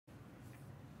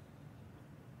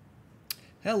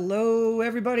Hello,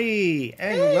 everybody,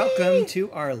 and welcome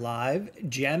to our live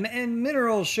Gem and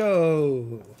Mineral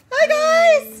Show. Hi,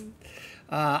 guys!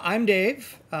 I'm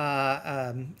Dave,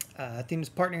 Athena's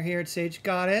partner here at Sage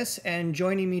Goddess, and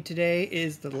joining me today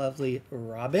is the lovely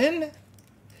Robin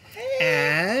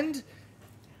and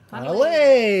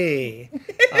Hanalei.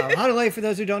 Hanalei, for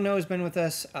those who don't know, has been with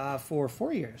us for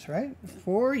 4 years, right?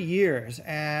 4 years,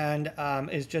 and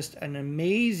is just an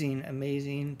amazing,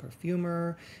 amazing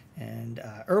perfumer and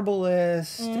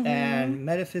herbalist and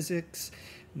metaphysics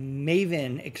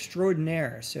maven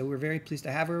extraordinaire. So we're very pleased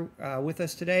to have her with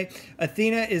us today.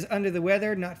 Athena is under the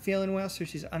weather, not feeling well, so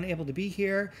she's unable to be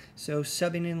here. So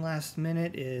subbing in last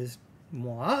minute is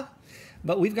moi.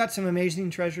 But we've got some amazing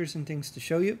treasures and things to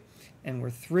show you, and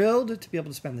we're thrilled to be able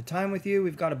to spend the time with you.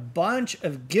 We've got a bunch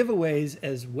of giveaways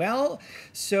as well.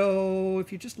 So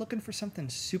if you're just looking for something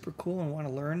super cool and want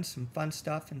to learn some fun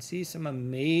stuff and see some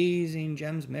amazing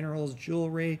gems, minerals,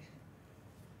 jewelry,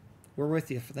 we're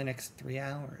with you for the next 3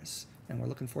 hours, and we're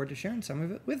looking forward to sharing some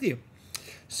of it with you.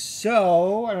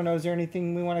 So, I don't know, is there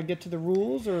anything we want to get to the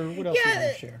rules, or what else we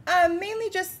want to share? Mainly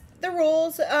just the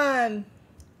rules.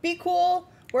 Be cool.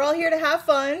 We're all here to have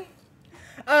fun.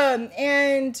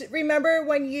 And remember,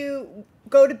 when you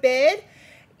go to bid,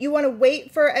 you want to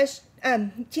wait for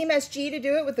Team SG to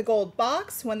do it with the gold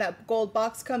box. When that gold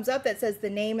box comes up that says the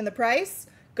name and the price,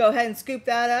 go ahead and scoop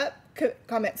that up,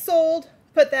 comment sold,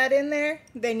 put that in there.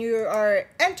 Then you are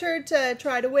entered to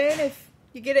try to win if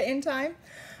you get it in time.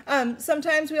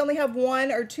 Sometimes we only have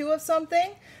 1 or 2 of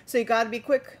something, so you got to be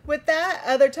quick with that.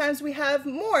 Other times we have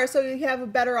more, so you have a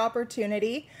better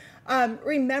opportunity.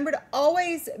 Remember to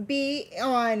always be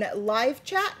on live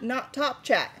chat, not top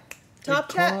chat. Top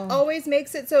chat always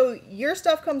makes it so your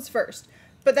stuff comes first,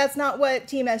 but that's not what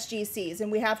Team SG sees,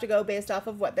 and we have to go based off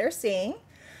of what they're seeing.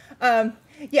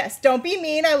 Yes, don't be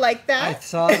mean. I like that. I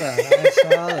saw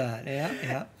that.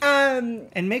 Yeah.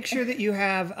 And make sure that you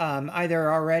have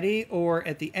either already or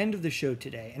at the end of the show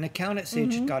today an account at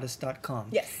sagegoddess.com.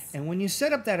 Yes. And when you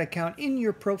set up that account, in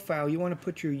your profile, you want to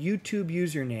put your YouTube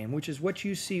username, which is what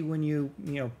you see when you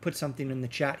put something in the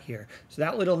chat here. So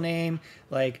that little name,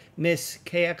 like Miss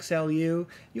KXLU,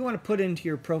 you want to put into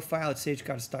your profile at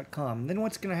sagegoddess.com. Then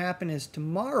what's going to happen is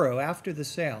tomorrow after the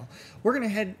sale, we're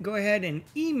going to go ahead and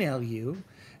email you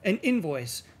an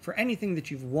invoice for anything that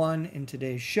you've won in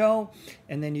today's show,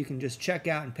 and then you can just check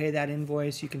out and pay that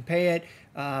invoice. You can pay it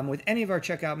with any of our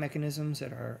checkout mechanisms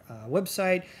at our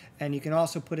website, and you can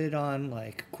also put it on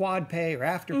like Quad Pay or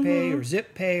Afterpay or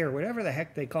Zip Pay or whatever the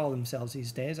heck they call themselves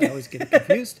these days. I always get it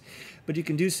confused, but you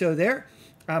can do so there.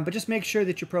 But just make sure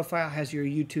that your profile has your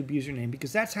YouTube username,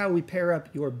 because that's how we pair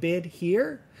up your bid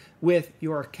here with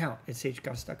your account at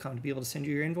sagegoddess.com to be able to send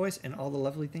you your invoice and all the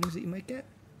lovely things that you might get.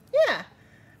 Yeah.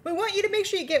 We want you to make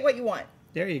sure you get what you want.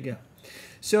 There you go.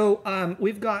 So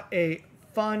we've got a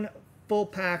fun,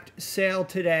 full-packed sale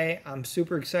today. I'm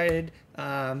super excited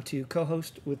to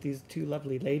co-host with these 2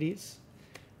 lovely ladies.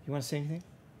 You want to say anything?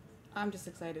 I'm just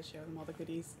excited to show them all the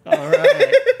goodies. All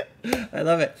right. I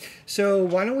love it. So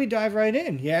why don't we dive right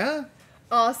in, yeah?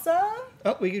 Awesome.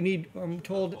 Oh, I'm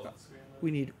told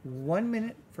we need 1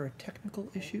 minute for a technical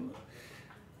issue.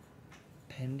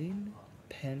 Pending.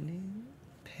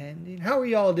 How are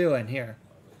y'all doing here?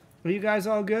 Are you guys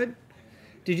all good?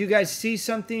 Did you guys see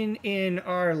something in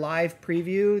our live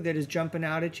preview that is jumping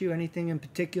out at you? Anything in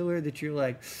particular that you're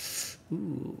like,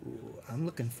 ooh, I'm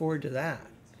looking forward to that?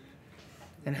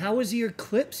 And how was your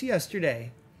eclipse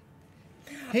yesterday?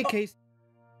 Hey, Casey.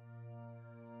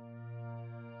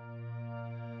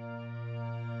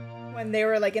 When they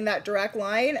were like in that direct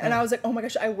line, and I was like, oh my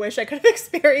gosh, I wish I could have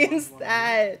experienced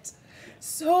that.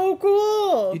 So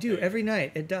cool. You do every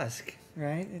night at dusk,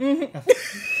 right?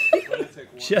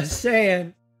 Just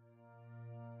saying.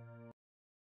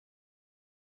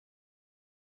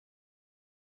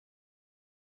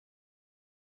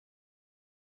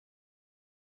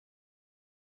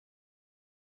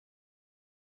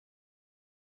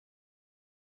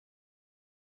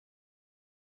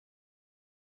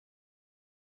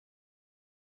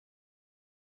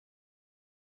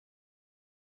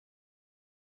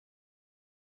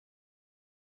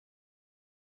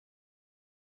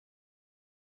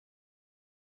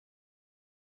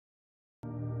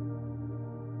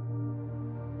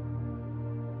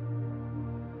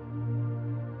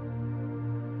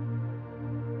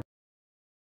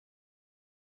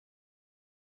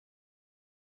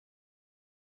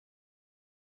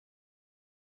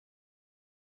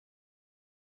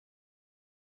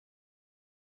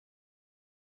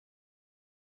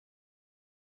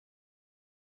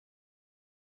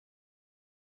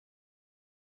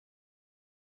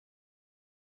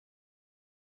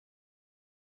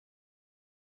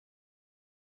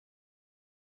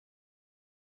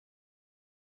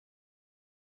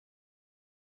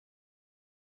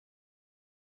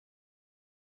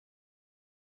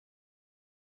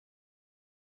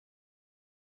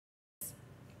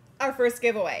 our first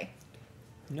giveaway.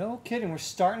 No kidding. We're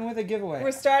starting with a giveaway.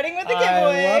 We're starting with the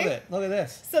giveaway. I love it. Look at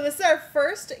this. So this is our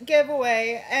first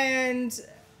giveaway, and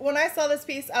when I saw this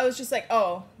piece, I was just like,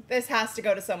 oh, this has to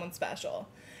go to someone special.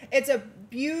 It's a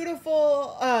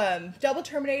beautiful double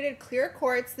terminated clear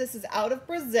quartz. This is out of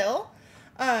Brazil.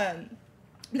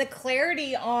 The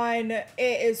clarity on it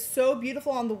is so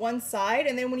beautiful on the one side,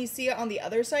 and then when you see it on the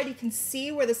other side, you can see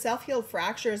where the self-healed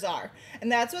fractures are. And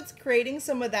that's what's creating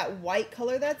some of that white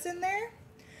color that's in there.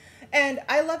 And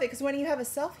I love it because when you have a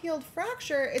self-healed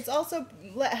fracture, it's also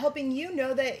helping you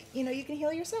know that, you know, you can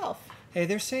heal yourself. Hey,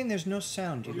 they're saying there's no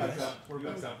sound, you guys. We're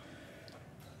back up.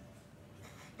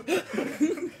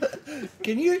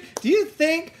 Do you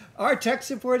think our tech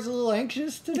support is a little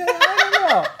anxious today? I don't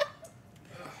know.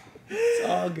 It's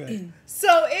all good.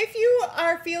 So if you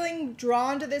are feeling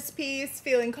drawn to this piece,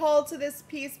 feeling called to this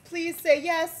piece, please say,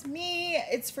 yes, me,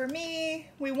 it's for me,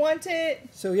 we want it.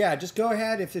 So yeah, just go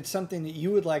ahead. If it's something that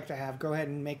you would like to have, go ahead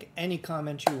and make any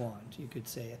comment you want. You could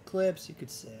say eclipse, you could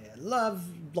say love,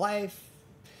 life,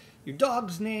 your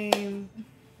dog's name,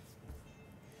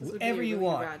 This would whatever be a you really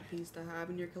want. rad piece to have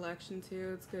in your collection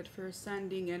too. It's good for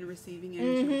sending and receiving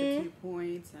energy with the 2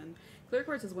 points. And clear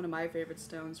quartz is one of my favorite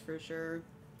stones for sure.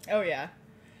 Oh, yeah.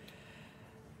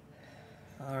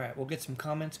 All right, we'll get some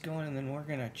comments going, and then we're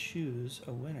going to choose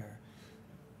a winner.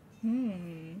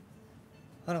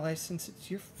 Adelaide, since it's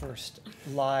your first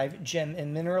live gem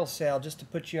and mineral sale, just to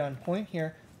put you on point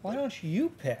here, why don't you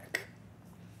pick?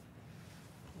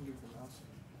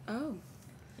 Oh.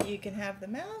 You can have the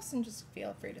mouse and just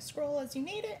feel free to scroll as you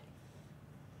need it.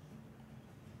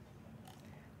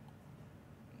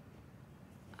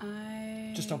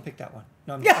 Just don't pick that one.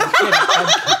 No, I'm kidding.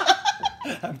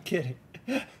 I'm kidding.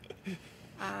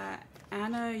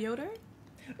 Anna Yoder?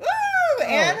 Ooh,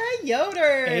 Anna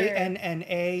Yoder.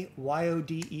 ANNAYODER.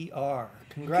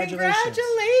 Congratulations.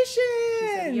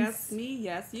 Congratulations. Yes, me.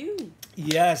 Yes, you.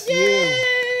 Yes, you.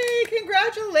 Yay!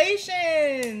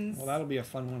 Congratulations. Well, that'll be a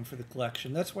fun one for the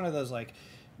collection. That's one of those like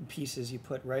pieces you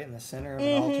put right in the center of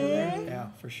an altar there. Yeah,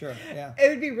 for sure. Yeah. It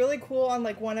would be really cool on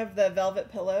like one of the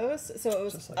velvet pillows, so it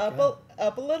was Just like up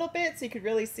up a little bit, so you could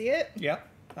really see it. Yep.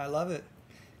 I love it.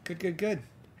 Good, good, good.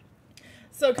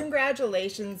 So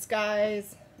congratulations,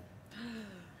 guys.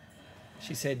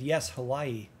 She said, yes,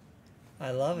 Hawaii.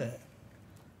 I love it.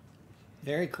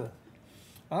 Very cool.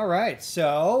 All right,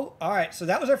 so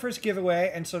that was our first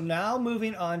giveaway, and so now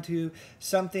moving on to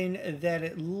something that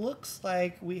it looks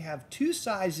like we have 2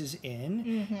 sizes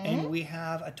in, and we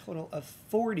have a total of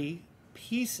 40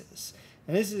 pieces.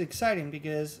 And this is exciting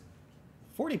because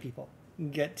 40 people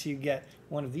get to get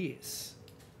one of these.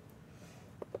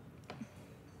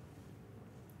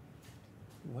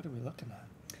 What are we looking at?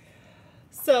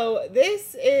 So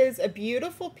this is a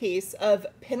beautiful piece of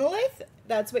pinolith.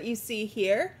 That's what you see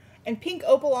here. And pink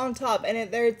opal on top.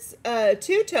 And there's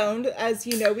two-toned, as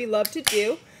you know we love to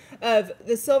do, of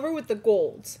the silver with the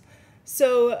gold.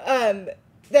 So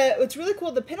what's really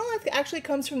cool, the pinolith actually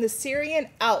comes from the Syrian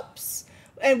Alps.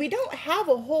 And we don't have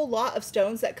a whole lot of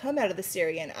stones that come out of the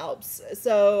Syrian Alps.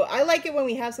 So I like it when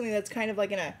we have something that's kind of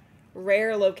like in a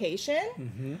rare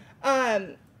location.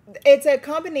 It's a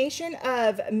combination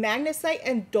of magnesite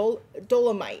and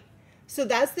dolomite. So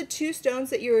that's the 2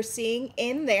 stones that you are seeing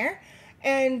in there.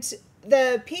 And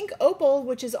the pink opal,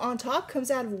 which is on top,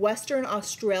 comes out of Western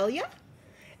Australia.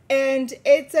 And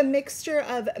it's a mixture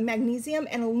of magnesium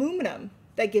and aluminum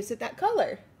that gives it that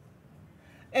color.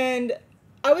 And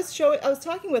I was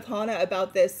talking with Hannah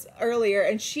about this earlier,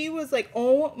 and she was like,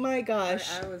 oh my gosh.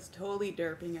 I was totally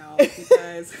derping out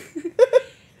because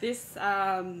this,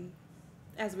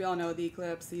 as we all know, the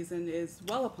eclipse season is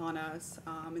well upon us,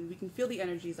 and we can feel the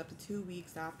energies up to 2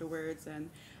 weeks afterwards. And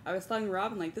I was telling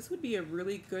Robin, like, this would be a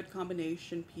really good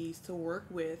combination piece to work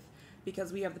with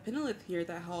because we have the pinolith here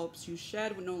that helps you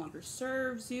shed what no longer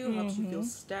serves you, helps you feel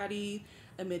steady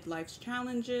amid life's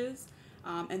challenges.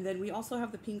 And then we also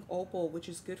have the pink opal, which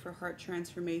is good for heart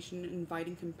transformation,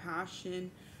 inviting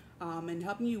compassion, and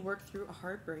helping you work through a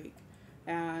heartbreak.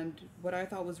 And what I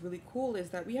thought was really cool is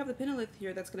that we have the pinolith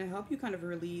here that's going to help you kind of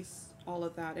release all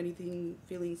of that, anything,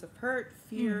 feelings of hurt,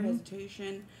 fear,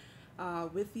 hesitation,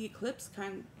 with the eclipse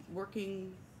kind of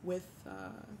working with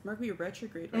Mercury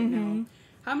retrograde right now.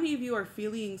 How many of you are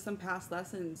feeling some past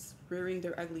lessons rearing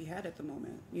their ugly head at the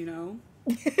moment, you know?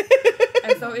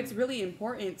 And so it's really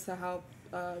important to help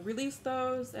release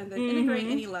those and then integrate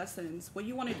any lessons. What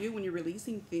you want to do when you're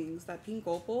releasing things, that pink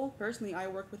opal, personally, I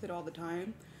work with it all the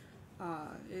time.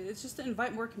 It's just to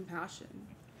invite more compassion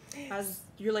as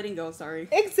you're letting go. Sorry.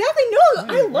 Exactly. No,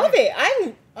 I love it.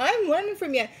 I'm learning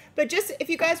from you. But just if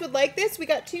you guys would like this, we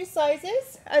got 2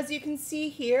 sizes, as you can see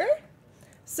here.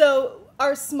 So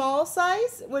our small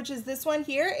size, which is this one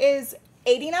here, is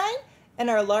 89, and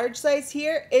our large size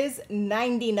here is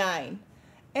 99.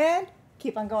 And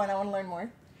keep on going, I want to learn more.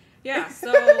 Yeah,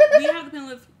 so we have the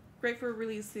Pink great for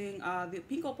releasing. The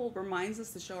pink opal reminds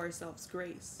us to show ourselves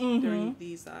grace during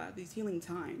these healing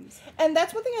times. And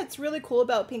that's one thing that's really cool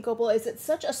about pink opal is it's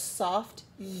such a soft,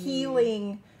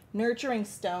 healing, nurturing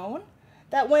stone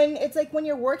that when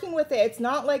you're working with it, it's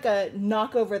not like a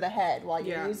knock over the head while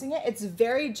you're using it. It's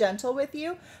very gentle with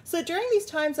you. So during these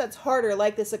times that's harder,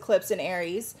 like this eclipse in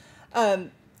Aries,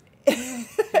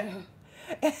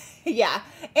 yeah,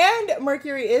 and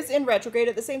Mercury is in retrograde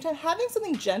at the same time, having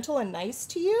something gentle and nice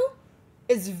to you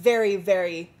is very,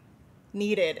 very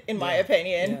needed, in my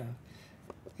opinion. Yeah.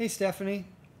 Hey, Stephanie.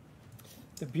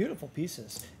 They're beautiful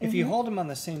pieces. If you hold them on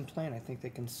the same plane, I think they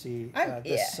can see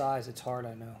this size. It's hard,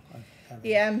 I know.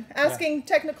 I'm asking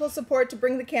technical support to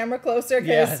bring the camera closer.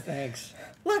 Yeah, thanks.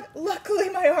 Luckily,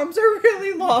 my arms are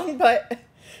really long, but...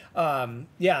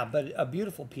 yeah, but a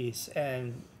beautiful piece.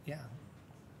 And, yeah,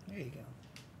 there you go.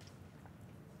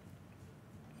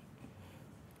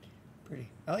 Pretty.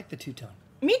 I like the two-tone.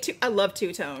 Me too. I love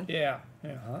two-tone. Yeah.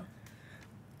 Yeah. Huh?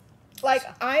 Like,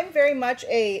 I'm very much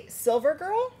a silver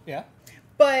girl. Yeah.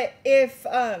 But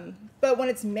but when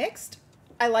it's mixed,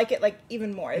 I like it like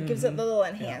even more. It gives it the little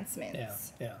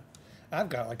enhancements. Yeah. I've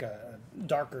got like a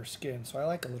darker skin, so I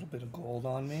like a little bit of gold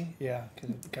on me. Yeah, because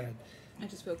it kind of... I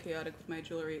just feel chaotic with my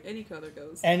jewelry. Any color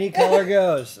goes. Any color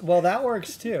goes. Well, that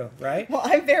works too, right? Well,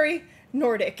 I'm very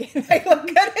Nordic, and I look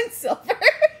good in silver.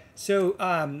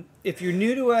 So, if you're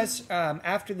new to us,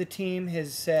 after the team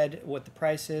has said what the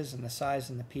price is and the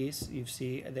size and the piece, you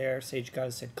see there, Sage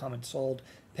Goddess said comment sold,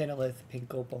 Penolith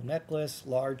pink opal necklace,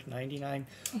 large 99.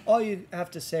 All you have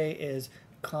to say is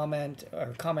comment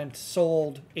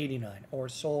sold 89 or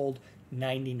sold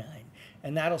 99,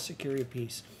 and that'll secure your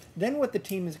piece. Then what the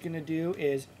team is going to do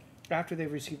is, after they've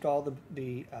received all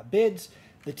the bids,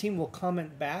 the team will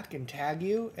comment back and tag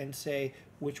you and say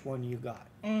which one you got.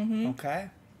 Okay?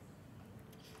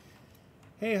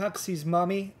 Hey, Huxley's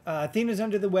mommy. Athena's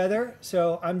under the weather,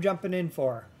 so I'm jumping in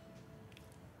for her.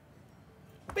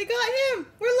 We got him.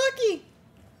 We're lucky.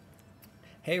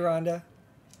 Hey, Rhonda.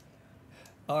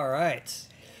 All right.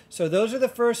 So those are the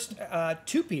first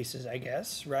two pieces, I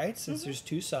guess, right? Since there's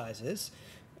two sizes.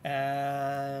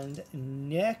 And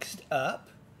next up,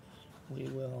 we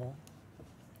will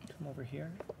come over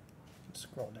here.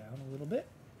 Scroll down a little bit.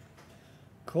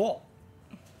 Cool.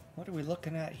 What are we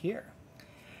looking at here?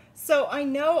 So I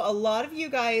know a lot of you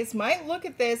guys might look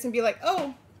at this and be like,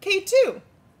 oh, K2.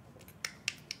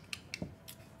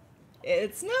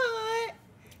 It's not.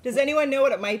 Does anyone know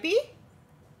what it might be?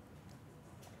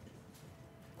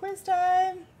 Quiz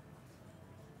time.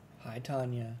 Hi,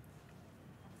 Tanya.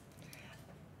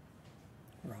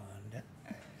 Rhonda.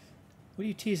 What are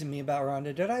you teasing me about,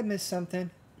 Rhonda? Did I miss something?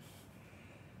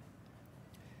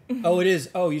 Oh, it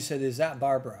is. Oh, you said, is that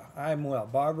Barbara? I'm well.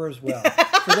 Barbara's well.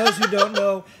 For those who don't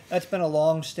know, that's been a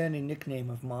long-standing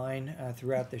nickname of mine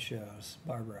throughout the shows.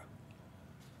 Barbara.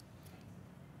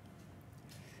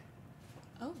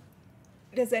 Oh.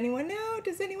 Does anyone know?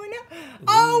 Does anyone know?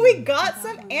 Oh, we got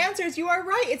some answers. You are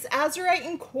right. It's azurite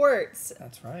and quartz.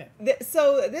 That's right.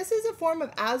 So this is a form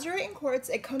of azurite and quartz.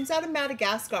 It comes out of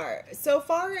Madagascar. So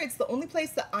far, it's the only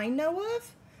place that I know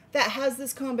of that has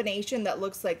this combination that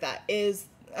looks like that is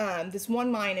this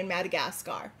one mine in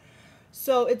Madagascar.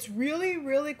 So it's really,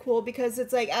 really cool because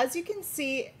it's like, as you can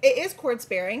see, it is quartz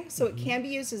bearing, so it can be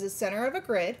used as a center of a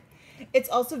grid. It's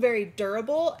also very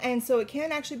durable, and so it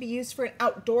can actually be used for an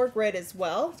outdoor grid as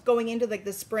well. Going into like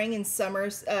the spring and summer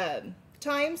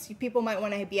times, people might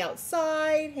want to be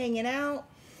outside, hanging out.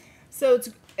 So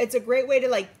it's a great way to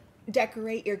like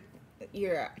decorate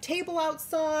your table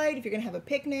outside if you're gonna have a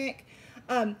picnic.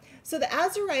 So the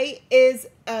azurite is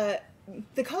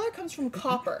the color comes from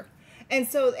copper, and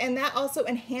that also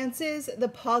enhances the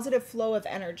positive flow of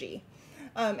energy.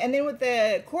 And then with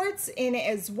the quartz in it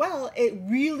as well, it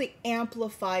really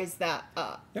amplifies that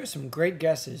up. There's some great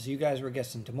guesses. You guys were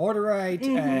guessing demortarite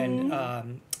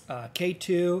and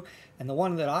K2, and the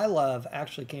one that I love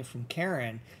actually came from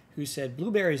Karen, who said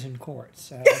blueberries and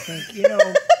quartz. I think, you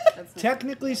know,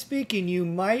 technically speaking, you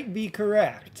might be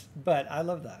correct, but I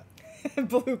love that.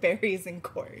 Blueberries and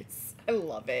quartz. I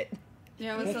love it.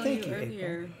 Yeah, I was telling you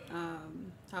earlier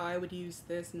how I would use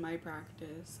this in my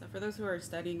practice. For those who are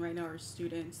studying right now or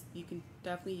students, you can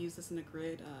definitely use this in a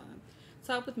grid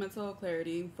to help with mental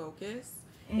clarity and focus.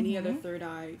 Any other third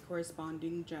eye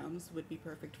corresponding gems would be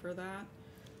perfect for that.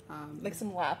 Like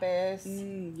some lapis.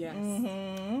 Yes.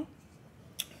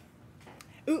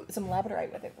 Ooh, some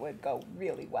labradorite with it would go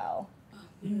really well.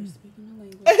 You're speaking my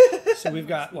language. So we've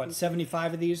got, what,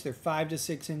 75 of these? They're 5 to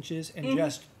 6 inches and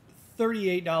just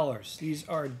 $38. These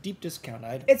are deep discount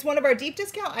items. It's one of our deep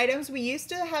discount items. We used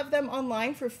to have them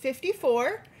online for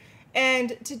 $54.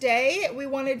 And today we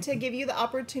wanted to give you the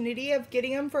opportunity of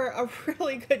getting them for a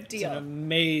really good It's an deal.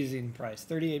 amazing price.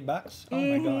 $38? Oh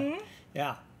my God.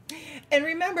 Yeah. And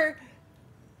remember,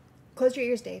 close your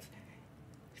ears, Dave.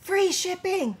 Free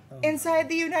shipping inside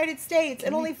the United States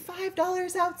and only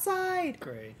 $5 outside.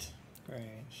 Great.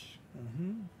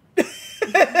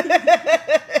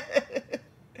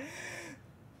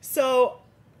 So,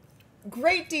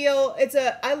 great deal.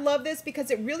 I love this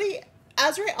because it really,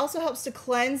 Azurite also helps to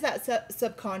cleanse that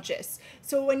subconscious.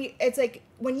 So when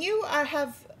you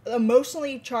have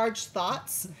emotionally charged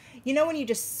thoughts, you know when you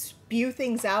just spew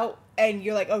things out and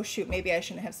you're like, oh shoot, maybe I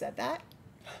shouldn't have said that?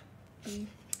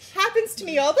 Happens to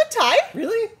me all the time.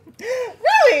 Really?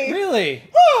 Really? Really?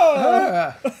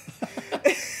 Oh.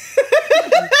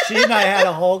 She and I had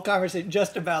a whole conversation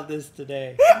just about this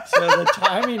today. So the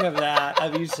timing of that,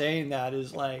 of you saying that,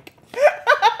 is like...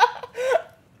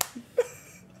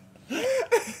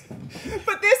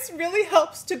 But this really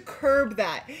helps to curb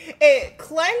that. It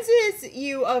cleanses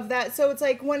you of that. So it's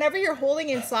like whenever you're holding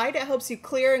inside, it helps you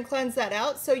clear and cleanse that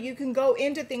out so you can go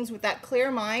into things with that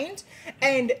clear mind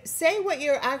and say what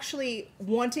you're actually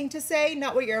wanting to say,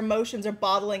 not what your emotions are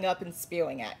bottling up and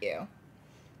spewing at you.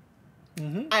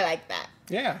 I like that.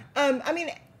 Yeah. I mean,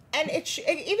 and it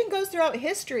even goes throughout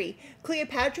history.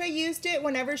 Cleopatra used it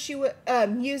whenever she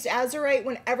used Azurite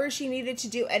whenever she needed to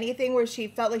do anything where she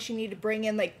felt like she needed to bring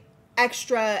in like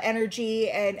extra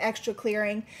energy and extra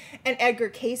clearing. And Edgar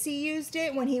Cayce used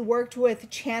it when he worked with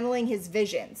channeling his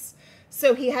visions.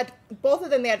 So he had both of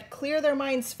them. They had to clear their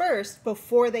minds first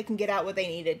before they can get out what they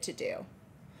needed to do.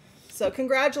 So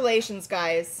congratulations,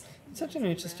 guys. It's such an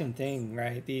interesting thing,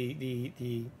 right?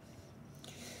 The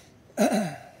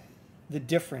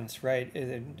difference, right? I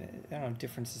don't know if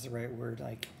difference is the right word,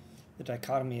 like the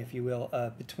dichotomy, if you will,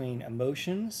 between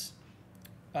emotions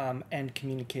and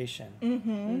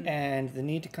communication, and the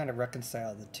need to kind of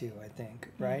reconcile the two, I think,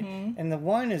 right? And the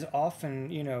one is often,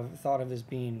 thought of as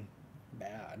being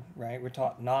bad, right? We're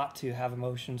taught not to have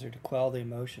emotions or to quell the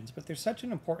emotions, but they're such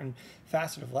an important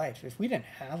facet of life. If we didn't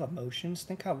have emotions,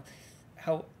 think how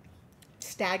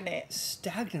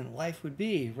stagnant life would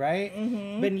be, right?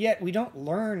 But yet we don't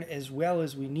learn as well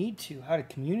as we need to how to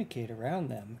communicate around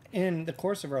them in the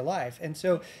course of our life, and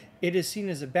so it is seen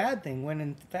as a bad thing when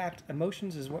in fact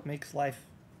emotions is what makes life.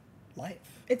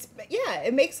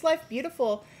 It makes life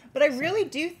beautiful, but I really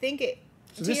do think it.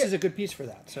 So this is a good piece for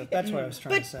that. So that's what I was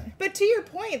trying to say. But to your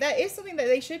point, that is something that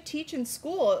they should teach in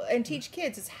school and teach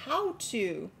kids is how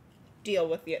to deal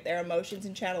with their emotions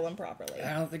and channel them properly.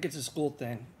 I don't think it's a school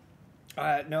thing.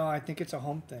 No, I think it's a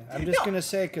home thing. I'm just going to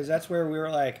say, because that's where we were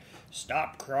like,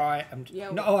 stop crying.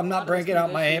 I'm not bringing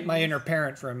out my inner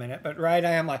parent for a minute, but right,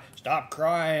 I am like, stop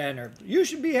crying, or you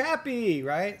should be happy,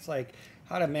 right? It's like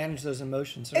how to manage those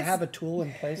emotions. So to have a tool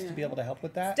in place to be able to help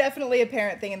with that. It's definitely a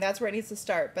parent thing, and that's where it needs to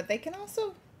start. But they can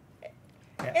also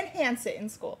enhance it in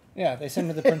school. Yeah, they send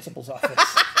to the principal's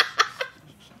office.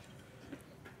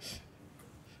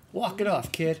 Walk it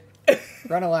off, kid.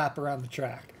 Run a lap around the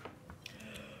track.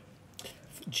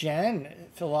 Jen,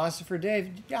 Philosopher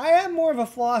Dave, I am more of a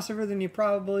philosopher than you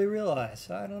probably realize.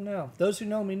 I don't know. Those who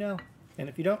know me know. And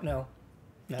if you don't know,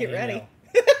 now Get you ready. know.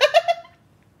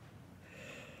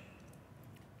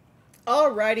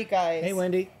 Alrighty, guys. Hey,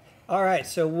 Wendy. All right,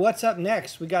 so what's up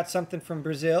next? We got something from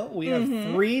Brazil. We have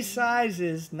 3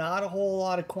 sizes, not a whole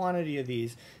lot of quantity of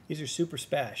these. These are super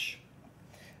special.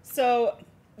 So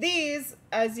these,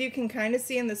 as you can kind of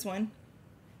see in this one,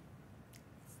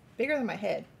 bigger than my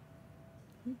head.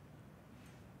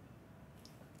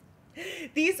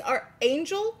 These are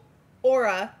Angel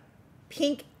Aura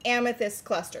Pink Amethyst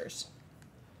Clusters.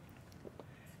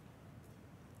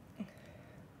 I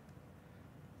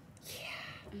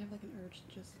have like an urge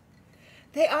to just...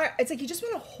 They are, it's like you just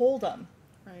want to hold them.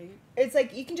 Right. It's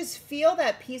like you can just feel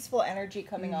that peaceful energy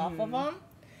coming off of them.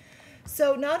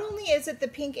 So not only is it the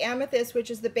pink amethyst, which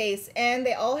is the base, and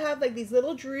they all have like these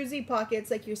little druzy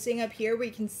pockets like you're seeing up here where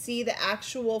you can see the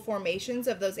actual formations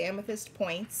of those amethyst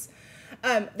points.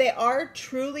 They are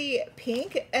truly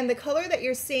pink, and the color that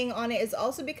you're seeing on it is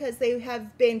also because they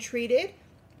have been treated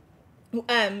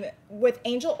with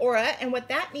Angel Aura, and what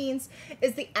that means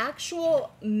is the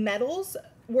actual metals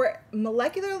were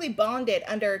molecularly bonded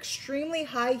under extremely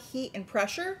high heat and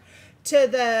pressure to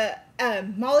the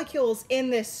molecules in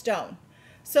this stone.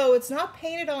 So it's not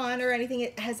painted on or anything.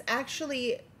 It has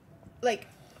actually like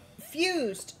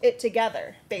fused it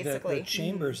together, basically. The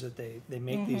chambers that they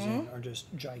make these in are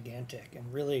just gigantic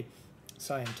and really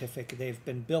scientific. They've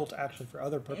been built actually for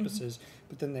other purposes,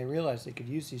 but then they realized they could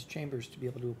use these chambers to be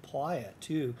able to apply it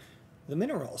to the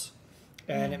minerals,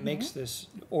 and it makes this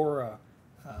aura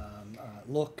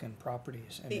look and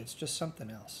properties, and it's just something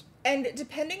else. And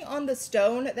depending on the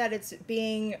stone that it's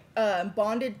being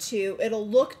bonded to, it'll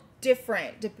look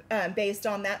different based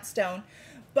on that stone.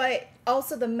 But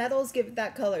also the metals give it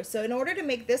that color. So in order to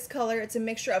make this color, it's a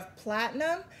mixture of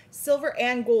platinum, silver,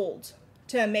 and gold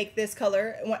to make this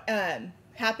color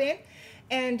happen.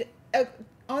 And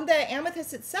on the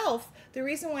amethyst itself, the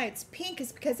reason why it's pink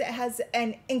is because it has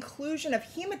an inclusion of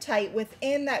hematite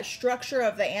within that structure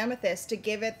of the amethyst to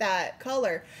give it that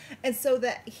color. And so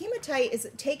the hematite is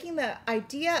taking the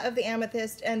idea of the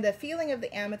amethyst and the feeling of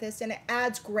the amethyst, and it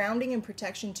adds grounding and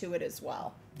protection to it as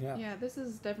well. Yeah, this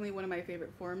is definitely one of my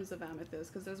favorite forms of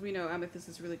amethyst, because as we know, amethyst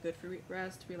is really good for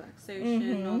rest, relaxation,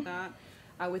 and all that.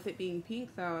 With it being pink,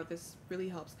 though, this really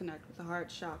helps connect with the heart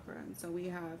chakra. And so we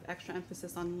have extra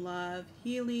emphasis on love,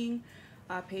 healing,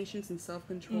 patience, and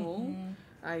self-control.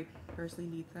 I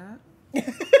personally need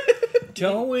that.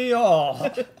 Don't we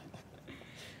all?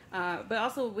 But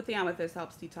also with the amethyst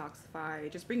helps detoxify,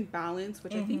 just bring balance,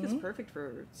 which I think is perfect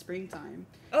for springtime.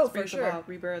 Oh, Spring's for sure. about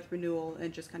rebirth, renewal,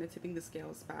 and just kind of tipping the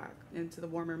scales back into the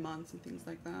warmer months and things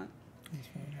like that. That's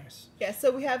very nice. Yeah, so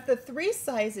we have the 3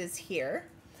 sizes here.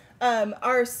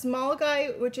 Our small guy,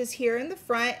 which is here in the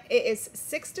front, it is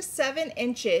 6 to 7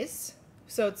 inches,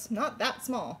 so it's not that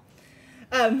small.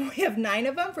 We have 9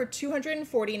 of them for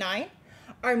 $249.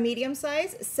 Our medium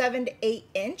size, 7 to 8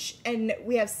 inch, and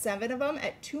we have 7 of them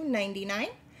at $299.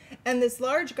 And this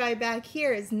large guy back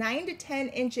here is 9 to 10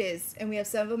 inches, and we have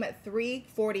 7 of them at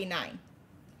 $349.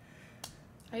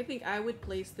 I think I would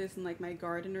place this in like my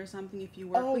garden or something. If you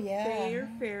work with fae or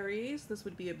fairies, this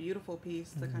would be a beautiful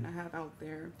piece to kind of have out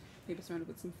there. Maybe surrounded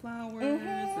with some flowers,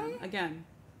 and again,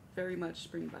 very much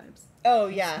spring vibes. Oh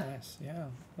yeah. That's nice, yeah.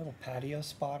 Little patio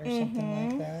spot or something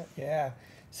like that. Yeah.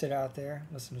 Sit out there,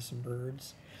 listen to some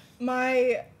birds.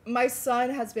 My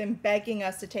son has been begging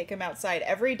us to take him outside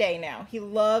every day now. He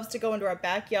loves to go into our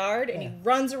backyard, and he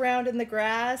runs around in the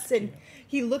grass, and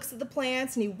he looks at the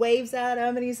plants, and he waves at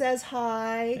them, and he says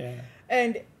hi. Yeah.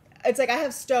 And it's like I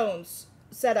have stones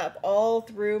set up all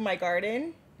through my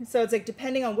garden. So it's like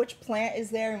depending on which plant is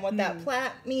there and what that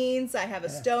plant means, I have a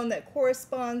stone that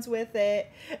corresponds with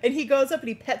it. And he goes up and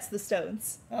he pets the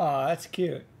stones. Oh, that's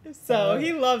cute. So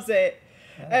he loves it.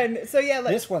 And so yeah,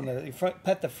 like this one, the front,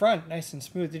 pet the front, nice and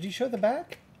smooth. Did you show the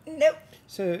back? Nope.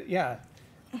 So yeah,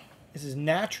 this is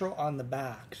natural on the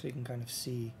back, so you can kind of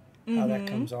see how that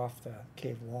comes off the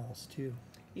cave walls too.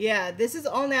 Yeah, this is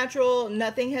all natural.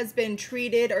 Nothing has been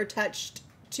treated or touched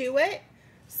to it.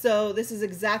 So this is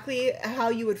exactly how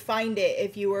you would find it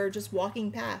if you were just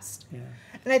walking past. Yeah.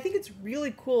 And I think it's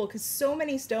really cool because so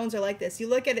many stones are like this. You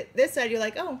look at it this side, you're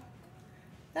like, oh,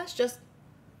 that's just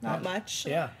not much.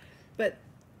 Yeah. But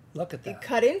Look at you that.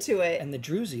 cut into it. And the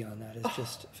druzy on that is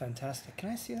just fantastic. Can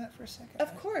I see that for a second?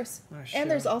 Of course. Oh,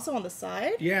 And there's sure. also on the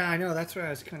side. Yeah, I know. That's why I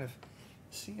was kind of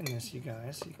seeing this, you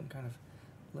guys. So you can kind of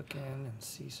look in and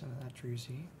see some of that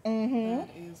druzy. That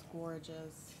is gorgeous.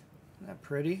 Isn't that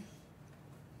pretty?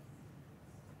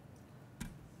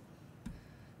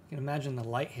 You can imagine the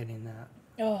light hitting that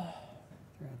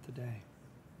throughout the day.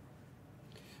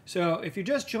 So if you're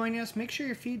just joining us, make sure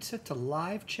your feed's set to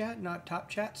live chat, not top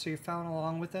chat, so you're following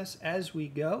along with us as we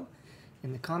go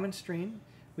in the common stream.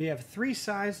 We have 3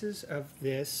 sizes of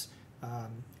this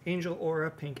Angel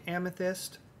Aura Pink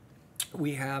Amethyst.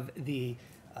 We have the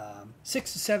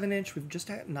 6 to 7 inch. We've just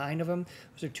had 9 of them.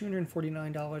 Those are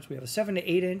 $249. We have a 7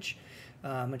 to 8 inch.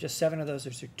 And just 7 of those are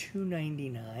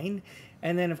 $299.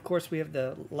 And then, of course, we have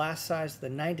the last size, the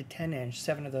 9 to 10 inch.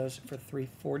 7 of those for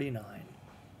 $349.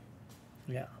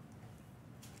 Yeah.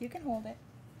 You can hold it.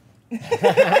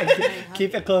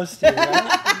 Keep it close to you,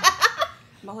 right?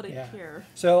 I'm holding it here.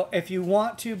 So if you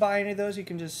want to buy any of those, you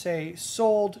can just say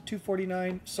sold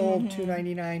 $249, sold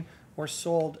 $299, or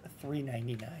sold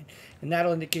 $399. And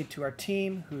that'll indicate to our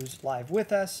team who's live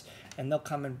with us, and they'll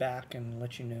come in back and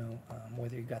let you know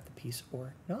whether you got the piece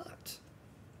or not.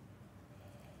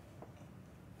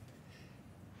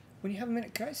 When you have a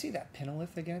minute, can I see that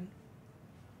pinolith again?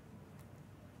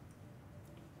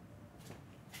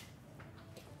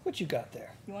 What you got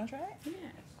there? You want to try it? Yeah.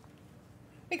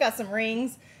 We got some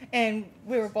rings, and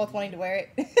we were both wanting to wear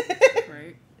it.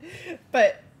 Right.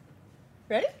 But,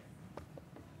 ready?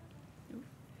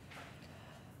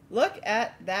 Look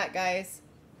at that, guys.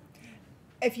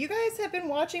 If you guys have been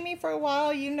watching me for a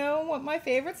while, you know what my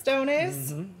favorite stone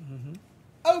is.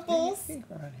 Opals.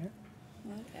 Around here.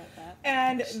 Look at that.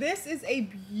 And this is a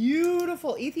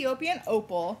beautiful Ethiopian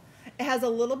opal. It has a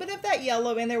little bit of that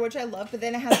yellow in there, which I love, but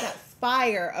then it has that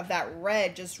fire of that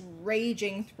red just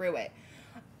raging through it.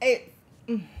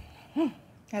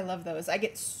 I love those. I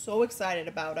get so excited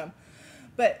about them.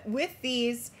 But with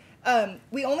these,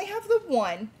 we only have the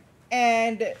one.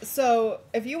 And so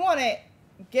if you want it,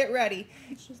 get ready.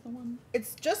 It's just the one.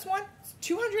 It's just one. It's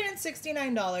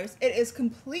 $269. It is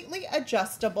completely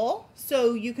adjustable.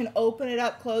 So you can open it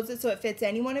up, close it so it fits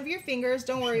any one of your fingers.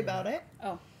 Don't worry about it.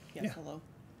 Oh, yes, Yeah. hello.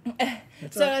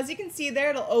 So as you can see there,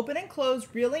 it'll open and close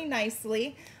really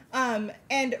nicely.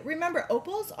 And remember,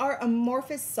 opals are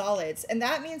amorphous solids, and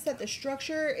that means that the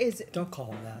structure is... Don't call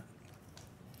them that.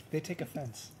 They take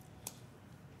offense.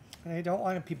 They don't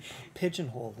want to be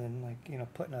pigeonholed and, like, you know,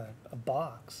 put in a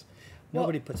box.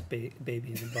 Nobody puts baby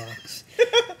in a box.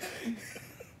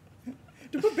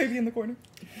 Don't put baby in the corner.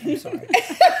 I'm sorry.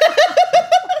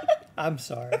 I'm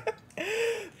sorry.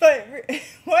 But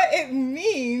what it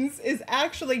means is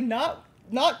actually not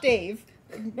Dave.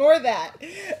 Ignore that.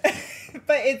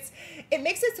 But it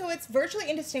makes it so it's virtually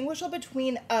indistinguishable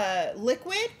between a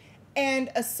liquid and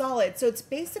a solid. So it's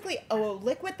basically a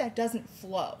liquid that doesn't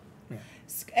flow. Yeah.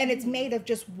 And it's made of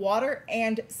just water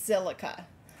and silica.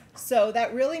 So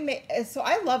that really so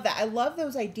I love that. I love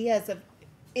those ideas of,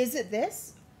 is it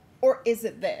this or is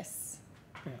it this?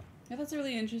 Yeah, that's a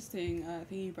really interesting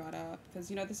thing you brought up, because,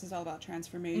 you know, this is all about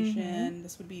transformation. Mm-hmm.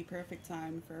 This would be a perfect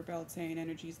time for Beltane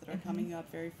energies that are coming up,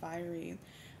 very fiery.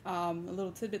 A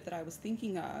little tidbit that I was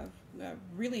thinking of,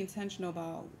 really intentional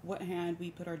about what hand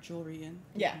we put our jewelry in.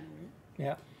 Yeah.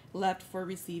 Yeah. Left for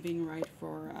receiving, right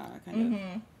for kind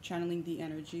of channeling the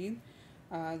energy.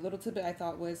 Little tidbit I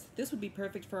thought was, this would be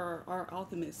perfect for our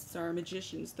alchemists, our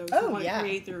magicians, those who want to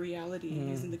create their reality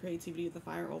using the creativity of the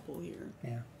fire opal here.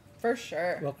 Yeah. For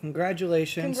sure. Well,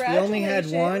 congratulations. We only had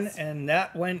one, and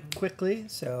that went quickly,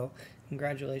 so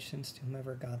congratulations to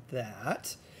whomever got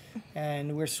that.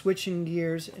 And we're switching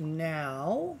gears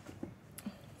now.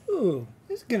 Ooh,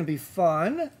 this is going to be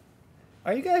fun.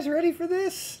 Are you guys ready for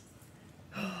this?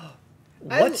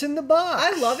 What's in the box?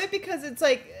 I love it because it's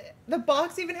like, the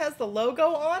box even has the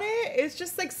logo on it. It's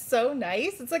just like so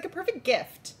nice. It's like a perfect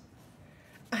gift.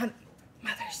 Mother's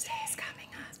Day is coming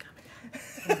up.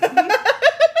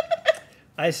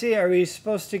 I see. Are we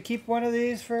supposed to keep one of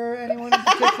these for anyone in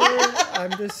particular?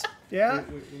 I'm just, yeah.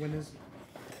 When is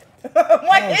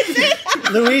What is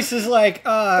it? Luis is like,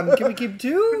 can we keep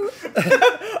two?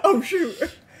 Oh shoot!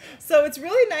 So it's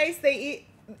really nice.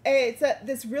 It's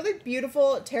this really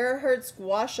beautiful terahertz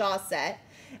gua sha set,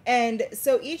 and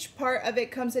so each part of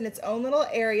it comes in its own little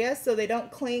area, so they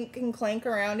don't clink and clank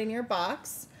around in your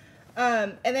box.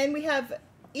 And then we have,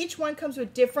 each one comes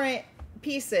with different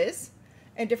pieces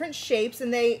and different shapes,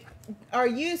 and they are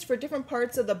used for different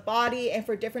parts of the body and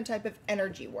for different type of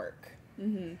energy work.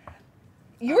 Mm-hmm.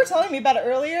 You were telling me about it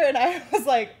earlier, and I was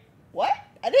like, what?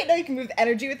 I didn't know you can move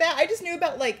energy with that. I just knew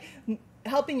about, like,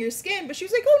 helping your skin, but she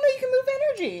was like, oh, no, you can move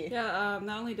energy. Yeah,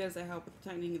 not only does it help with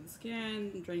tightening of the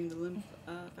skin, draining the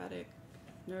lymphatic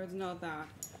nerves and all that,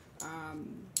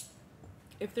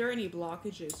 if there are any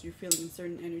blockages you're feeling in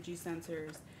certain energy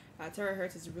centers,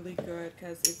 terahertz is really good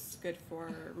because it's good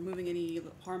for removing any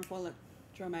harmful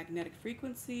electromagnetic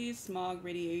frequencies, smog,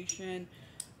 radiation,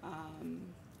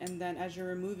 and then as you're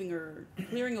removing or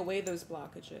clearing away those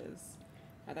blockages,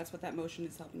 that's what that motion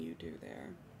is helping you do there.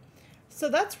 So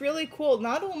that's really cool.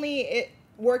 Not only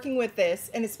working with this,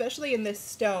 and especially in this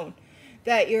stone,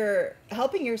 that you're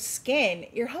helping your skin,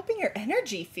 you're helping your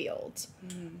energy field.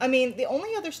 I mean, the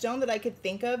only other stone that I could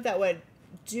think of that would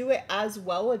do it as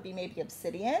well would be maybe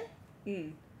obsidian.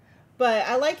 But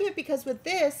I like it because with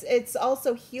this, it's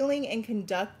also healing and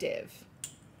conductive.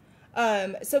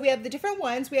 So we have the different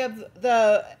ones. We have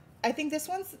I think this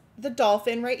one's the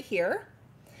dolphin right here.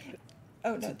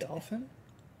 Oh, no. The dolphin?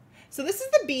 So this is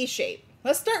the B shape.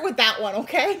 Let's start with that one,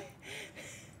 okay?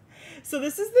 So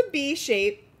this is the B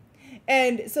shape.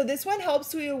 And so this one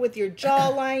helps you with your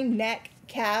jawline, neck,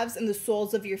 calves, and the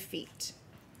soles of your feet.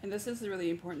 And this is a really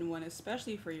important one,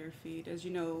 especially for your feet. As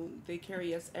you know, they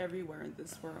carry us everywhere in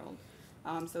this world.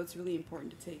 So it's really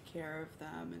important to take care of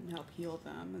them and help heal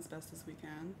them as best as we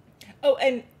can. Oh,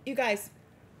 and you guys,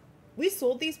 we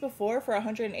sold these before for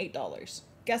 $108.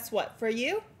 Guess what? For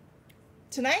you,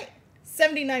 tonight,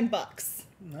 $79.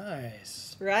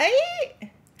 Nice.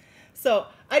 Right? So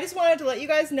I just wanted to let you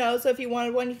guys know. So if you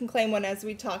wanted one, you can claim one as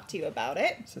we talk to you about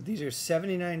it. So these are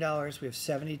 $79. We have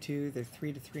 72. They're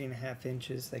 3 to 3.5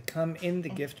 inches. They come in the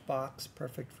gift box,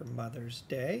 perfect for Mother's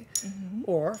Day,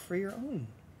 or for your own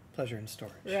pleasure and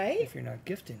storage. Right? If you're not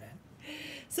gifting it.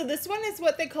 So this one is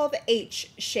what they call the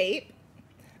H shape.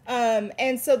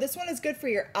 And so this one is good for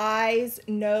your eyes,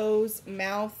 nose,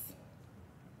 mouth.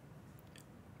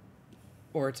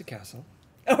 Or it's a castle.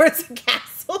 Or it's a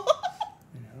castle.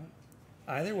 You know,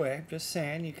 either way, just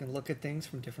saying, you can look at things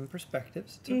from different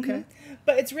perspectives. It's okay.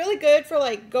 But it's really good for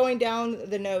like going down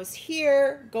the nose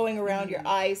here, going around your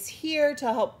eyes here to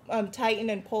help tighten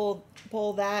and pull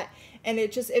that, and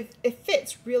it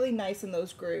fits really nice in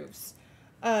those grooves.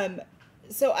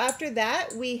 So after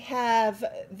that we have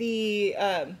the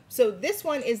so this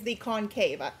one is the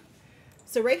concave.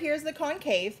 So right here is the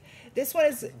concave. This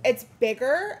one it's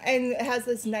bigger and it has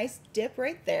this nice dip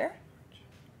right there.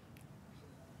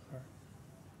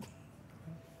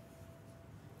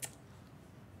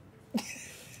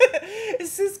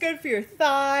 This is good for your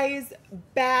thighs,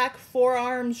 back,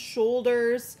 forearms,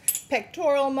 shoulders,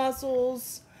 pectoral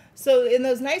muscles. So in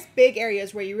those nice big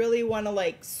areas where you really want to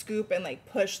like scoop and like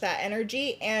push that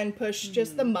energy and push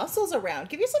just the muscles around.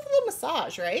 Give yourself a little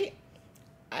massage, right?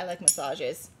 I like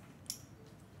massages.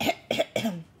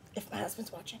 If my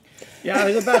husband's watching. Yeah, I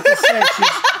was about to say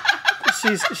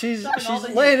she's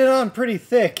laying it on pretty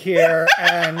thick here,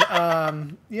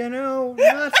 and you know,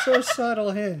 not so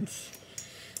subtle hints.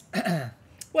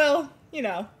 Well, you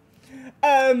know,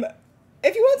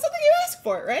 if you want something, you ask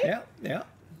for it, right? Yeah, yeah.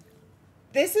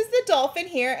 This is the dolphin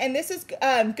here, and this is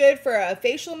good for a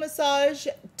facial massage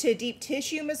to deep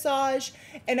tissue massage,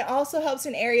 and it also helps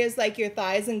in areas like your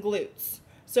thighs and glutes.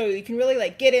 So you can really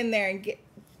like get in there and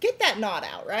get that knot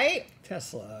out, right?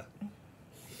 Tesla.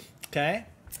 Okay.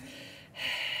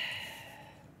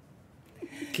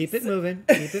 Keep it moving.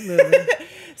 Keep it moving.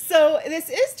 So this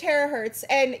is terahertz,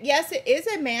 and yes, it is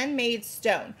a man-made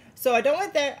stone. So I don't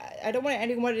want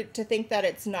anyone to think that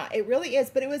it's not. It really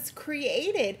is, but it was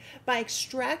created by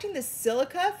extracting the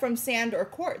silica from sand or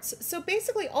quartz. So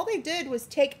basically all they did was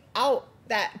take out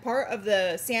that part of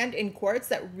the sand and quartz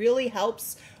that really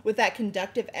helps with that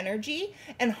conductive energy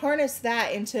and harness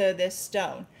that into this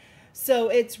stone. So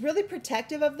it's really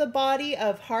protective of the body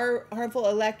of harmful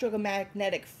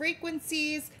electromagnetic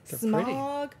frequencies,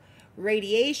 smog,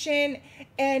 radiation,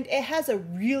 and it has a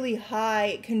really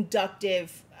high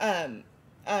conductive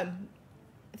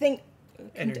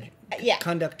Energy. Yeah.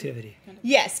 Conductivity.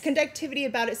 Yes, conductivity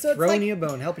about it. So it's Throwing like you a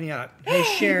bone, helping you out. Hey,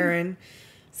 Sharon.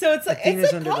 So it's like Athena's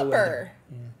it's like copper.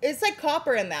 Yeah. It's like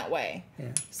copper in that way.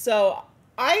 Yeah. So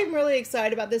I'm really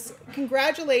excited about this.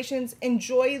 Congratulations.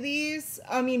 Enjoy these.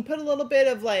 I mean, put a little bit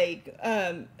of like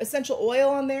essential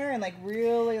oil on there and like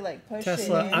really like push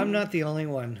Tesla, it in. I'm not the only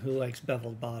one who likes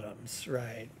beveled bottoms,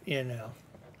 right? You know.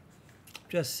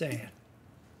 Just saying.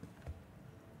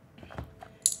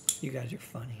 You guys are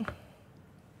funny.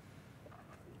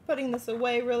 Putting this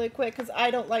away really quick because I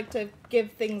don't like to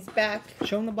give things back.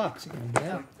 Show them the box again.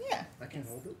 Yeah. Yeah. I can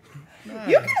hold it. Nice.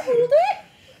 You can hold it.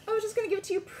 I was just going to give it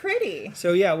to you pretty.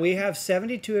 So yeah, we have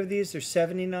 72 of these. They're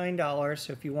 $79.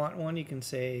 So if you want one, you can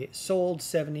say sold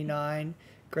 $79.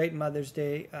 Great Mother's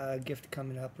Day gift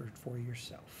coming up or for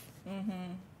yourself.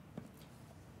 Mm-hmm.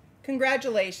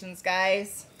 Congratulations,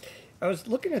 guys. I was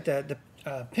looking at the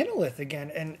Pinolith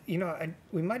again, and you know,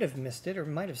 we might have missed it or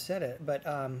might have said it, but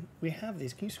we have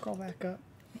these. Can you scroll back up?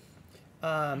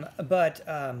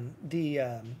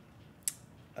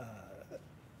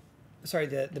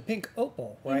 The pink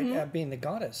opal, right? Being the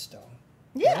goddess stone.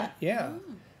 Yeah. Right? Yeah.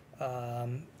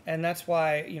 And that's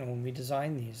why, you know, when we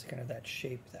design these, kind of that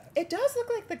shape that. It does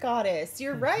look like the goddess.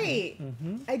 You're right.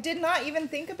 I did not even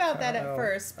think about that at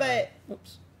first, but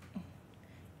Oops.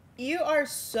 you are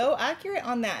so accurate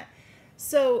on that.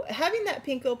 So having that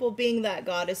pink opal being that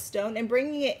goddess stone and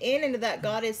bringing it into that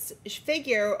goddess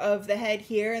figure of the head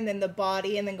here and then the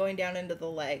body and then going down into the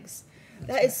legs.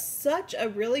 That is such a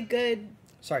really good...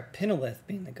 Sorry, Pinolith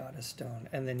being the goddess stone,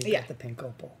 and then you get the pink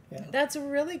opal. Yeah. That's a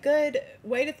really good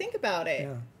way to think about it.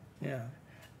 Yeah. Yeah.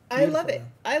 I love it.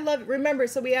 Beautiful. I love it. Remember,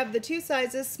 so we have the two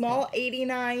sizes. Small,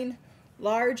 89.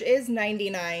 Large is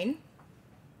 99.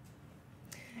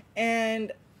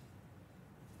 And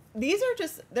these are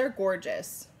just, they're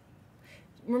gorgeous.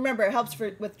 Remember, it helps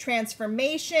with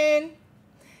transformation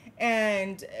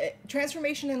and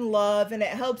transformation in love, and it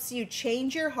helps you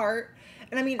change your heart.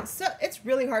 And I mean, it's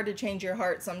really hard to change your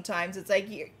heart sometimes. It's like,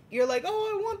 you're like,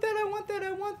 oh, I want that, I want that,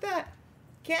 I want that.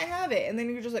 Can't have it. And then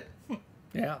you're just like,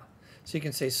 Yeah. So you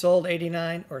can say sold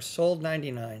 89 or sold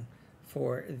 99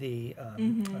 for the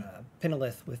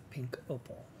Pinolith with pink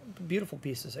opal. Beautiful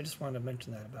pieces. I just wanted to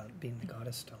mention that about being the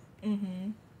goddess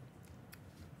stone.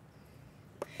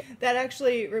 That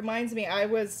actually reminds me, I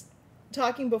was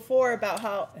talking before about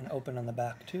how... And open on the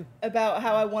back, too. About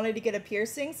how I wanted to get a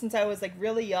piercing since I was like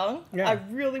really young. Yeah. I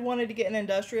really wanted to get an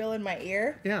industrial in my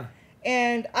ear. Yeah.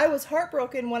 And I was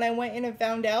heartbroken when I went in and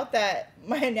found out that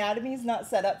my anatomy is not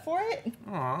set up for it.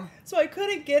 Aw. So I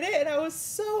couldn't get it, and I was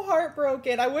so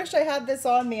heartbroken. I wish I had this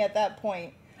on me at that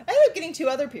point. I ended up getting 2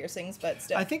 other piercings, but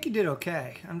still. I think you did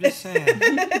okay. I'm just saying.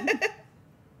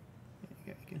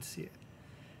 You can see it.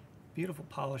 Beautiful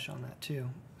polish on that too.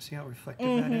 See how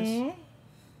reflective that is?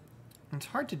 It's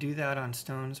hard to do that on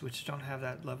stones which don't have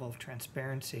that level of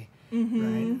transparency,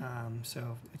 right?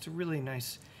 So it's a really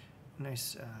nice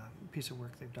piece of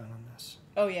work they've done on this.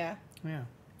 Oh, yeah. Yeah.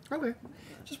 Okay.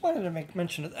 Just wanted to make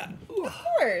mention of that. Ooh. Of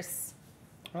course.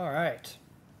 All right.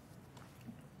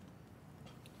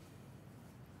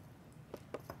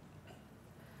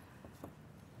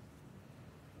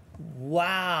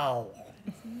 Wow.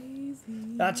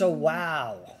 That's a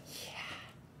wow.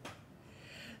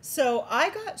 So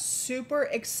I got super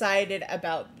excited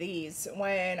about these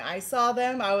when I saw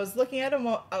them. I was looking at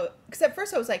them, except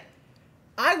first I was like,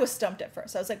 I was stumped at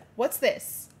first. I was like, what's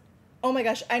this? Oh my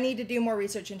gosh, I need to do more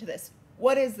research into this.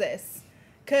 What is this?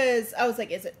 Because I was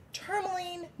like, is it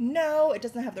tourmaline? No, it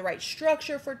doesn't have the right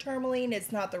structure for tourmaline.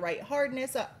 It's not the right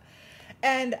hardness.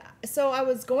 And so I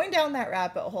was going down that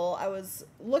rabbit hole. I was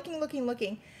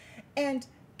looking. And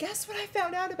guess what I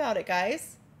found out about it,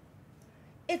 guys?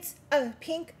 It's a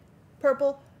pink,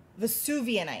 purple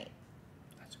Vesuvianite.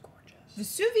 That's gorgeous.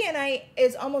 Vesuvianite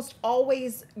is almost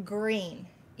always green.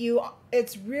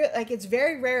 It's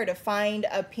very rare to find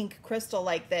a pink crystal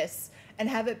like this and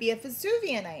have it be a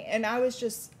Vesuvianite. And I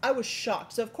was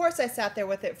shocked. So of course I sat there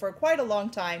with it for quite a long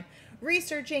time,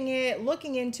 researching it,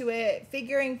 looking into it,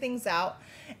 figuring things out.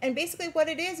 And basically what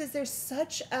it is there's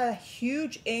such a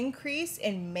huge increase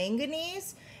in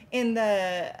manganese in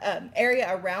the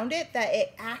area around it that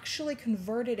it actually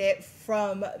converted it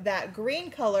from that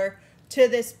green color to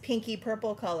this pinky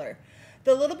purple color.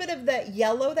 The little bit of that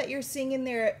yellow that you're seeing in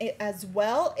there as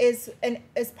well is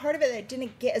part of it that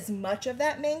didn't get as much of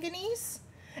that manganese,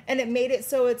 and it made it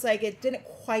so it's like it didn't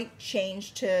quite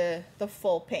change to the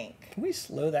full pink. Can we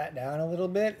slow that down a little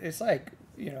bit? It's like,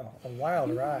 a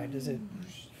wild ride. Is it,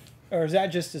 or is that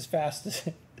just as fast as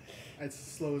it? As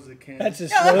slow as it can. That's as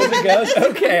slow as it goes?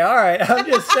 Okay, all right. I'm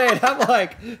just saying. I'm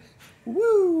like,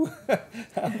 woo.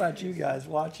 How about you guys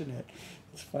watching it?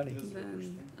 It's funny.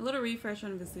 Then a little refresh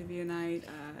on Vesuvianite.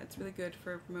 It's really good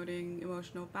for promoting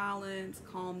emotional balance,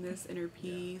 calmness, inner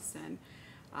peace. And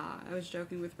I was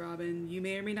joking with Robin, you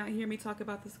may or may not hear me talk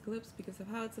about this eclipse because of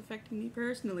how it's affecting me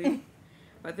personally.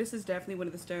 But this is definitely one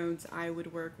of the stones I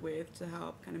would work with to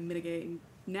help kind of mitigate and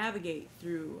navigate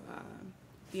through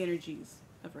the energies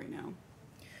of right now.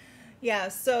 Yeah,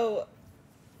 so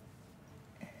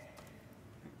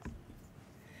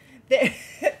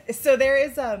there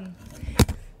is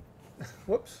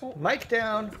Whoops. Mic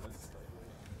down.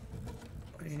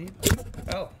 What do you need?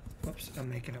 Oh, whoops. I'm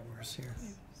making it worse here.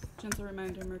 Gentle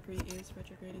reminder, Mercury is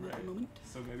retrograding at the moment.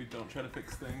 So maybe don't try to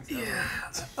fix things. Yeah.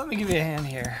 Let me give you a hand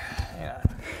here. Yeah.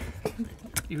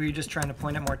 Were you just trying to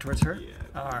point it more towards her?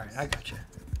 Yeah. All right, I got you.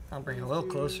 I'll bring it a little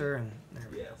closer and there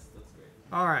we go. Yes, that's great.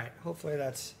 All right. Hopefully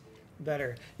that's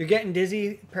better. You're getting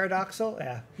dizzy, Paradoxal?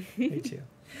 Yeah, me too.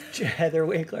 Heather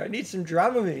Winkler, I need some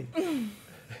Dramamine.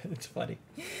 It's funny.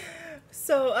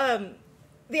 So,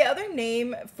 the other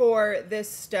name for this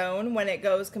stone when it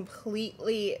goes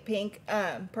completely pink,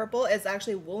 purple is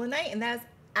actually woolonite, and that's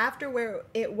after where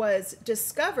it was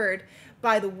discovered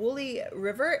by the Woolly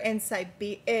River in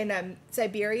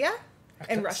Siberia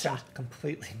and Russia. Sounds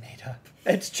completely made up.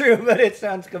 It's true, but it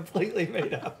sounds completely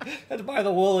made up. It's by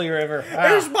the Woolly River.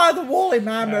 It's by the woolly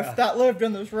mammoth that lived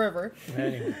in this river.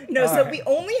 Anyway. No, All so right. we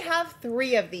only have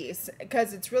 3 of these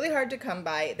because it's really hard to come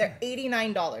by. They're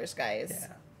 $89, guys.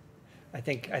 Yeah. I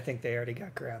think they already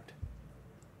got grabbed.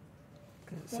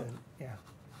 So, yeah.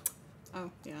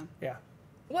 Oh, yeah. Yeah.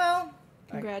 Well,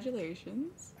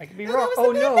 Congratulations. I could be No, wrong. that was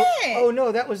Oh the no. good bit. Oh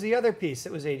no, that was the other piece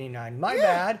that was 89. My Yeah.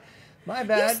 bad. My you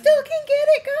bad. still can get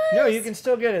it, guys. No, you can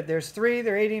still get it. There's 3.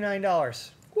 They're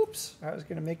 $89. Whoops. I was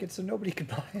gonna make it so nobody could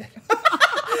buy it.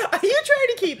 Are you trying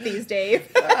to keep these,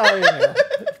 Dave? Well,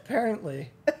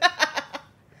 apparently.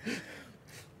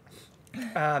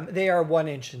 They are 1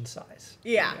 inch in size.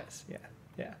 Yeah. Yes. Yeah.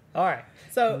 Yeah. All right.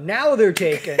 So Now they're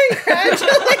taken.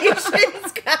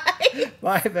 congratulations, guys.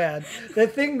 My bad. The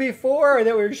thing before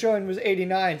that we were showing was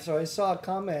 89, so I saw a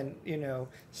comment,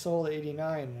 sold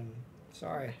 89, and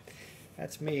sorry,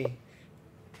 that's me.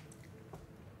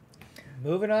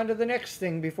 Moving on to the next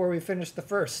thing before we finish the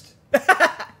first.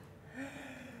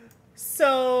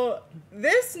 So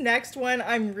this next one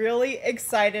I'm really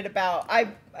excited about. I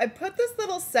put this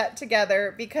little set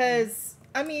together because,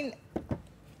 I mean,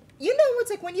 it's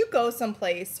like when you go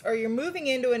someplace or you're moving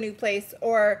into a new place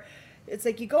or It's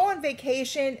like you go on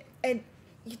vacation and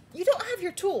you don't have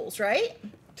your tools, right?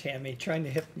 Tammy trying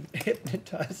to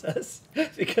hypnotize us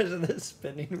because of this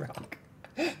spinning rock.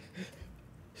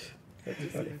 That's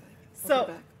funny. So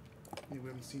Yeah, we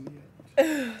haven't seen it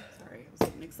yet. Sorry, I was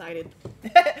getting excited.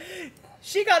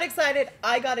 she got excited.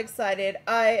 I got excited.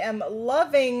 I am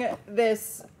loving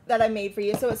this that I made for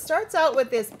you. So it starts out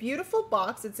with this beautiful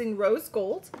box. It's in rose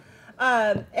gold.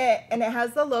 And it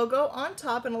has the logo on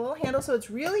top and a little handle. So it's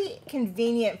really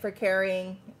convenient for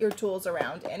carrying your tools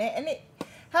around in it. And it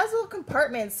has little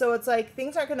compartments. So it's like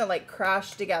things aren't going to like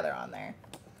crash together on there.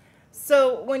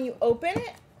 So when you open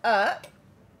it up.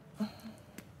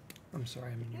 I'm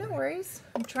sorry. No worries.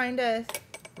 I'm trying to...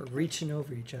 We're reaching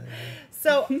over each other.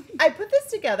 So I put this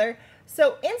together.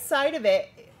 So inside of it,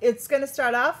 it's going to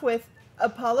start off with a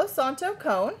Palo Santo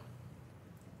cone.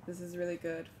 This is really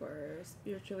good for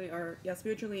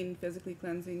spiritually and physically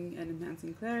cleansing and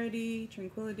enhancing clarity,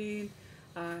 tranquility,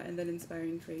 and then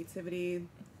inspiring creativity.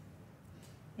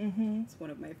 Mm-hmm. It's one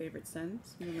of my favorite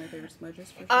scents, one of my favorite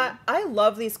smudges for sure. I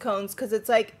love these cones because it's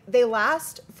like they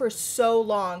last for so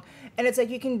long, and it's like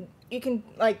you can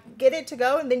like get it to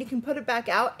go and then you can put it back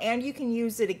out and you can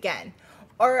use it again.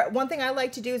 Or one thing I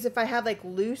like to do is if I have like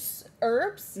loose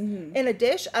herbs in a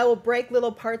dish, I will break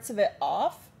little parts of it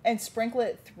off and sprinkle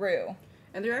it through.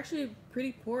 And they're actually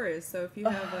pretty porous, so if you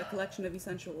have a collection of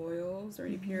essential oils or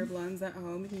any pure blends at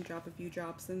home, you can drop a few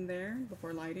drops in there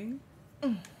before lighting.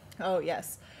 Oh,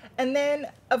 yes. And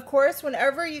then, of course,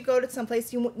 whenever you go to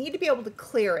someplace, you need to be able to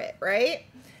clear it, right?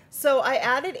 So I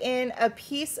added in a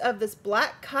piece of this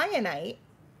black kyanite,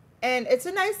 and it's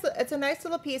a nice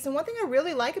little piece. And one thing I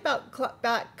really like about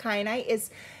black kyanite is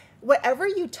whatever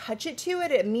you touch it to,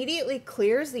 it immediately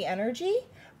clears the energy,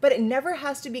 but it never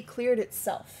has to be cleared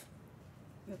itself.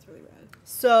 That's really rad.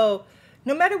 So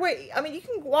no matter where, I mean, you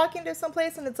can walk into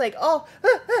someplace and it's like, oh,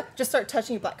 just start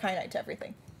touching black kyanite to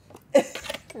everything.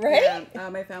 Right? Yeah,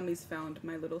 my family's found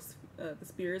my little the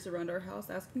spears around our house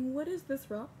asking, what is this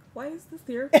rock? Why is this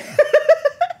here?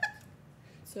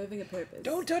 Serving a purpose.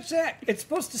 Don't touch that. It's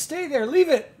supposed to stay there. Leave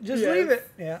it. Just leave it.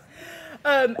 Yeah.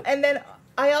 And then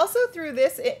I also threw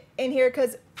this in here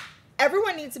because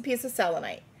everyone needs a piece of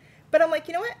selenite. But I'm like,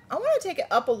 you know what? I want to take it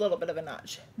up a little bit of a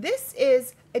notch. This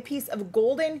is a piece of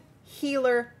golden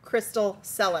healer crystal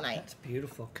selenite. That's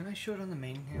beautiful. Can I show it on the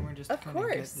main camera just Of to kind of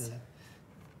get course. the...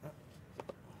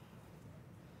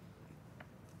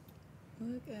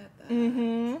 Look at that.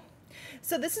 Mm-hmm.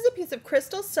 So this is a piece of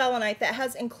crystal selenite that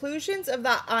has inclusions of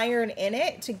that iron in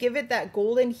it to give it that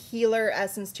golden healer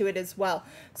essence to it as well.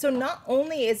 So not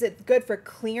only is it good for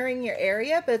clearing your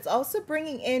area, but it's also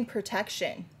bringing in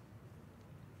protection.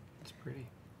 It's pretty.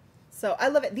 So I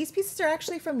love it. These pieces are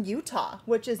actually from Utah,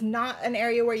 which is not an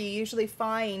area where you usually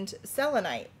find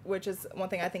selenite, which is one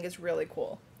thing I think is really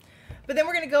cool. But then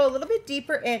we're going to go a little bit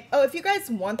deeper in. Oh, if you guys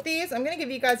want these, I'm going to give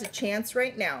you guys a chance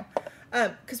right now.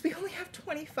 Because we only have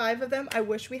 25 of them. I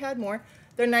wish we had more.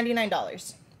 They're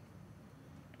 $99.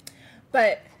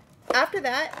 But after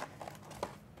that,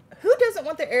 who doesn't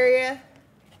want their area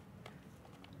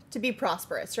to be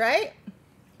prosperous, right?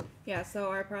 Yeah, so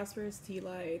our prosperous tea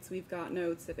lights, we've got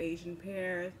notes of Asian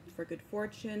pear for good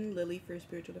fortune, lily for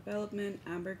spiritual development,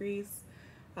 ambergris,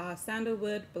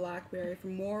 sandalwood, blackberry for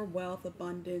more wealth,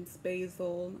 abundance,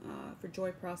 basil for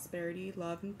joy, prosperity,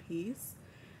 love, and peace.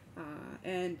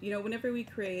 And, you know, whenever we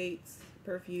create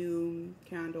perfume,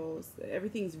 candles,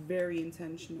 everything's very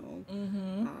intentional.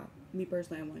 Mm-hmm. Me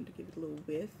personally, I wanted to give it a little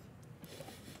whiff.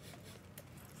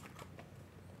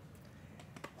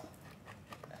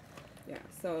 Yeah,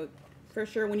 so for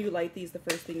sure when you light these, the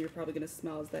first thing you're probably going to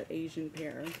smell is that Asian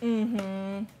pear.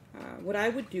 Mm-hmm. What I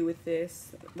would do with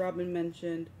this, Robin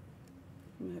mentioned,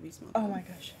 I'm going to have you smell Oh that. my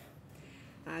gosh.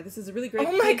 This is a really great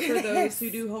Oh my kit for those goodness. who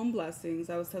do home blessings.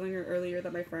 I was telling her earlier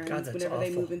that my friends, God, that's whenever they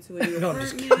awful. move into a new No, I'm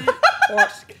just apartment, or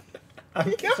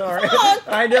I'm Come sorry. on.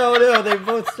 I know. They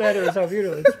both said it was so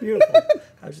beautiful. It's beautiful.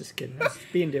 I was just kidding. I was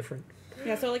being different.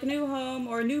 yeah, so like a new home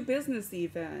or a new business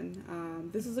even,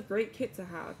 this is a great kit to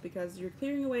have because you're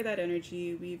clearing away that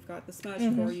energy. We've got the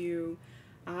smudge for you.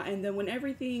 And then when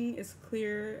everything is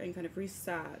clear and kind of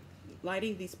reset,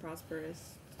 lighting these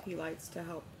prosperous tea lights to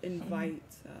help invite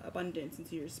abundance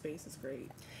into your space is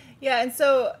great. Yeah, and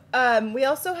so we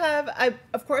also have,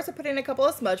 of course, I put in a couple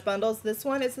of smudge bundles. This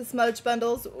one is the smudge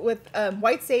bundles with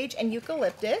white sage and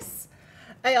eucalyptus.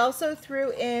 I also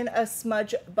threw in a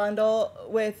smudge bundle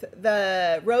with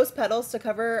the rose petals to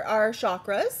cover our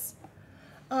chakras.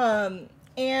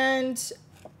 And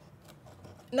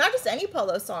not just any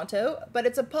Palo Santo, but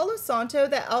it's a Palo Santo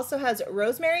that also has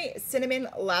rosemary, cinnamon,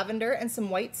 lavender, and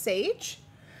some white sage.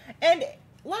 And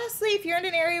lastly, if you're in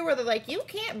an area where they're like, you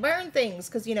can't burn things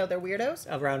because, you know, they're weirdos.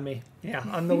 Around me. Yeah,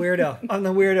 I'm the weirdo. I'm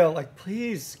the weirdo. Like,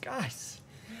 please, guys.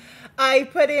 I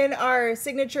put in our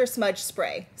signature smudge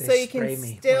spray. They so you spray can me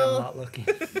when I'm still not looking.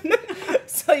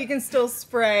 so you can still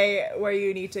spray where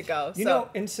you need to go. You know,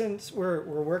 and since we're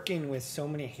working with so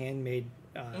many handmade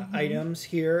items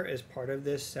here as part of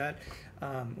this set,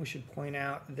 we should point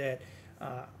out that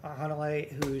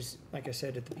Hanalei, who's, like I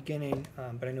said at the beginning,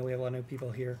 but I know we have a lot of new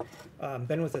people here,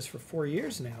 been with us for 4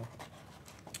 years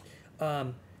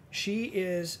now. She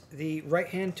is the right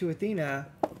hand to Athena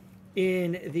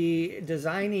in the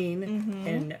designing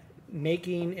and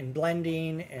making and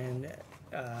blending and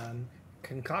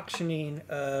concoctioning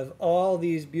of all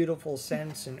these beautiful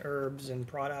scents and herbs and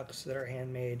products that are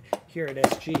handmade here at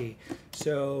SG.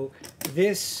 So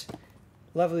this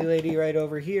lovely lady right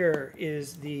over here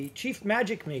is the chief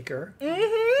magic maker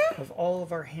of all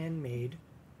of our handmade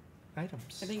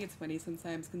items. I think it's funny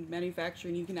sometimes in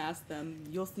manufacturing, you can ask them,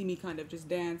 you'll see me kind of just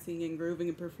dancing and grooving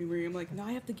in perfumery. I'm like, no,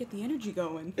 I have to get the energy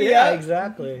going. Yeah,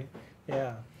 exactly.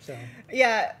 Yeah. So.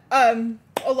 Yeah.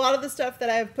 A lot of the stuff that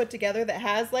I've put together that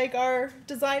has like our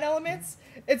design elements,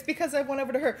 it's because I went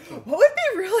over to her. What would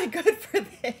be really good for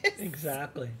this?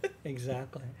 Exactly.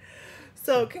 Exactly.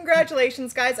 So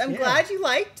congratulations, guys. I'm glad you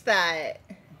liked that.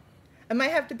 I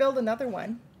might have to build another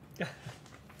one.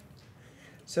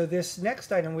 So this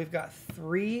next item, we've got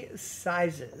 3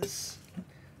 sizes.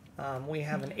 We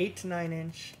have an 8 to 9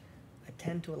 inch, a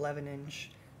 10 to 11 inch,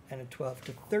 and a 12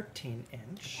 to 13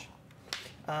 inch.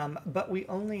 But we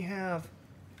only have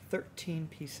 13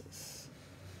 pieces.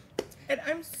 And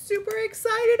I'm super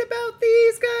excited about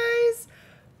these, guys.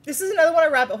 This is another one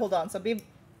of rabbit. Hold on. So be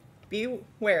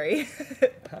wary.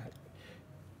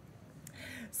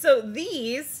 So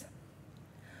these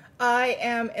I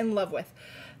am in love with.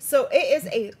 So it is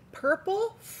a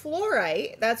purple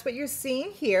fluorite. That's what you're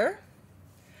seeing here.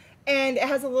 And it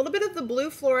has a little bit of the blue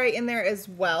fluorite in there as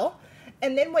well.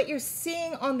 And then what you're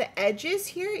seeing on the edges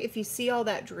here, if you see all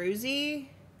that druzy,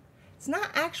 it's not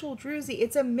actual druzy.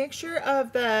 It's a mixture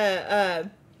of the,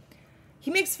 he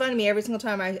makes fun of me every single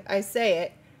time I say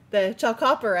it, the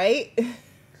chalcopyrite.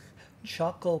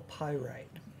 Chalcopyrite.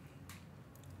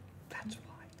 That's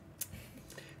why.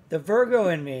 The Virgo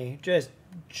in me just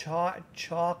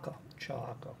chalcopyrite.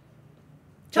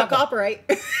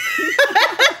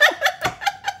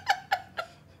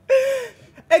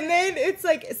 And then it's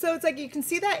like, so it's like you can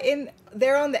see that in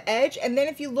there on the edge. And then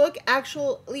if you look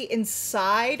actually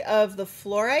inside of the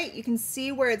fluorite, you can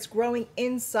see where it's growing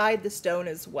inside the stone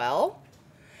as well.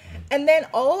 And then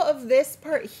all of this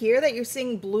part here that you're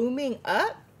seeing blooming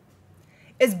up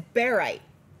is barite.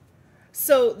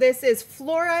 So this is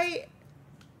fluorite.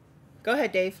 Go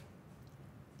ahead, Dave.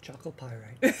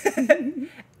 Chalcopyrite.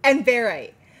 And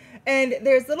barite. And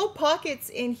there's little pockets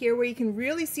in here where you can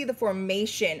really see the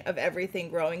formation of everything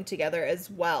growing together as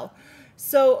well.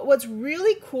 So what's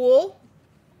really cool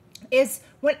is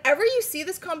whenever you see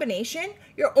this combination,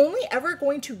 you're only ever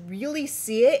going to really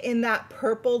see it in that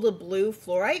purple to blue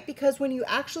fluorite, because when you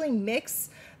actually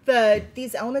mix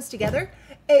these elements together,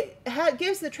 it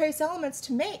gives the trace elements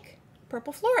to make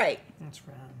purple fluorite. That's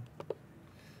right.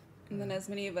 And then, as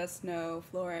many of us know,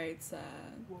 fluorite's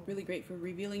really great for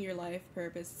revealing your life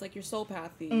purpose. It's like your soul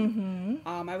pathing.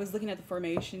 I was looking at the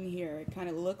formation here. It kind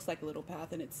of looks like a little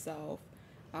path in itself.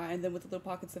 And then with the little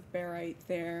pockets of barite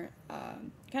there,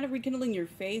 kind of rekindling your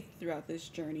faith throughout this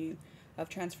journey of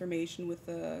transformation with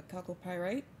the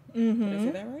chalcopyrite. Did I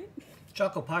say that right?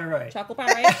 Chalcopyrite.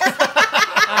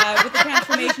 Chalcopyrite. With the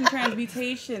transformation,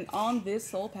 transmutation on this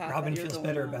soul path. Robin that you're feels going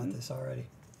better on. about this already.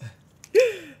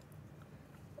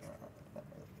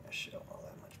 Show all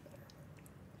that much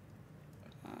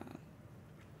better.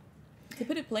 To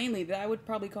put it plainly, that I would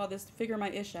probably call this figure my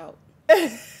ish out.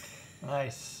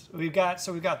 Nice. We've got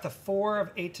the 4 of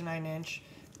 8 to 9 inch,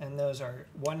 and those are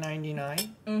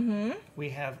 $199. We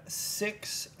have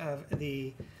 6 of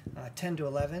the 10 to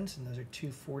 11s, and those are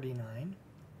 $249.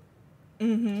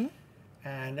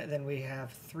 And then we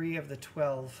have 3 of the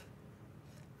 12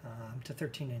 to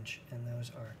 13 inch, and those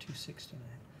are $269.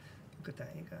 Look at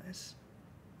that, you guys.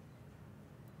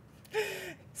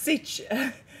 See,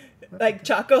 like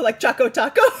Choco Taco.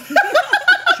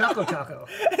 Choco Taco.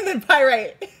 And then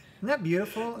pyrite. Isn't that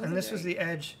beautiful? And this was the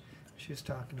edge she was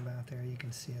talking about there. You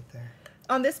can see it there.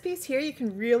 On this piece here, you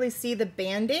can really see the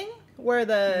banding where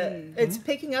it's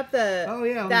picking up the. Oh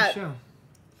yeah, let me show.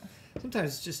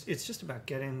 Sometimes it's just about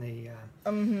getting the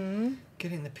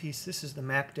getting the piece. This is the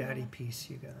Mac Daddy piece,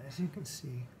 you guys. You can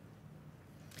see.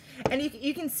 And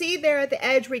you can see there at the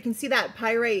edge where you can see that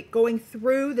pyrite going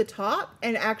through the top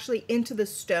and actually into the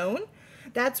stone.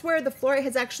 that's where the fluorite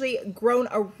has actually grown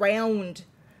around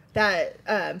that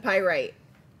pyrite.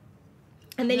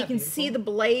 And then you can see the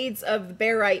blades of the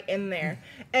barite in there.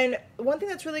 And one thing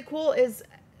that's really cool is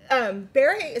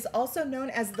barite is also known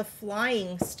as the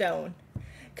flying stone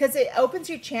because it opens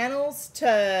your channels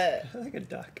to like a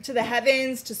duck. To the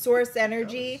heavens, to source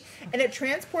energy, and it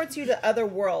transports you to other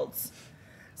worlds.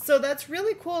 So that's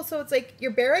really cool. So it's like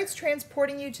your barite's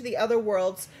transporting you to the other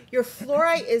worlds. Your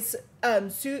fluorite is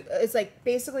like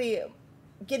basically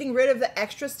getting rid of the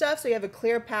extra stuff, so you have a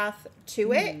clear path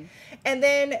to it. And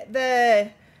then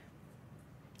the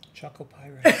Chuckle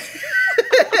pyrite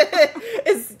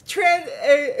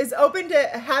is open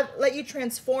to let you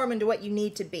transform into what you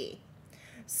need to be.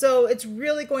 So it's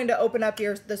really going to open up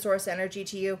the source energy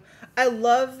to you. I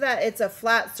love that it's a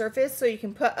flat surface, so you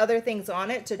can put other things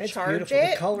on it to charge beautiful.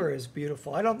 it. The color is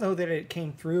beautiful. I don't know that it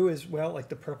came through as well, like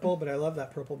the purple, but I love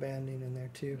that purple banding in there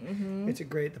too. It's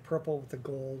the purple with the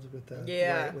gold, with the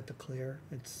white, with the clear.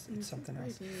 It's something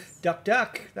else. Duck,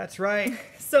 duck. That's right.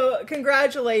 So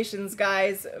congratulations,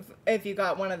 guys, if you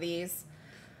got one of these.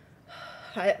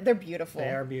 They're beautiful. They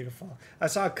are beautiful. I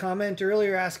saw a comment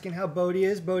earlier asking how Bodhi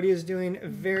is. Bodhi is doing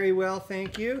very well,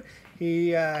 thank you.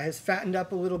 He has fattened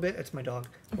up a little bit. It's my dog,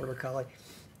 Border Collie.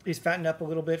 He's fattened up a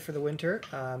little bit for the winter,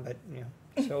 but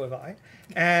so have I.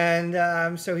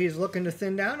 And so he's looking to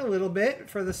thin down a little bit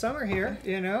for the summer here,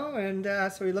 and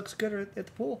so he looks good at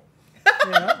the pool.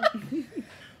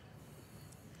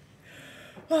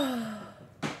 All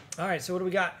right, so what do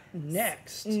we got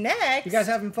next? You guys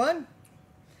having fun?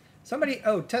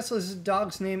 Tesla's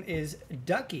dog's name is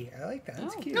Ducky. I like that.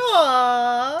 That's cute.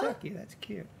 Aww. Ducky, that's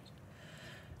cute.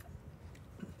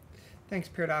 Thanks,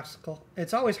 Paradoxical.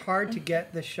 It's always hard to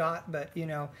get the shot, but,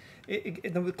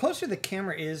 the closer the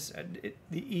camera is,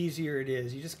 the easier it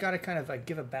is. You just got to kind of like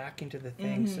give it back into the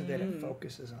thing so that it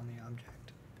focuses on the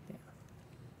object.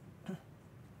 Yeah.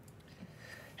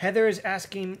 Heather is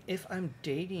asking if I'm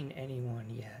dating anyone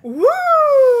yet. Woo!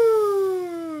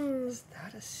 Is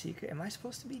that a secret? Am I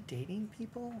supposed to be dating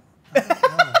people? I don't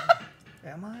know.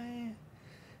 Am I?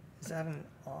 Is that an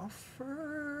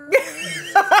offer?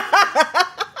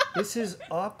 This is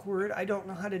awkward. I don't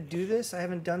know how to do this. I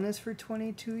haven't done this for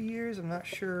 22 years. I'm not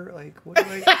sure, what do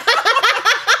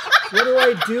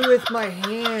I do with my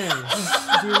hands?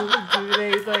 Do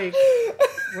they,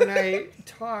 when I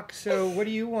talk, so what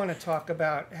do you want to talk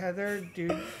about, Heather?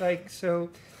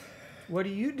 What do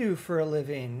you do for a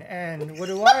living? And what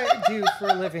do I do for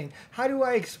a living? How do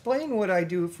I explain what I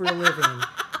do for a living?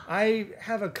 I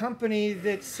have a company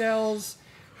that sells.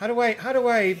 How do I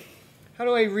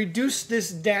reduce this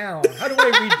down? How do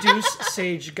I reduce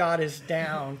Sage Goddess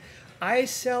down? I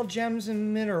sell gems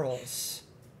and minerals.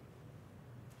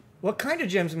 What kind of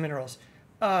gems and minerals?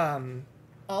 All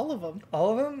of them.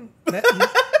 All of them?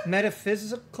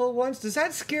 Metaphysical ones? Does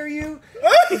that scare you?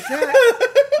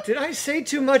 Did I say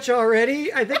too much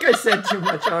already? I think I said too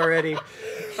much already.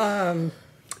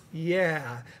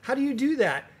 Yeah. How do you do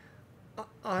that?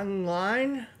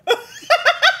 Online?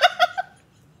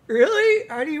 Really?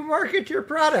 How do you market your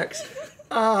products?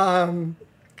 I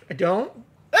don't.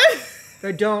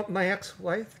 I don't. My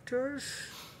ex-wife does.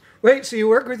 Wait, so you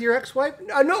work with your ex-wife?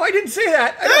 No, I didn't say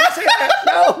that. I didn't say that.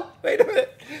 No, wait a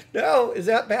minute. No, is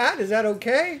that bad? Is that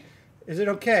okay? Is it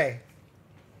okay?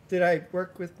 Did I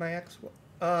work with my ex-wife?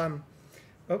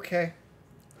 Okay.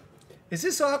 Is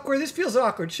this awkward? This feels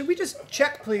awkward. Should we just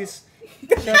check, please?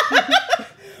 Check.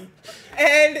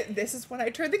 And this is when I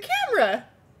turn the camera.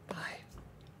 Bye.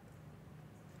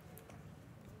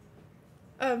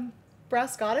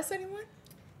 Brass Goddess, anyone?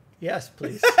 Yes,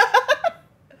 please.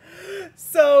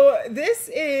 So this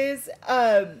is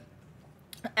really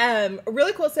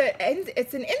cool set, and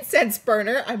it's an incense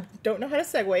burner. I don't know how to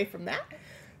segue from that.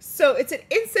 So it's an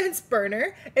incense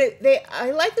burner.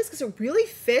 I like this because it really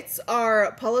fits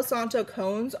our Palo Santo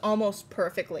cones almost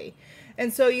perfectly.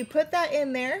 And so you put that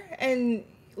in there and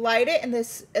light it, and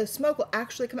this smoke will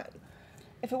actually come out.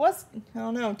 If it was, I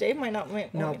don't know, Dave might not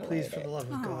want No, me to please, light for it. the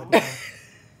love of God. No.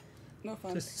 No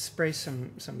fun. Just spray some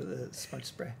of the smudge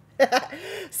spray.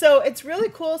 So it's really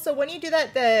cool. So when you do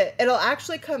that, it'll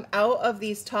actually come out of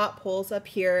these top holes up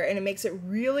here, and it makes it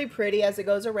really pretty as it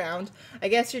goes around. I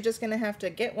guess you're just going to have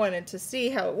to get one and to see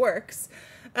how it works.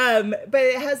 But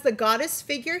it has the goddess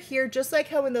figure here, just like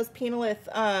how in those penolith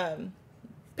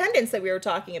pendants that we were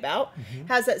talking about.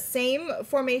 Has that same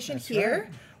formation. That's here,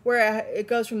 right. Where it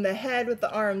goes from the head with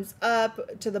the arms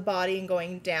up to the body and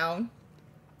going down.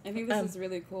 I think this is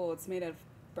really cool. It's made of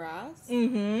brass,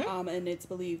 and it's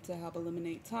believed to help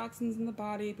eliminate toxins in the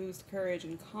body, boost courage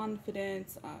and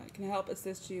confidence. It can help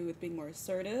assist you with being more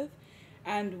assertive,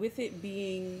 And with it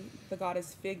being the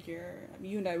goddess figure,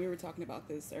 you and I, we were talking about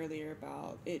this earlier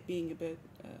about it being a bit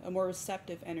a more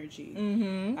receptive energy.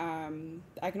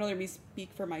 I can only speak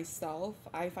for myself.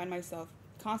 I find myself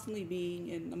constantly being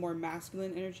in a more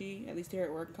masculine energy, at least here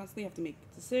at work. Constantly have to make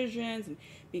decisions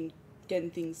and getting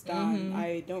things done.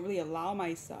 I don't really allow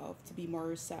myself to be more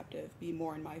receptive, be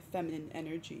more in my feminine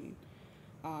energy.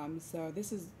 So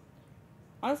this is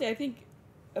honestly, I think,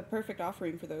 a perfect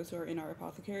offering for those who are in our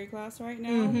apothecary class right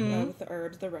now, with the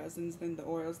herbs, the resins, and the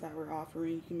oils that we're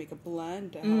offering. You can make a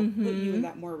blend to help put you in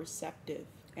that more receptive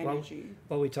energy.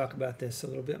 While we talk about this a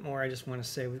little bit more, I just want to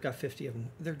say we've got 50 of them.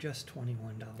 They're just $21.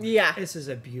 Yeah. This is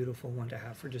a beautiful one to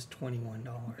have for just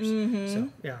 $21. So,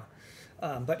 yeah.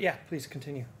 But yeah, please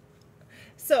continue.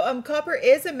 So copper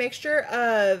is a mixture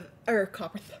of,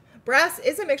 brass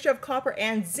is a mixture of copper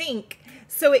and zinc.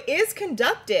 So it is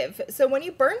conductive. So when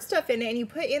you burn stuff in it and you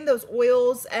put in those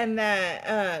oils and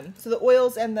the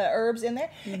oils and the herbs in there,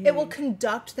 it will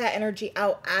conduct that energy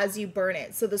out as you burn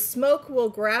it. So the smoke will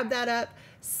grab that up,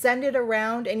 send it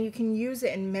around, and you can use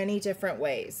it in many different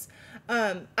ways.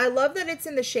 I love that it's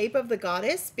in the shape of the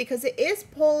goddess because it is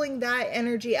pulling that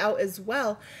energy out as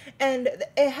well. And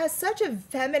it has such a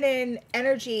feminine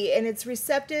energy, and it's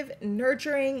receptive,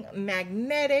 nurturing,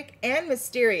 magnetic, and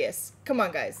mysterious. Come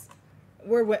on, guys.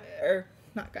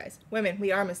 Not guys, women,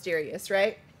 we are mysterious,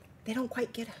 right? They don't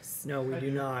quite get us. No, we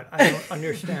do not. I don't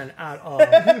understand at all.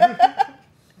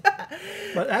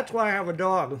 But that's why I have a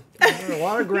dog. There's a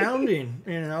lot of grounding,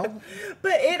 you know?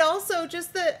 But it also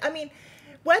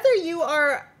whether you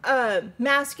are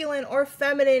masculine or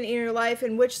feminine in your life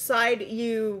and which side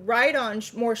you ride on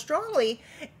more strongly,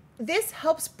 this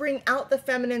helps bring out the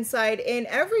feminine side in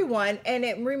everyone, and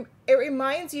it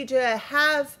reminds you to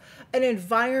have an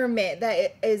environment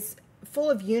that is full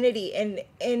of unity and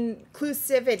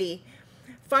inclusivity,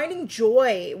 finding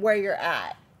joy where you're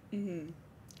at.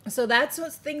 So that's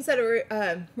what things that it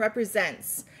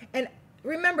represents. And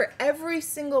remember, every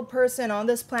single person on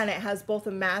this planet has both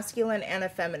a masculine and a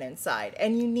feminine side,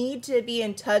 and you need to be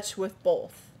in touch with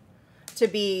both to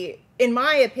be, in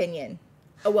my opinion,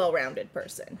 a well-rounded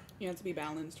person. You have to be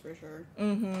balanced for sure.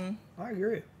 I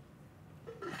agree.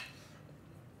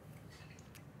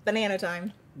 Banana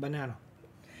time. Banana.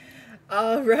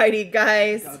 Alrighty,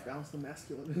 guys. Gotta balance the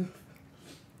masculine.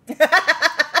 Maybe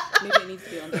it needs to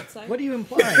be on that side. What are you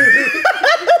implying?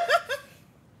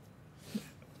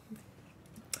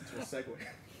 That's a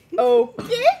segue.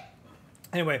 Okay.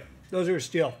 Anyway, those are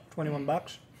steel.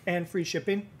 $21. And free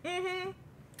shipping.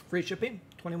 Free shipping.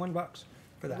 $21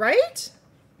 for that. Right?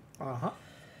 Uh-huh.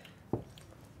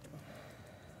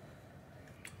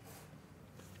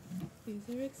 These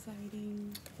are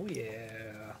exciting. Oh,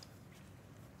 yeah.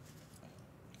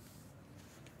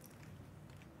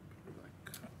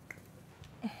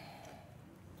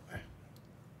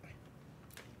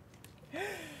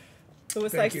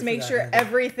 Lewis Thank likes you to for make that, sure Heather.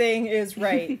 everything is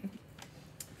right.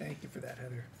 Thank you for that,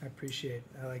 Heather. I appreciate it.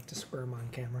 I like to squirm on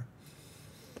camera.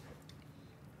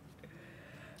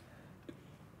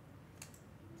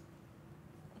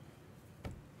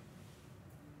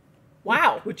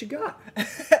 Wow. What you got?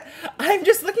 I'm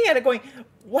just looking at it going,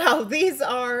 wow, these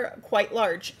are quite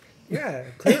large. Yeah,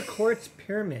 clear quartz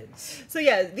pyramids. So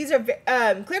yeah, these are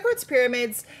clear quartz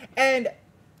pyramids, and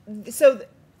so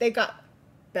they got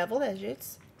beveled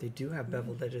edges. They do have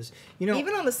beveled edges. You know,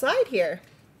 Even on the side here.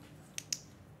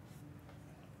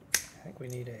 I think we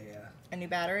need A new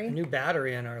battery. a new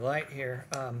battery in our light here.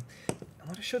 I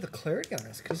want to show the clarity on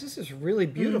this because this is really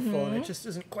beautiful and it just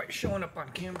isn't quite showing up on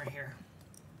camera here.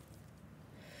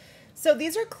 So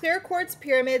these are clear quartz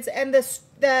pyramids, and as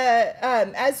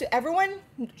everyone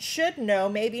should know,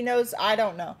 maybe knows, I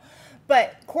don't know,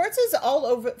 but quartz is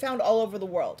found all over the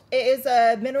world. It is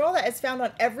a mineral that is found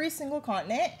on every single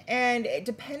continent, and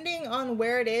depending on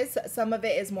where it is, some of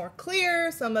it is more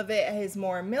clear, some of it is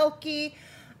more milky.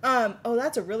 Oh,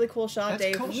 that's a really cool shot, That's a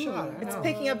Dave. cool shot. I It's know.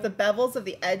 picking up the bevels of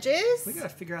the edges. We got to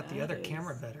figure out the That other is-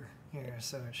 camera better here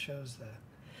so it shows the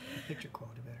picture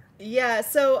quality better. Yeah,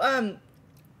 so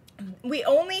we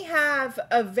only have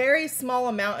a very small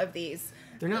amount of these.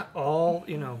 They're not all,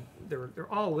 they're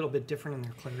all a little bit different in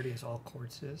their clarity as all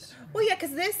quartz is. Well, yeah,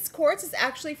 because this quartz is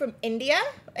actually from India,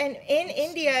 and in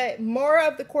India, more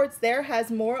of the quartz there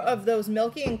has more of those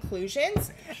milky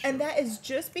inclusions, and that is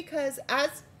just because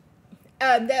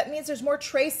that means there's more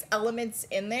trace elements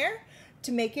in there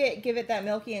to give it that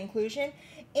milky inclusion,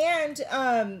 and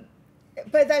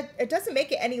but that it doesn't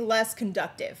make it any less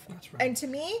conductive. That's right. And to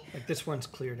me, Like this one's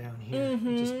clear down here.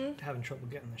 I'm just having trouble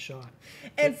getting the shot.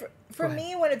 and But- for go ahead.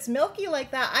 me, when it's milky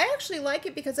like that, I actually like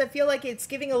it because I feel like it's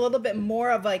giving a little bit more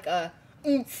of like a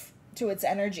oomph to its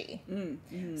energy.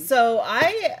 So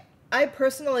I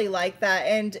personally like that,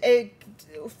 and it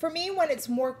for me when it's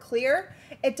more clear,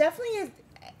 it definitely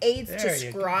aids to There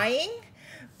you go. scrying,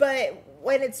 but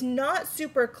when it's not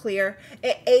super clear,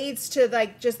 it aids to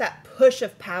like just that push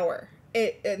of power.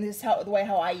 And this is how the way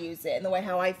how I use it and the way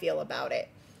how I feel about it.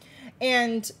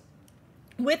 And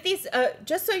with these,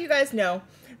 just so you guys know,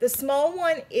 the small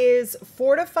one is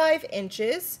 4 to 5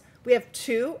 inches. We have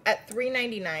 2 at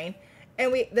 $3.99,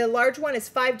 and the large one is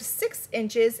 5 to 6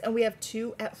 inches, and we have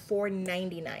 2 at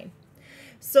 $4.99.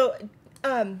 So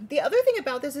the other thing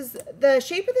about this is the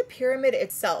shape of the pyramid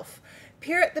itself.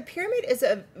 The pyramid is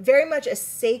very much a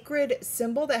sacred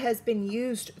symbol that has been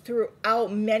used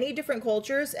throughout many different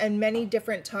cultures and many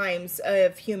different times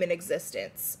of human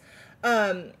existence.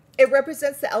 It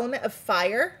represents the element of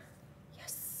fire.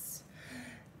 Yes.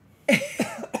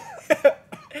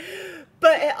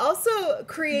 But it also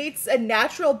creates a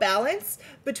natural balance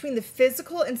between the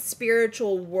physical and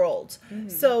spiritual world.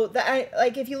 So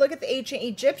like if you look at the ancient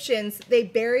Egyptians, they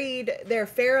buried their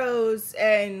pharaohs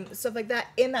and stuff like that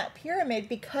in that pyramid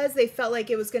because they felt like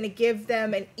it was going to give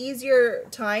them an easier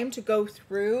time to go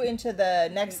through into the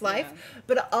next life,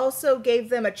 but it also gave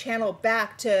them a channel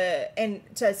back to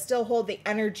still hold the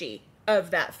energy of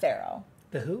that pharaoh.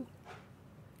 The who?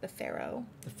 The pharaoh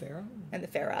The pharaoh? and the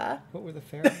pharaoh. What were the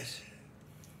pharaohs?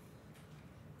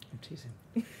 I'm teasing.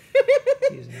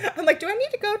 Teasing. I'm like, do I need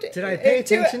to go to? Did I pay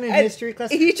attention in history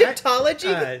class? Egyptology.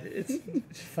 It's a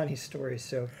funny story.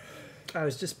 So I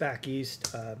was just back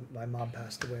east. My mom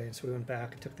passed away, and so we went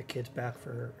back. I took the kids back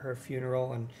for her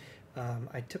funeral, and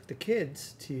I took the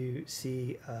kids to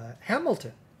see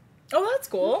Hamilton. Oh, that's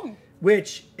cool.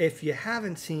 Which, if you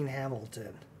haven't seen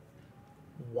Hamilton,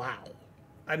 wow.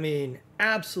 I mean,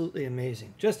 absolutely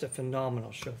amazing. Just a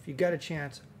phenomenal show. If you got a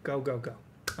chance, go, go, go.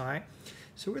 All right?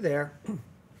 So we're there.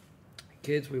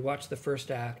 Kids, we watch the first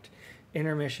act.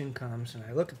 Intermission comes, and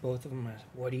I look at both of them and I say,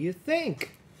 what do you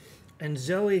think? And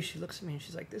Zoe, she looks at me and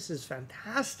she's like, this is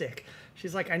fantastic.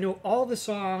 She's like, I know all the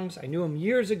songs. I knew them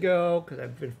years ago because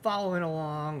I've been following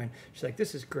along. And she's like,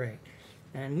 this is great.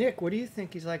 And Nick, what do you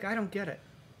think? He's like, I don't get it.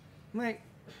 I'm like,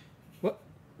 what?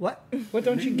 What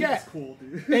don't you get? That's cool,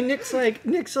 dude. And Nick's like,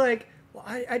 well,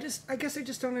 I guess I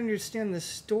just don't understand the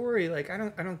story. Like, I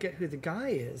don't get who the guy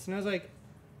is. And I was like,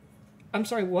 I'm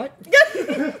sorry, what?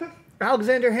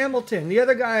 Alexander Hamilton, the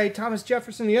other guy, Thomas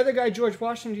Jefferson, the other guy, George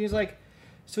Washington. He's like,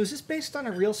 so is this based on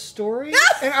a real story?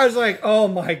 And I was like, oh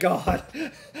my God.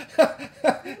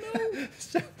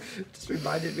 So it just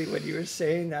reminded me when you were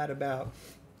saying that about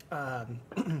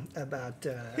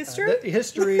History? The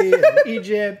history and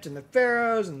Egypt and the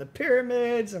pharaohs and the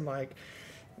pyramids. I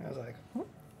was like, huh?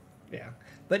 Yeah.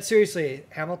 But seriously,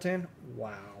 Hamilton,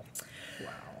 wow.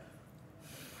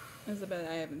 That's about it.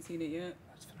 I haven't seen it yet.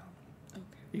 That's phenomenal. Okay.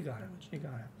 You got it.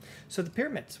 So the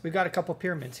pyramids. We've got a couple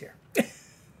pyramids here.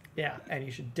 Yeah, and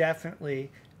you should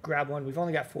definitely grab one. We've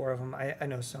only got 4 of them. I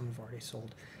know some have already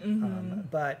sold.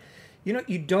 But,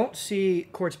 you don't see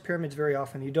quartz pyramids very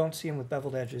often. You don't see them with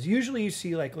beveled edges. Usually you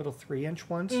see like little 3-inch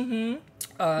ones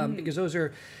because those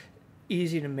are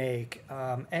easy to make.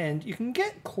 And you can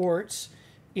get quartz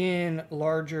in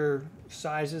larger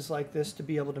sizes like this to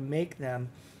be able to make them.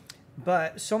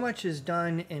 But so much is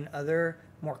done in other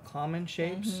more common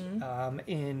shapes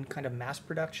in kind of mass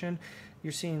production.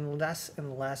 You're seeing less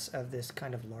and less of this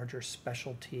kind of larger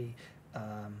specialty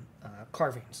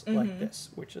carvings like this,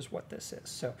 which is what this is.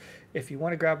 So if you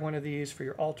want to grab one of these for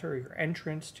your altar, your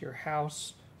entrance to your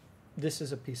house, this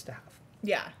is a piece to have.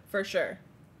 Yeah, for sure.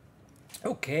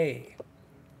 Okay.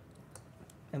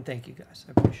 And thank you guys.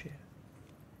 I appreciate it.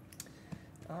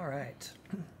 All right.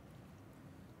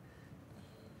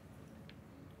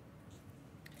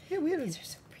 Yeah, These are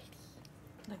so pretty.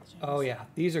 Like the gems. Oh yeah,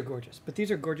 these are gorgeous. But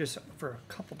these are gorgeous for a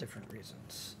couple different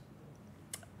reasons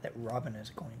that Robin is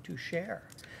going to share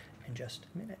in just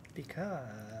a minute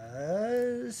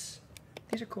because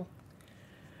these are cool.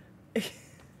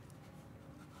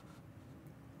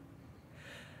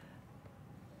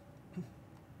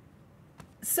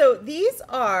 So these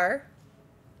are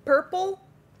purple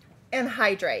and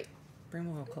hydrate. Bring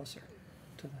them a little closer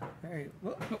to the very.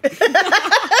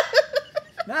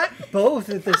 Not both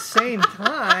at the same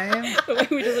time. The way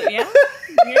we just there,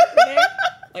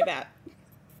 like that.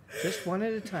 Just one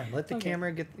at a time. Let the Okay.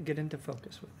 camera get into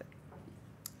focus with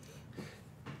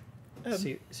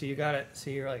it. So you got it. So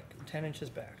you're like 10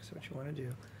 inches back. So what you want to do,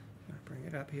 you want to bring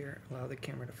it up here. Allow the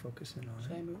camera to focus in on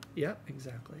Should it. I move? Yep,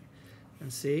 exactly.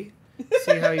 And see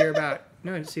how you're about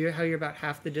see how you're about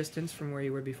half the distance from where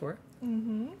you were before.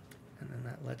 Mm-hmm. And then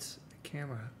that lets the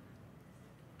camera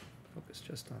focus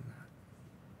just on that.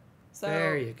 So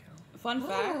There you go. Fun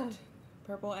fact,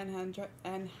 purple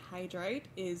anhydrite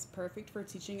is perfect for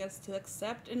teaching us to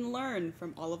accept and learn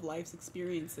from all of life's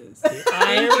experiences. The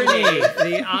irony.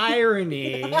 The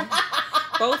irony.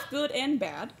 Both good and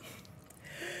bad.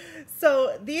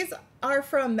 So these are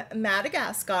from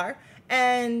Madagascar.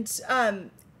 And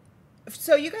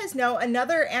so you guys know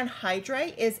another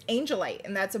anhydrite is angelite,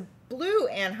 and that's a blue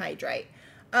anhydrite.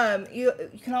 You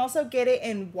can also get it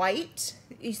in white.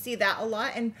 You see that a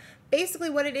lot. And basically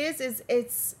what it is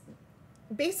it's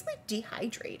basically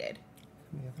dehydrated.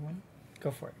 The other one?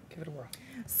 Go for it. Give it a whirl.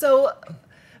 So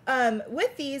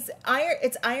with these,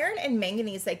 it's iron and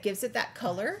manganese that gives it that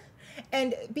color.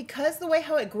 And because the way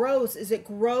how it grows is it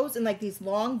grows in like these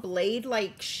long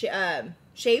blade-like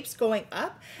shapes going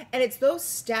up, and it's those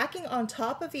stacking on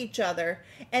top of each other,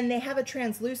 and they have a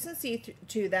translucency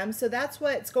to them. So that's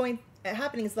what's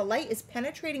happening is the light is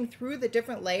penetrating through the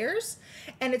different layers,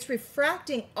 and it's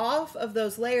refracting off of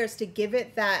those layers to give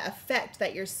it that effect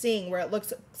that you're seeing, where it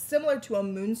looks similar to a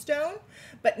moonstone,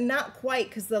 but not quite,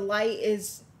 because the light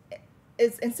is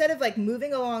instead of like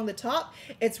moving along the top,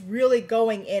 it's really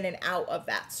going in and out of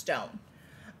that stone.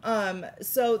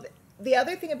 So the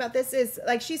other thing about this is,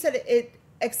 like she said,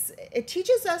 it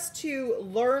teaches us to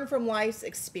learn from life's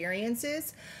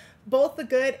experiences, both the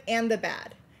good and the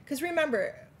bad. Because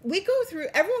remember,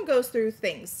 everyone goes through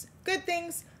things, good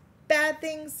things, bad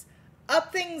things,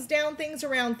 up things, down things,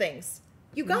 around things.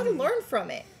 You got to learn from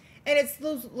it. And it's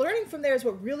those learning from there is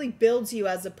what really builds you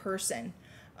as a person.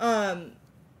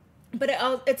 But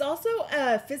it's also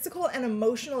a physical and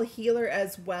emotional healer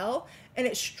as well. And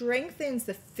it strengthens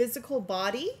the physical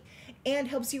body and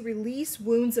helps you release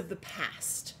wounds of the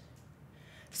past.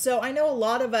 So I know a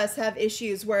lot of us have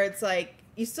issues where it's like,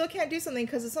 you still can't do something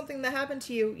because it's something that happened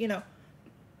to you,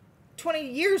 20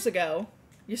 years ago.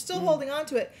 You're still holding on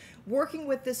to it. Working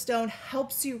with this stone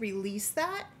helps you release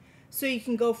that so you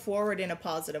can go forward in a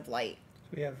positive light.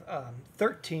 We have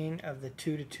 13 of the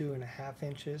 2 to 2.5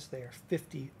 inches. They are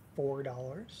 $54.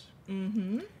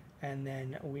 Mm-hmm. And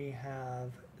then we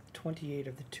have 28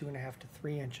 of the 2.5 to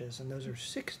 3 inches, and those are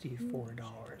 $64.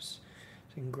 So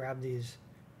you can grab these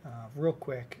real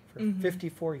quick for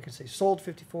 $54. You can say sold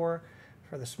 $54 for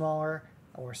the smaller,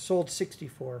 or sold $64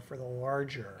 for the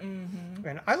larger.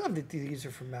 And I love that these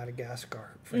are from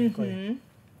Madagascar, frankly.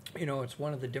 It's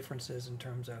one of the differences in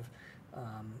terms of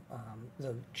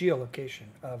the geolocation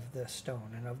of the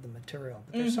stone and of the material.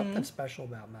 But there's something special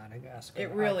about Madagascar.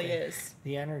 It really is.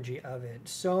 The energy of it.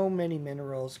 So many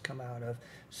minerals come out of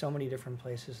so many different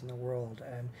places in the world.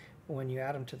 And when you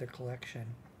add them to the collection,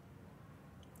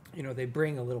 they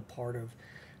bring a little part of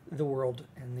the world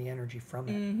and the energy from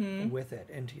it with it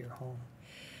into your home.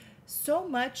 So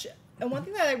much. And one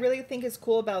thing that I really think is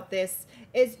cool about this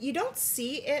is you don't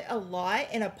see it a lot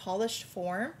in a polished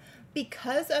form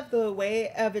because of the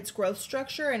way of its growth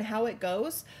structure and how it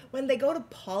goes. When they go to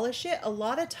polish it, a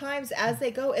lot of times as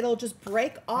they go, it'll just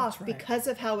break off because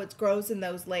of how it grows in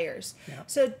those layers.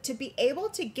 So to be able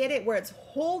to get it where it's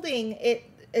holding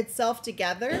itself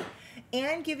together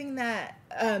and giving that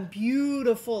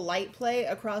beautiful light play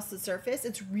across the surface,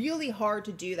 it's really hard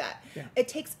to do that. It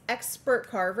takes expert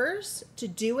carvers to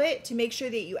do it, to make sure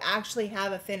that you actually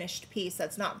have a finished piece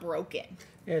that's not broken.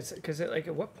 Yeah, it's because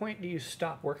at what point do you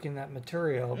stop working that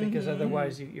material? Because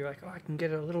otherwise you're like, I can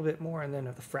get it a little bit more, and then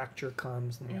if the fracture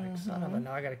comes, and you're like, son of a,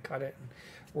 now I got to cut it and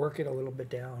work it a little bit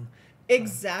down.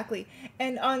 Exactly.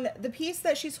 And on the piece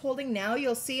that she's holding now,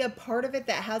 you'll see a part of it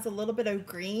that has a little bit of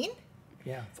green.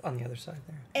 Yeah, on the other side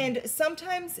there. And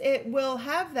sometimes it will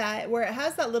have that, where it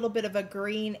has that little bit of a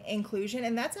green inclusion,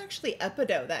 and that's actually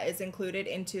epidote that is included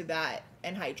into that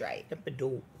anhydrite.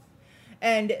 Epidote.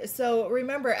 And so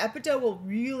remember, epidote will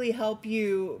really help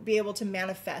you be able to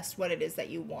manifest what it is that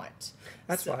you want.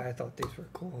 That's why I thought these were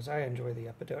cool. I enjoy the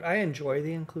epidote. I enjoy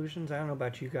the inclusions. I don't know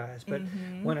about you guys, but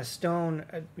when a stone,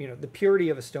 the purity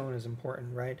of a stone is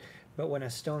important, right? But when a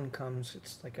stone comes,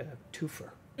 it's like a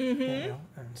twofer. And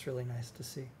it's really nice to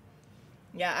see.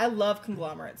 Yeah, I love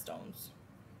conglomerate stones.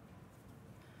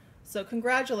 So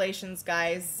congratulations,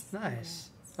 guys. Nice.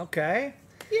 Okay.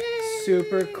 Yay!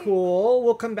 Super cool.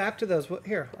 We'll come back to those.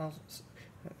 Here, I'll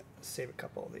save a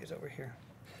couple of these over here.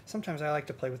 Sometimes I like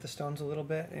to play with the stones a little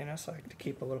bit, so I like to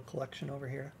keep a little collection over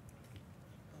here.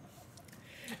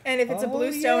 And if it's a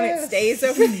blue stone, it stays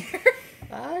over there.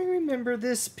 I remember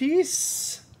this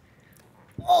piece.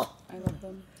 Oh, I love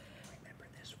them.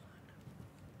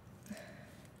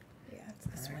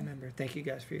 I remember. Thank you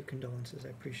guys for your condolences. I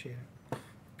appreciate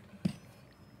it.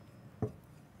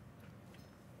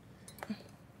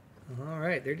 All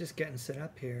right, they're just getting set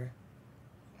up here.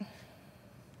 Do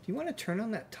you want to turn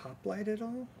on that top light at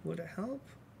all? Would it help?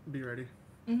 Be ready.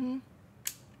 Mm-hmm.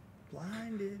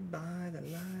 Blinded by the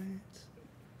lights.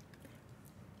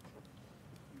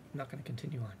 I'm not going to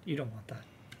continue on. You don't want that.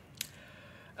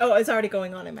 Oh, it's already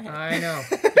going on in my head. I know.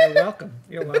 You're welcome.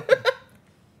 You're welcome.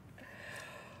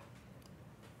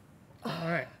 All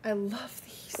right. I love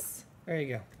these. There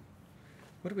you go.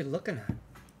 What are we looking at?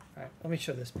 All right. Let me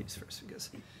show this piece first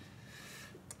because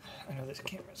I know this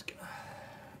camera's going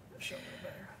to show me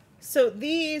better. So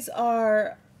these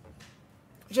are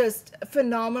just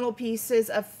phenomenal pieces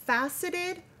of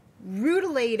faceted,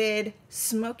 rutilated,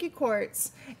 smoky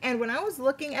quartz. And when I was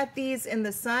looking at these in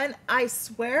the sun, I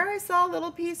swear I saw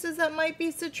little pieces that might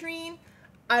be citrine.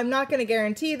 I'm not going to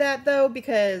guarantee that though,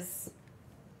 because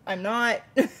I'm not.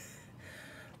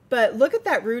 But look at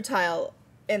that rutile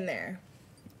in there.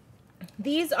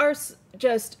 These are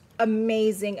just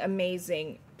amazing,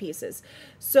 amazing pieces.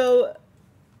 So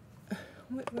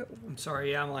I'm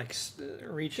sorry. Yeah, I'm like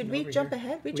reaching. did we over jump here.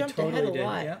 ahead? We We jumped totally ahead a did.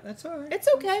 lot. Yeah, that's all right. It's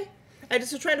okay. I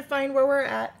just was trying to find where we're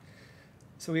at.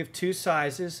 So we have two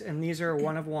sizes, and these are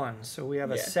one of one. So we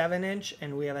have a Yeah. 7-inch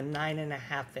and we have a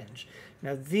 9.5 inch.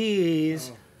 Now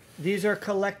these are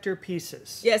collector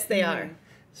pieces. Yes, they are.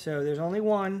 So there's only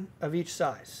one of each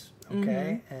size.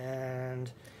 Okay, and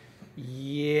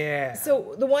yeah.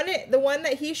 So the one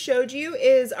that he showed you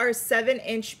is our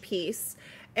 7-inch piece,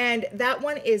 and that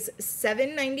one is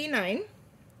 $7.99.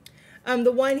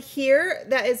 The one here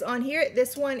that is on here,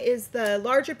 this one is the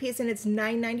larger piece, and it's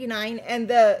 $9.99. And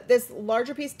this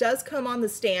larger piece does come on the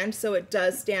stand, so it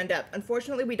does stand up.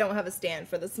 Unfortunately, we don't have a stand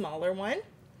for the smaller one.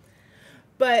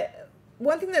 But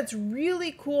one thing that's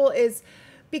really cool is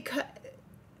because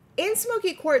in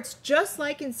smoky quartz, just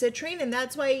like in citrine, and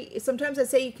that's why sometimes I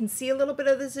say you can see a little bit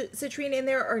of the citrine in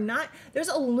there or not, there's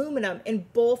aluminum in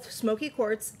both smoky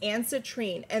quartz and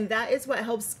citrine, and that is what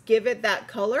helps give it that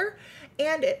color.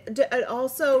 And it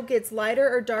also gets lighter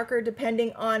or darker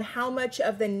depending on how much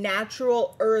of the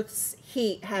natural earth's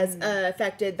heat has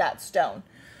affected that stone.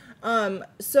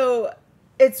 So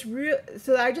it's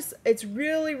it's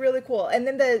really, really cool. And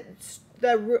then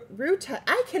the root,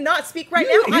 I cannot speak right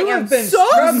now. I am been so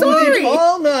sorry.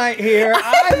 all night here.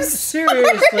 I'm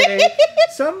seriously.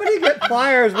 Somebody get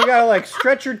pliers. We gotta like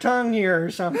stretch your tongue here or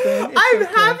something. I'm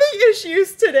having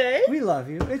issues today. We love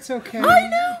you. It's okay. I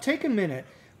know. Take a minute.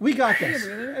 We got this.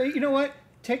 You know what?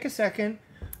 Take a second.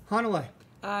 Hanalei.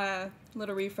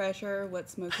 Little refresher, what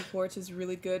smoky quartz is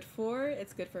really good for.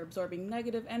 It's good for absorbing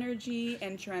negative energy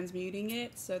and transmuting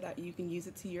it so that you can use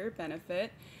it to your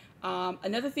benefit.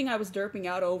 Another thing I was derping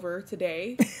out over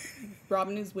today,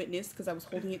 Robin is witness because I was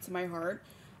holding it to my heart.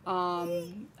 I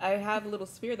have a little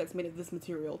sphere that's made of this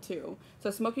material too. So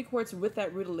smoky quartz with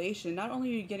that rutilation, not only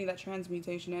are you getting that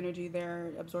transmutation energy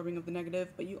there, absorbing of the negative,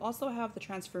 but you also have the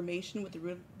transformation with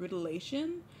the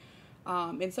rutilation.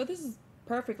 And so this is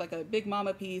perfect, like a big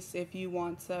mama piece if you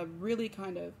want to really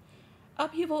kind of,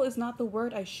 upheaval is not the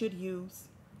word I should use,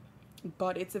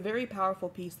 but it's a very powerful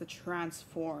piece to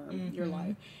transform your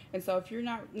life. And so if you're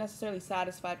not necessarily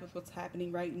satisfied with what's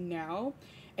happening right now,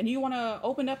 and you want to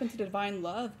open up into divine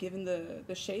love, given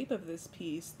the shape of this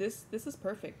piece, this is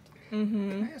perfect.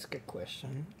 Can I ask a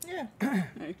question? Yeah.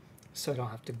 So I don't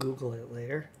have to Google it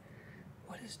later.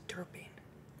 What is derping?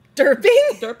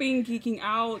 Derping? Derping, geeking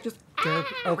out, just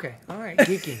Okay, all right,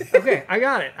 geeking. Okay, I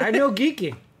got it. I know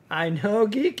geeking.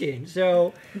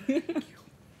 So,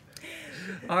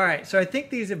 all right. So I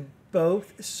think these have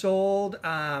both sold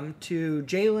to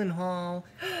Jalen Hall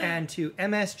and to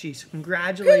MSG. So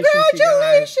congratulations,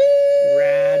 Congratulations! you guys.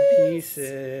 Rad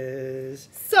pieces.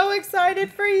 So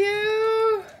excited for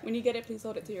you. when you get it, please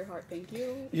hold it to your heart. Thank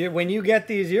you. Yeah, when you get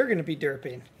these, you're going to be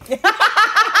derping.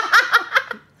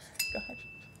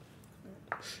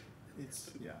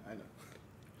 Yeah, I know.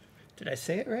 Did I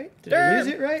say it right? Did I use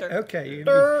it right? Derp. Okay.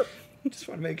 Derp. Just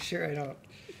want to make sure I don't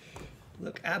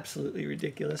look absolutely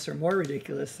ridiculous or more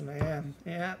ridiculous than I am.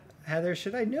 Yeah. Heather,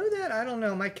 should I know that? I don't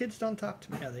know. My kids don't talk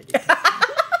to me. No, they do.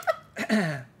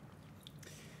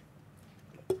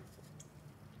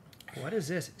 What is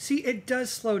this? See, it does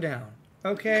slow down.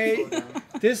 Okay?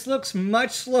 This looks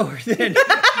much slower than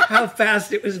how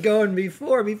fast it was going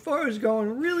before. Before it was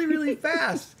going really, really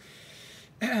fast.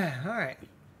 All right.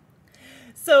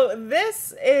 So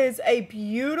this is a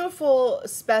beautiful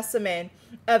specimen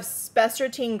of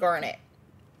spessartine garnet.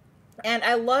 And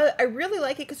I really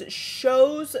like it because it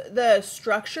shows the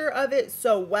structure of it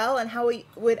so well and how it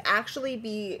would actually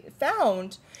be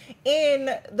found in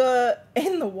the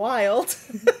wild.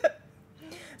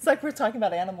 It's like we're talking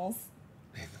about animals.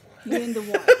 In the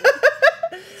water.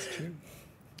 It's true.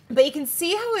 But you can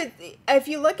see how if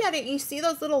you look at it, you see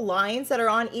those little lines that are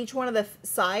on each one of the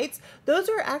sides. Those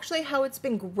are actually how it's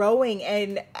been growing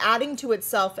and adding to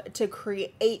itself to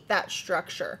create that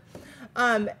structure.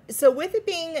 So with it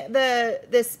being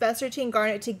this spessartine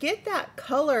garnet, to get that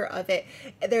color of it,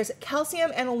 there's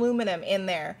calcium and aluminum in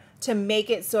there to make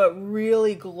it so it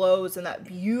really glows in that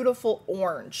beautiful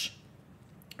orange.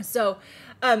 So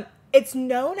it's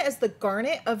known as the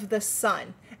garnet of the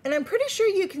sun. And I'm pretty sure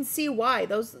you can see why.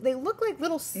 They look like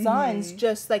little suns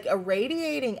just like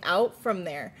irradiating out from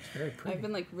there. Very pretty. I've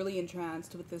been like really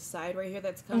entranced with this side right here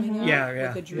that's coming out.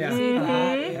 Yeah. With the druzy.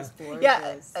 That is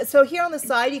gorgeous. Yeah. So here on the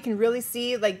side, you can really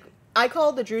see, like, I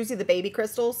call the druzy the baby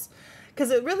crystals,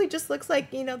 because it really just looks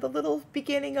like, you know, the little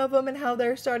beginning of them and how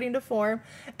they're starting to form.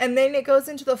 And then it goes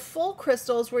into the full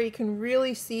crystals where you can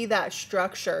really see that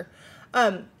structure.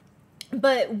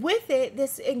 But with it,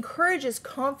 this encourages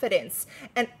confidence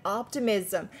and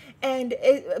optimism, and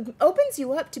it opens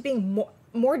you up to being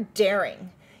more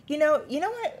daring. You know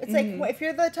what? It's like if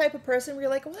you're the type of person where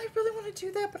you're like, well, I really want to do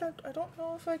that, but I don't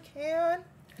know if I can.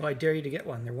 Well, I dare you to get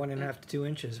one. They're 1.5 to 2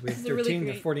 inches. We have 13. Really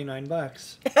they're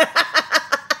 $49.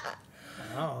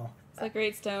 Wow. It's a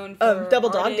great stone for Double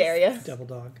dog artists, dare ya. Double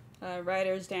dog.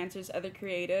 Writers, dancers, other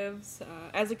creatives.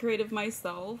 As a creative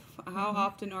myself, how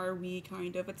often are we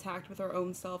kind of attacked with our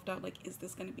own self-doubt? Like, is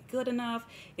this going to be good enough?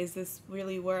 Is this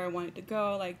really where I want it to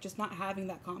go? Like, just not having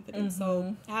that confidence.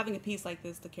 So having a piece like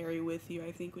this to carry with you,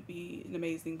 I think, would be an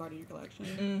amazing part of your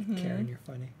collection. Karen, you're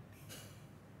funny.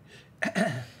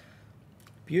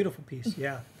 Beautiful piece,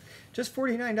 yeah. Just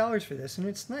 $49 for this, and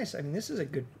it's nice. I mean, this is a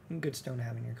good stone to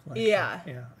have in your collection. Yeah.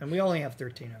 Yeah, and we only have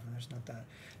 13 of them. There's not that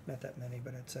many,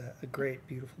 but it's a great,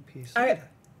 beautiful piece. I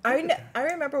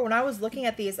remember when I was looking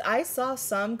at these, I saw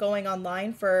some going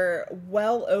online for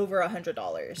well over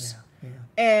 $100. Yeah.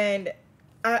 And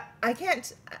I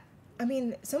can't. I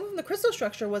mean, some of them, the crystal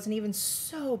structure wasn't even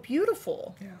so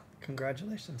beautiful. Yeah.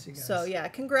 Congratulations, you guys. So yeah,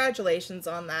 congratulations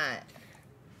on that.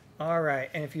 All right,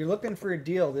 and if you're looking for a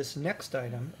deal, this next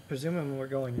item, presumably we're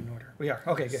going in order. We are.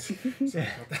 Okay, good. Yeah.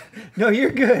 No, you're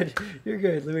good. You're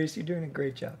good, Luis. You're doing a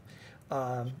great job.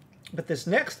 But this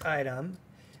next item,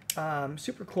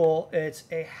 super cool. It's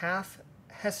a half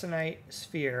hessonite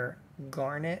sphere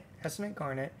garnet, hessonite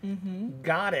garnet,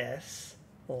 goddess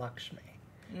Lakshmi.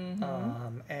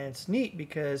 And it's neat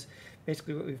because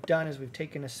basically what we've done is we've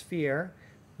taken a sphere,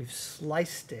 we've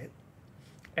sliced it,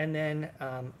 and then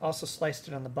also sliced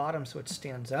it on the bottom so it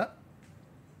stands up.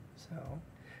 So,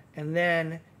 and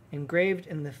then engraved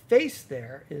in the face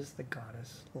there is the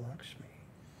goddess Lakshmi.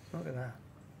 Look at that.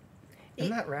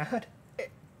 Isn't that rad?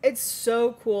 It's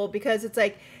so cool because it's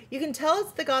like, you can tell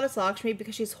it's the goddess Lakshmi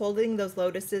because she's holding those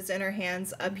lotuses in her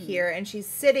hands up here, and she's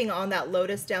sitting on that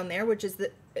lotus down there, which is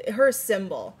her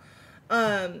symbol.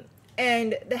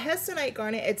 And the hessonite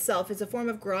garnet itself is a form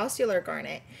of grossular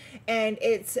garnet, and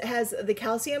it has the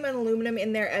calcium and aluminum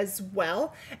in there as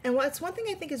well. And what's one thing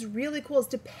I think is really cool is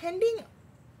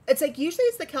it's like usually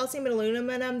it's the calcium and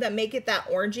aluminum that make it that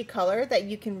orangey color that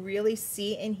you can really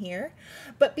see in here.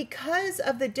 But because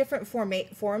of the different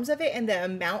forms of it and the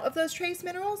amount of those trace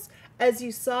minerals, as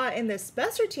you saw in the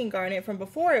spessartine garnet from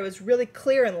before, it was really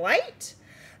clear and light.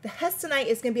 The hessonite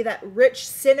is going to be that rich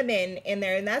cinnamon in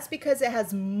there, and that's because it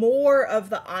has more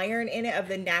of the iron in it of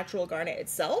the natural garnet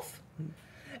itself.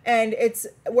 And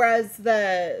whereas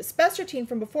the spessartine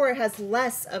from before, it has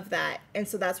less of that, and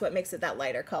so that's what makes it that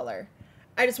lighter color.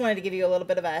 I just wanted to give you a little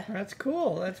bit of a That's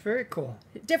cool. That's very cool.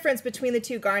 difference between the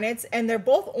two garnets, and they're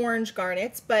both orange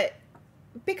garnets, but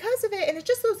because of it, and it's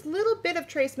just those little bit of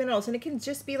trace minerals, and it can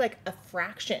just be like a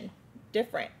fraction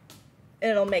different, and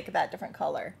it'll make that different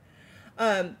color.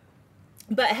 But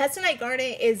hessonite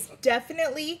garnet is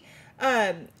definitely,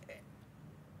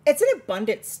 it's an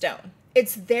abundant stone.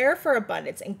 It's there for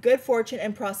abundance and good fortune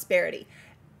and prosperity.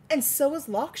 And so is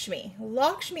Lakshmi.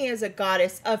 Lakshmi is a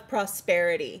goddess of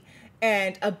prosperity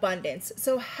and abundance.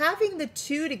 So having the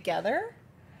two together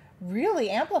really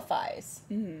amplifies.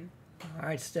 All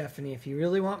right, Stephanie, if you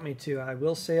really want me to, I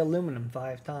will say aluminum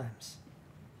 5 times.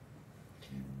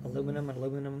 Aluminum,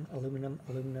 aluminum, aluminum,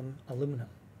 aluminum, aluminum.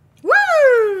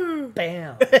 Woo!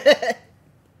 Bam!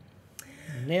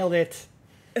 Nailed it.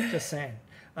 Just saying.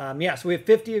 Yeah, so we have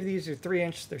 50 of these. They're 3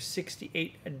 inch. They're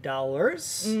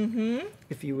 $68.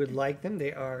 If you would like them,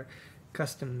 they are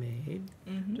custom made.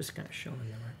 Just kind of showing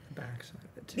them the back side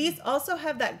of it too. These also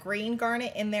have that green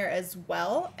garnet in there as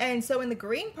well. And so in the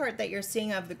green part that you're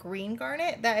seeing of the green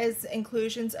garnet, that is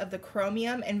inclusions of the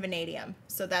chromium and vanadium.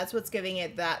 So that's what's giving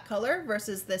it that color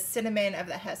versus the cinnamon of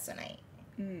the hessonite.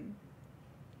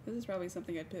 This is probably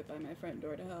something I'd put by my front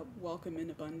door to help welcome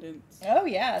in abundance. Oh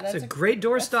yeah, It's a great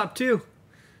doorstop too.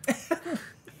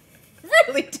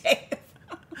 Really, Dave?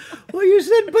 Well, you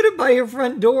said put it by your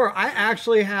front door. I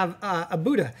actually have a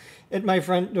Buddha at my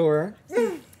front door.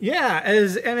 Yeah,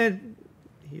 he's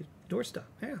doorstop.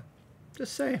 Yeah,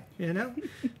 just saying,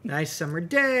 nice summer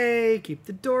day. Keep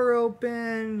the door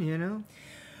open.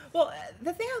 Well,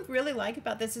 the thing I really like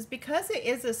about this is because it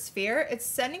is a sphere, it's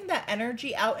sending that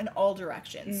energy out in all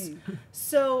directions.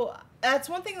 So that's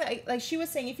one thing that, like she was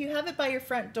saying, if you have it by your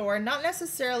front door, not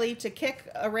necessarily to kick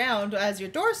around as your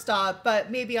doorstop,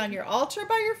 but maybe on your altar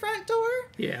by your front door.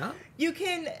 Yeah. You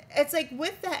can, it's like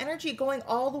with that energy going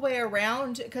all the way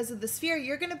around because of the sphere,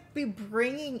 you're going to be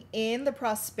bringing in the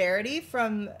prosperity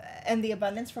and the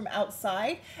abundance from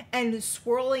outside and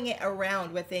swirling it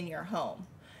around within your home.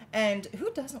 And who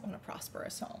doesn't want a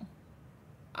prosperous home?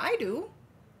 I do.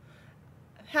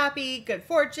 Happy, good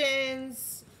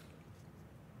fortunes.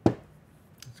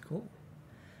 That's cool.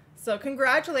 So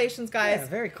congratulations, guys. Yeah,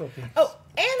 very cool piece. Oh,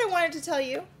 and I wanted to tell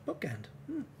you, Bookend.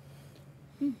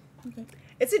 Okay.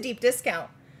 it's a deep discount.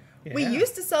 Yeah. We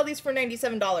used to sell these for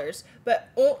 $97, but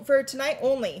for tonight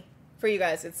only, for you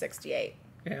guys, it's $68.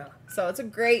 Yeah. So it's a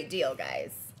great deal,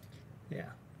 guys. Yeah.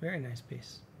 Very nice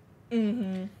piece.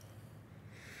 Mm-hmm.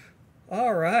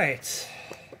 All right.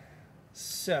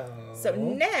 So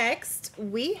next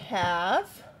we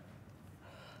have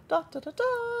da da da da.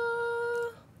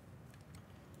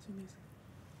 It's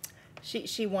amazing.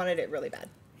 She wanted it really bad.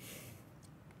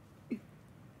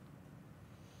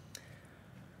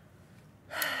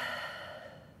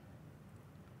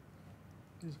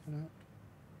 Is it going out?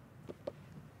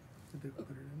 Did they put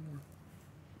it in more?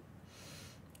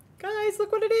 Guys,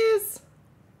 look what it is.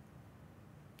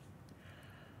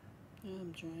 Yeah,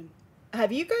 I'm trying.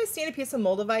 Have you guys seen a piece of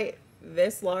moldavite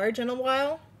this large in a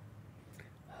while?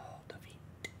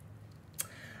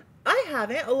 I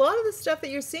haven't. A lot of the stuff that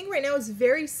you're seeing right now is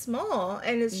very small,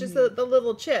 and it's just the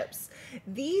little chips.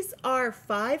 These are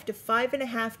 5 to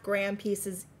 5.5 gram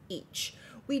pieces each.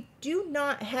 We do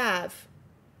not have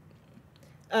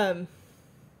a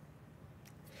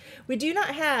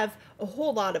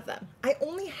whole lot of them. I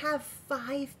only have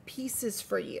 5 pieces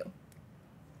for you.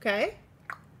 Okay?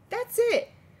 That's it.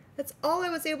 That's all I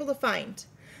was able to find.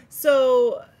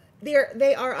 So they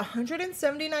are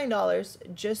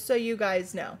 $179, just so you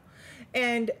guys know.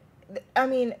 And I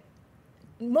mean,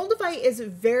 moldavite is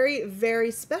very, very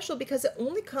special because it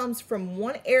only comes from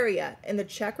one area in the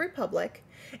Czech Republic,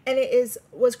 and it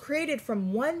was created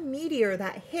from one meteor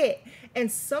that hit, and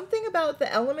something about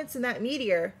the elements in that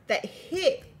meteor that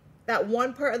hit that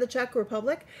one part of the Czech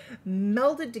Republic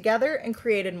melded together and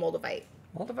created moldavite.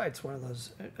 Moldavite's one of those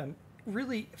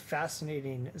really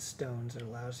fascinating stones that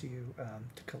allows you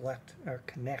to connect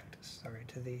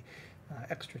to the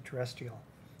extraterrestrial.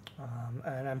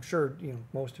 And I'm sure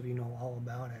most of you know all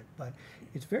about it, but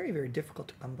it's very, very difficult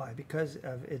to come by because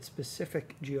of its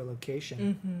specific geolocation.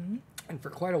 Mm-hmm. And for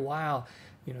quite a while,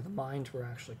 the mines were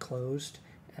actually closed,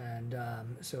 and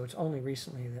so it's only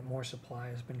recently that more supply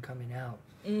has been coming out.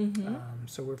 Mm-hmm.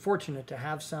 So we're fortunate to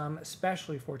have some,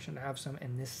 especially fortunate to have some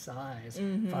in this size,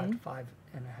 5 to 5.5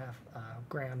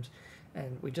 grams,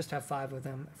 and we just have 5 of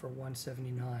them for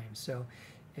 $179. So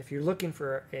if you're looking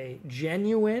for a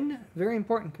genuine, very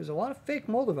important, because a lot of fake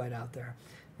moldavite out there,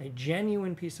 a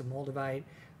genuine piece of moldavite,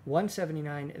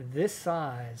 $179, this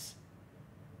size,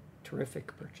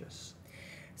 terrific purchase.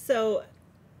 So,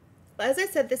 as I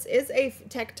said, this is a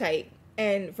tektite,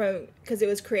 and because it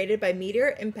was created by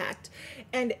meteor impact,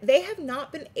 and they have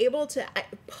not been able to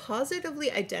positively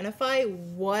identify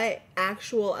what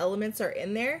actual elements are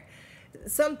in there.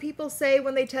 Some people say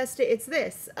when they test it, it's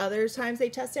this. Other times they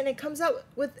test it and it comes out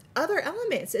with other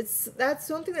elements. That's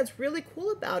something that's really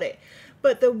cool about it.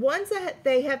 But the ones that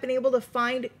they have been able to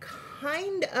find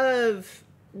kind of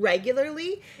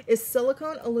regularly is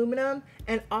silicone, aluminum,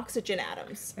 and oxygen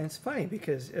atoms. And it's funny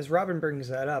because as Robin brings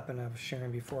that up, and I was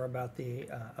sharing before about the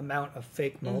amount of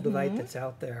fake moldavite that's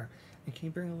out there. And can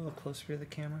you bring it a little closer to the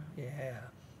camera? Yeah,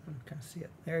 I'm kind of see it.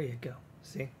 There you go.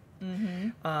 See?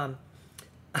 Mm-hmm.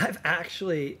 I've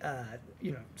actually,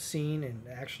 seen and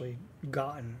actually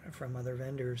gotten from other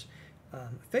vendors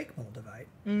fake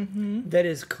moldavite that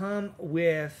has come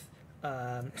with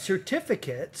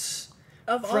certificates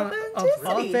Of of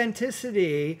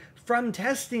authenticity. from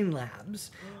testing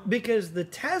labs, because the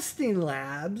testing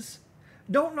labs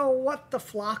don't know what the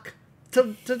flock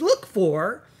to look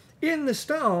for in the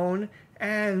stone.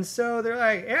 And so they're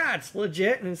like, yeah, it's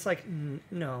legit. And it's like,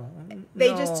 no. They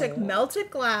just took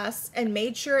melted glass and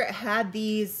made sure it had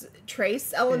these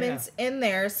trace elements in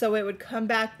there so it would come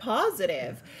back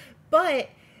positive. But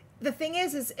the thing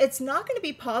is it's not going to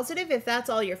be positive if that's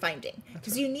all you're finding,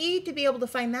 because you need to be able to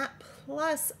find that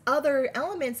plus other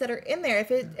elements that are in there.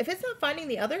 If it's not finding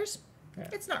the others,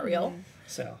 it's not real.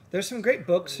 So there's some great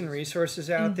books and resources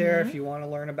out there if you want to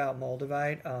learn about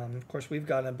Moldavite. Of course, we've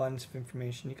got an abundance of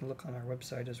information. You can look on our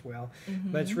website as well.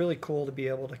 But it's really cool to be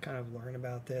able to kind of learn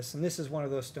about this. And this is one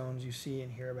of those stones you see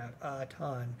and hear about a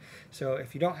ton. So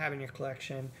if you don't have in your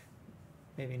collection,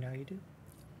 maybe now you do.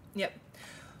 Yep.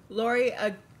 Lori,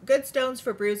 good stones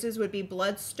for bruises would be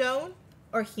bloodstone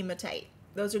or hematite.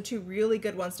 Those are two really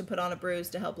good ones to put on a bruise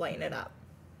to help lighten it up.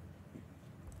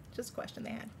 Just a question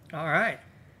they had. All right.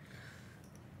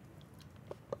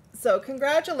 So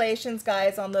congratulations,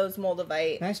 guys, on those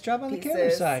Moldavite. Nice job on the pieces.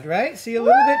 camera side, right? See a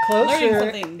little bit Learning closer.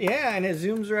 something. Yeah, and it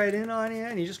zooms right in on you,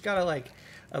 and you just gotta like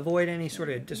avoid any sort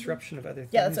of disruption of other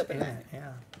things. Yeah, let's open in that. it.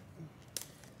 Yeah.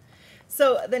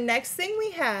 So the next thing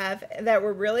we have that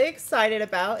we're really excited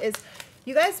about is,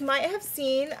 you guys might have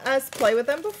seen us play with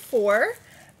them before,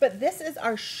 but this is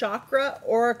our Chakra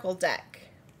Oracle deck.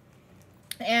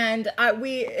 And I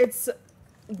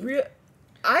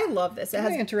love this. Can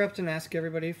I interrupt and ask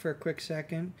everybody for a quick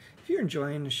second? If you're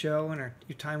enjoying the show and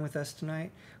your time with us tonight,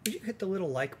 would you hit the little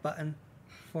like button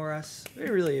for us? We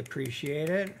really appreciate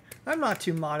it. I'm not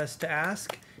too modest to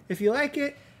ask. If you like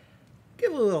it,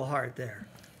 give a little heart there.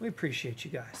 We appreciate you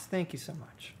guys. Thank you so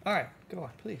much. All right, go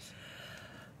on, please.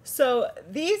 So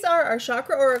these are our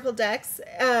Chakra Oracle decks.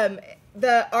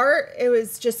 The art, it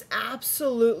was just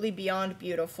absolutely beyond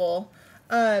beautiful.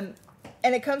 And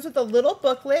it comes with a little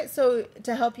booklet, so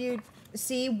to help you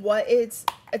see what it's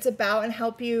about and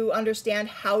help you understand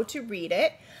how to read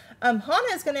it.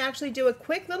 Hannah is going to actually do a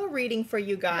quick little reading for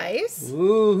you guys.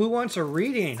 Ooh, who wants a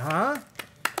reading, huh?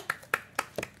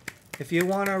 If you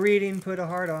want a reading, put a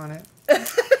heart on it.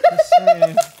 Just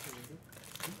saying.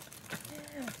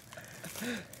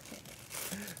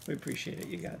 We appreciate it,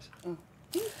 you guys. Oh,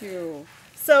 thank you.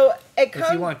 So it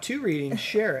If you want two readings,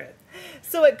 share it.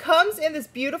 So it comes in this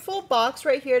beautiful box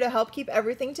right here to help keep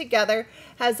everything together.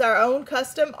 Has our own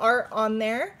custom art on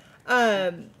there.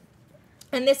 And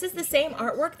this is the same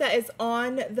artwork that is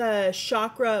on the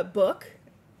chakra book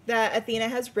that Athena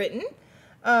has written.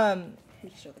 Let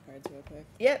me show the cards real quick.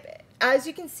 Yep. As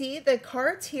you can see, the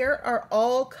cards here are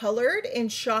all colored in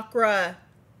chakra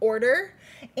order.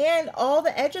 And all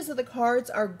the edges of the cards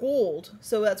are gold.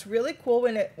 So that's really cool.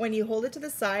 When you hold it to the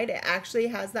side, it actually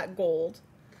has that gold.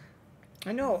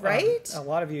 I know, right? A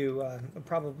lot of you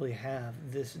probably have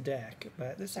this deck,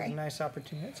 but this is a nice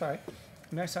opportunity. It's all right.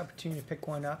 A nice opportunity to pick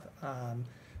one up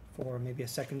for maybe a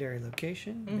secondary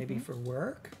location, maybe for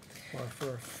work or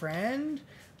for a friend.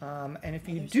 And if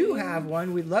you do have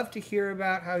one, we'd love to hear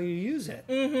about how you use it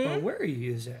or where you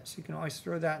use it. So you can always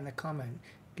throw that in the comment.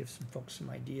 Give some folks some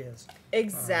ideas.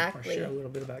 Exactly. Or share a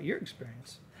little bit about your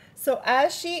experience. So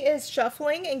as she is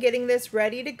shuffling and getting this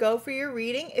ready to go for your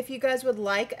reading, if you guys would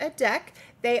like a deck,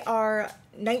 they are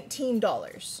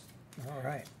 $19. All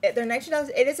right. They're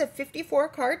 $19. It is a 54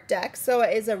 card deck, so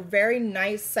it is a very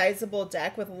nice, sizable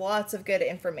deck with lots of good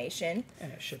information.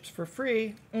 And it ships for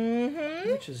free,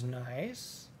 which is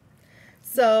nice.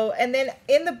 So, and then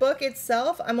in the book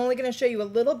itself, I'm only going to show you a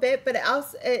little bit, but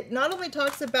it not only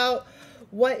talks about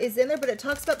what is in there, but it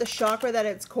talks about the chakra that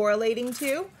it's correlating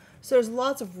to. So there's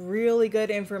lots of really good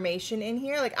information in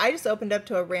here. Like I just opened up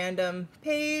to a random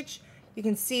page. You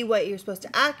can see what you're supposed to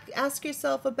ask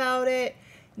yourself about it,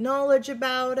 knowledge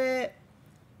about it.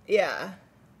 Yeah.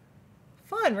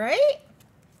 Fun, right?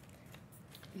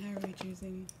 How are we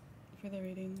choosing for the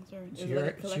readings? Or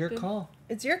It's your call.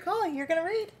 It's your call. You're going to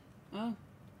read. Oh.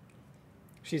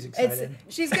 She's excited.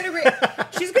 She's gonna read.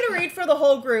 She's gonna read for the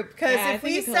whole group because Yeah, I if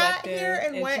think we it's sat collective here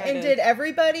and and went try and to- did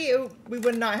everybody, we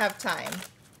would not have time.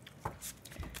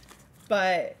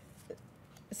 But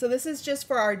so this is just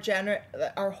for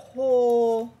our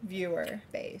whole viewer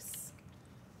base.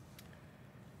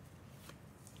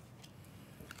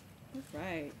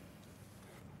 Right.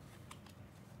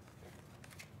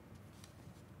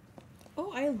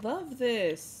 Oh, I love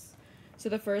this. So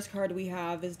the first card we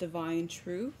have is Divine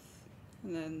Truth.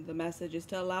 And then the message is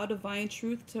to allow divine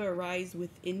truth to arise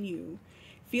within you.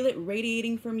 Feel it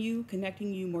radiating from you,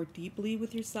 connecting you more deeply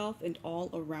with yourself and all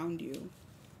around you.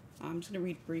 I'm just going to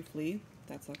read briefly, if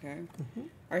that's okay.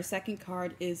 Our second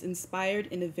card is Inspired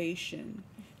Innovation.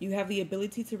 You have the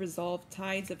ability to resolve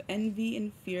tides of envy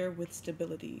and fear with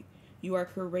stability. You are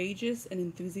courageous and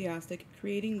enthusiastic,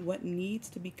 creating what needs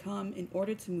to become in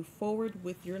order to move forward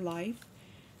with your life.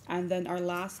 And then our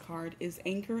last card is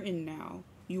Anchor in Now.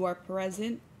 You are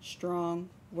present, strong,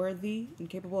 worthy, and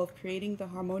capable of creating the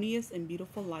harmonious and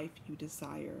beautiful life you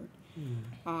desire.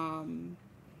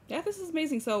 Yeah, this is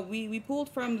amazing. So we pulled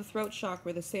from the throat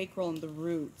chakra, the sacral, and the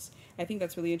roots. I think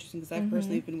that's really interesting because I've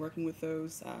personally been working with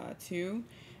those too.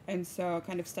 And so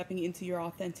kind of stepping into your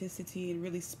authenticity and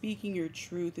really speaking your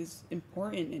truth is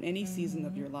important in any season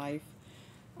of your life.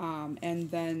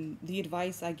 And then the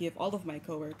advice I give all of my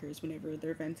coworkers whenever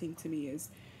they're venting to me is,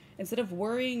 instead of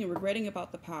worrying and regretting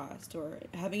about the past or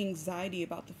having anxiety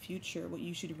about the future, what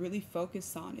you should really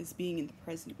focus on is being in the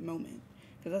present moment.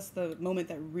 Because that's the moment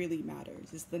that really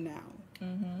matters, is the now.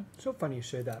 So funny you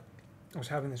say that. I was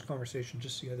having this conversation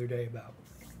just the other day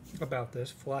about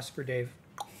this. Philosopher Dave,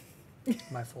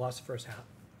 my philosopher's hat.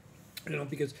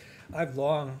 Because I've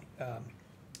long,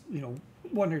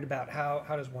 wondered about how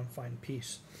does one find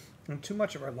peace. And too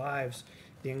much of our lives,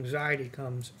 the anxiety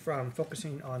comes from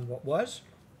focusing on what was,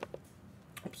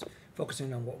 or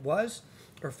focusing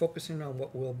on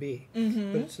what will be.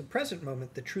 But it's the present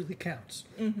moment that truly counts.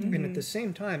 And at the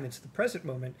same time, it's the present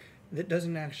moment that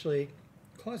doesn't actually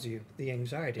cause you the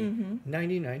anxiety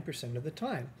 99% of the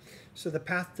time. So the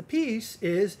path to peace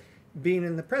is being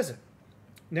in the present.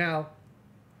 Now,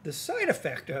 the side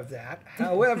effect of that,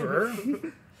 however,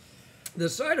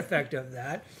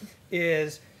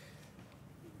 is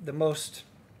the most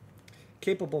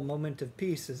capable moment of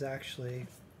peace is actually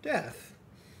death.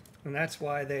 And that's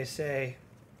why they say,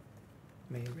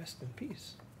 may you rest in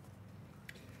peace.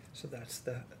 So that's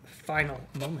the final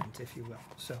moment, if you will.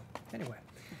 So anyway.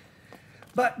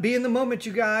 But be in the moment,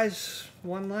 you guys.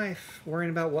 One life. Worrying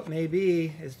about what may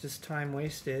be is just time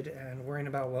wasted, and worrying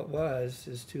about what was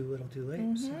is too little too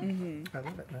late. So I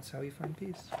love it. And that's how you find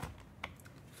peace.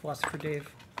 Philosopher Dave,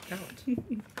 out.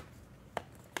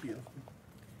 Beautiful.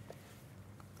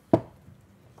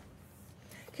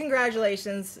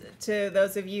 Congratulations to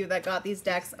those of you that got these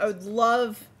decks. I would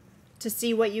love to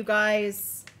see what you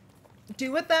guys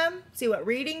do with them, see what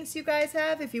readings you guys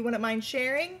have, if you wouldn't mind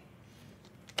sharing.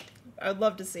 I would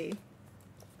love to see.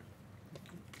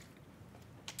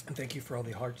 And thank you for all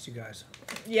the hearts, you guys.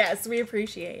 Yes, we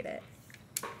appreciate it.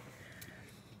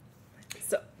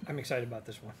 So I'm excited about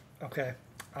this one. Okay.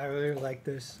 I really like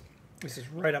this. This is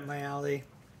right up my alley.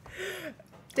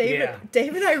 Dave Yeah.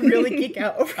 and I really geek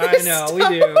out over I this know, stuff.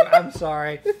 we do. I'm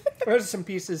sorry. There's some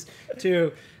pieces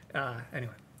too.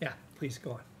 Anyway, yeah, please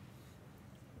go on.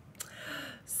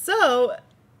 So,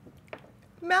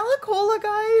 Malacola,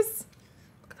 guys.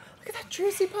 Look at that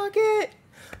juicy pocket.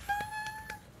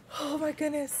 Oh my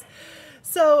goodness.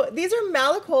 So these are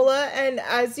Malacola, and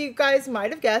as you guys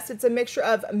might have guessed, it's a mixture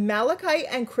of malachite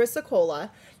and chrysocolla.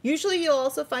 Usually you'll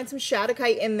also find some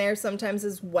shadokite in there sometimes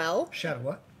as well. Shadow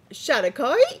what?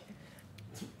 Shadokite.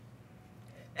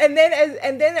 And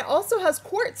then it also has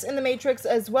quartz in the matrix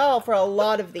as well for a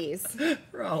lot of these.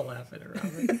 We're all laughing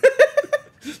around it.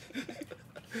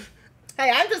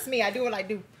 Hey, I'm just me. I do what I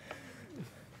do.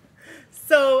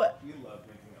 So We love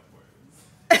making up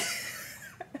words.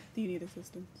 Do you need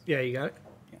assistance? Yeah, you got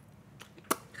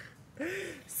it?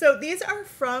 So these are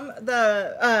from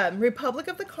the Republic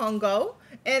of the Congo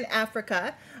in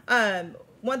Africa.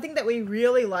 One thing that we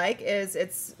really like is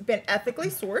it's been ethically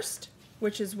sourced,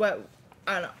 which is what,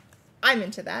 I don't know, I'm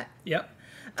into that. Yep.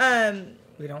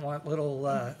 We don't want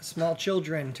little small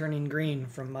children turning green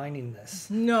from mining this.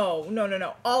 No.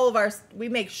 All of we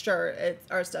make sure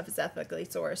our stuff is ethically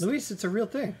sourced. Luis, it's a real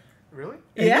thing. Really?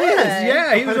 It Yeah. is,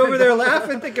 yeah. He was over there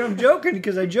laughing, thinking I'm joking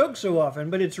because I joke so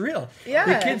often, but it's real. Yeah.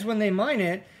 The kids, when they mine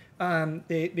it,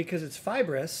 because it's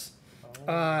fibrous,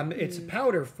 it's a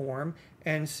powder form,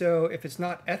 and so if it's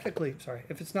not ethically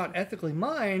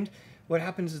mined, what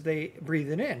happens is they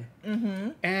breathe it in,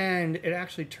 and it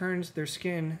actually turns their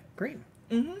skin green.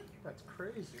 That's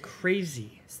crazy.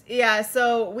 Crazy. Yeah,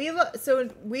 so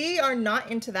we are not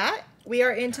into that. We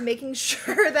are into making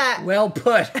sure that Well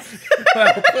put.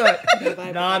 Well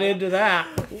put. Not into that.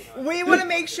 we want to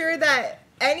make sure that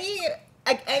any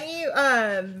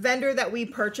vendor that we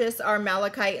purchase our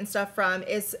malachite and stuff from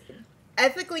is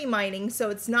ethically mining,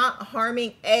 so it's not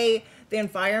harming the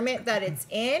environment that it's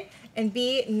in, and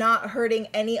B, not hurting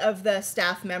any of the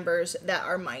staff members that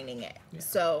are mining it. Yeah.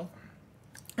 So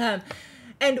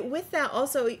and with that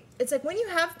also, it's like when you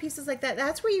have pieces like that,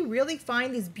 that's where you really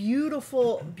find these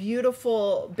beautiful,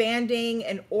 beautiful banding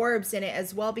and orbs in it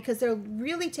as well, because they're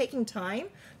really taking time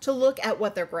to look at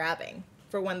what they're grabbing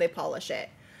for when they polish it.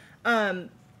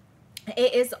 It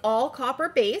is all copper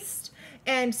based,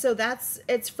 and so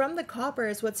it's from the copper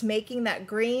is what's making that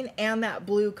green and that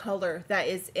blue color that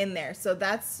is in there. So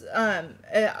that's so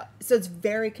it's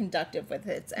very conductive with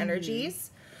its energies.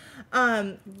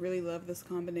 Really love this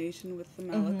combination with the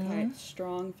malachite.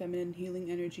 Strong feminine healing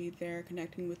energy there,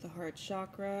 connecting with the heart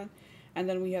chakra. And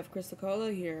then we have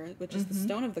Chrysocolla here, which is the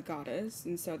stone of the goddess.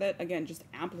 And so that, again, just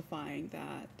amplifying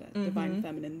that divine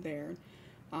feminine there.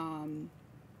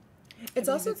 It's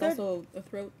also it's good. also a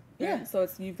throat. Yeah. So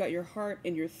it's you've got your heart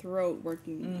and your throat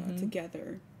working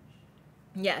together.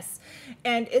 Yes.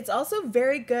 And it's also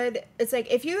very good. It's like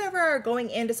if you ever are going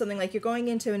into something, like you're going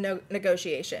into a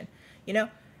negotiation, you know,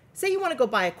 say you want to go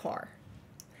buy a car.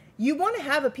 You want to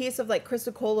have a piece of like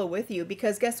Chrysocolla with you,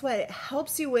 because guess what? It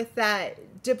helps you with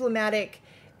that diplomatic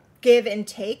give and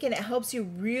take, and it helps you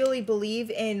really believe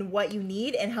in what you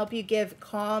need and help you give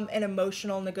calm and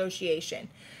emotional negotiation.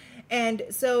 And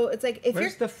so it's like if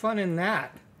Where's the fun in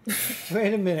that?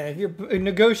 Wait a minute. If you're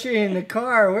negotiating the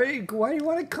car, why do you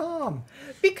want to calm?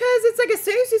 Because it's like as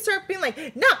soon as you start being like,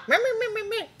 no, meh, meh, meh, meh,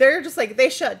 meh, they're just like, they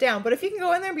shut down. But if you can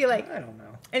go in there and be like, I don't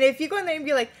know. and if you go in there and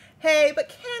be like, hey, but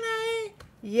can I?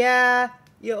 Yeah.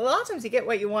 A lot of times you get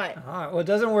what you want. Well, it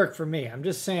doesn't work for me. I'm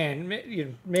just saying,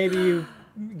 maybe you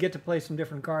get to play some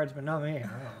different cards, but not me. I don't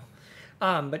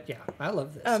know. But yeah, I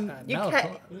love this.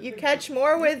 You catch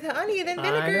more with honey than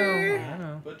vinegar. I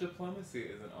know. But diplomacy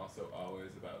isn't also always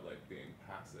about like being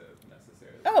passive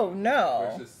necessarily. Oh no.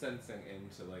 It's just sensing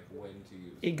into like when to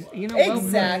use what. You know what?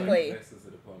 Exactly. Like, this is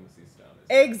a diplomacy stone.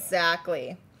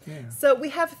 Exactly. Yeah. So we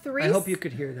have three. I hope you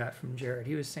could hear that from Jared.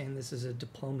 He was saying this is a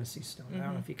diplomacy stone. I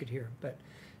don't know if you could hear, but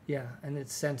yeah, and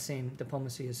it's sensing.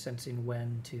 Diplomacy is sensing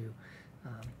when to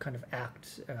kind of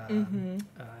act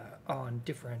on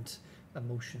different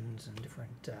emotions and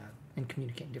different and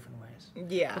communicate in different ways.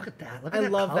 Yeah. Look at that. Look I at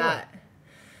that love color. that.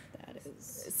 That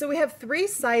is. So we have three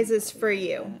sizes for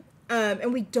you,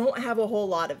 and we don't have a whole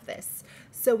lot of this.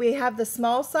 So we have the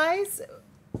small size,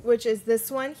 which is this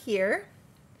one here,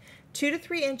 2 to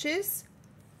 3 inches,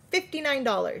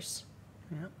 $59.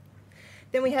 Yeah.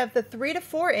 Then we have the 3 to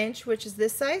 4 inch, which is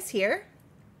this size here,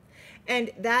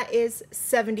 and that is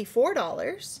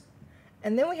 $74.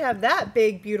 And then we have that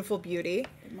big, beautiful beauty,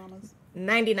 Mamas.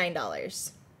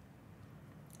 $99.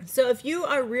 So if you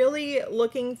are really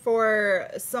looking for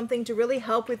something to really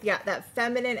help with that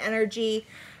feminine energy,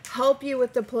 help you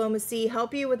with diplomacy,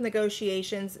 help you with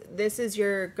negotiations, this is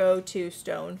your go-to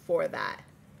stone for that.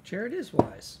 Jared is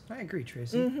wise. I agree,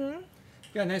 Tracy. Mm-hmm.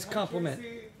 Yeah, nice compliment.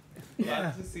 Tracy.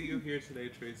 Glad to see you here today,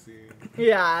 Tracy.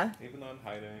 Yeah. Even on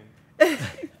hiding.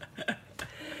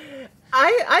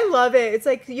 I love it. It's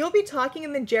like you'll be talking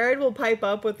and then Jared will pipe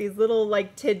up with these little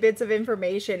like tidbits of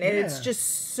information, and it's Yeah. just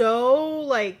so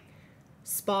like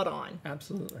spot on.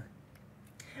 Absolutely.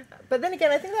 But then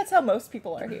again, I think that's how most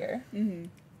people are here.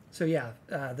 So yeah,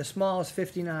 the small is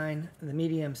 59, the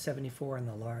medium 74, and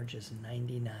the large is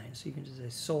 99. So you can just say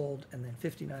sold and then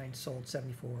 59, sold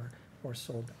 74, or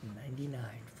sold 99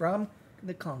 from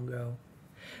the Congo.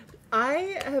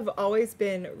 I have always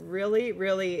been really,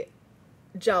 really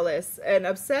jealous and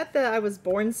upset that I was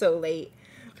born so late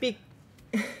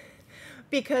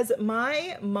because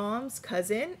my mom's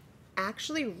cousin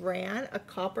actually ran a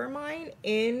copper mine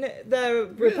in the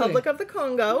Republic of the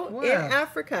Congo in Wow.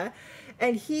 Africa.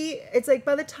 And it's like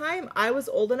by the time I was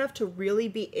old enough to really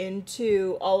be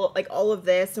into all of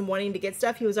this and wanting to get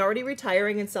stuff, he was already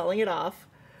retiring and selling it off.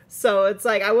 So it's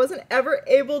like I wasn't ever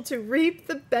able to reap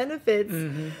the benefits.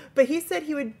 But he said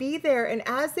he would be there, and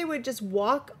as they would just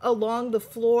walk along the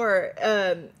floor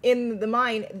in the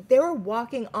mine, they were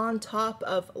walking on top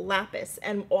of lapis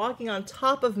and walking on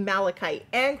top of malachite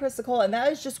and chrysocolla, and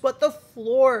that is just what the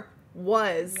floor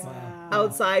was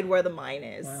outside where the mine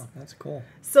is. Wow, that's cool.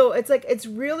 So it's like it's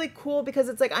really cool because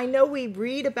it's like I know we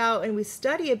read about and we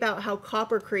study about how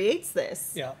copper creates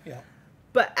this. Yeah, yeah.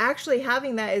 But actually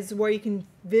having that is where you can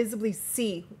visibly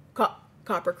see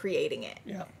copper creating it.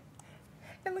 Yeah.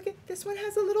 And look at this one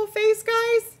has a little face,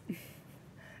 guys.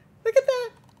 Look at that.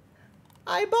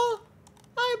 Eyeball,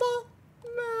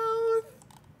 mouth.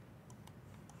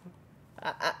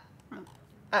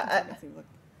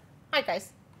 Hi,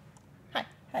 guys. Hi.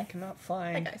 I cannot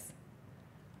Hi, find. guys.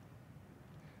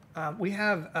 We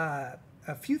have a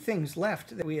few things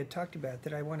left that we had talked about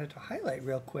that I wanted to highlight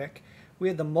real quick. We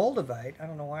had the Moldavite. I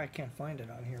don't know why I can't find it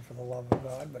on here for the love of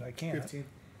God, but I can't.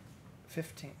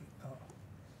 15. Oh.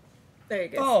 There you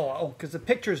go. Oh, because the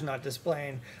picture's not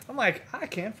displaying. I'm like, I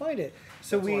can't find it.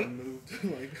 So That's why I moved,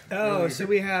 like, earlier. so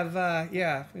we have,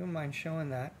 yeah, if you don't mind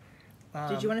showing that.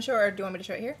 Did you want to show it, or do you want me to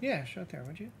show it here? Yeah, show it there,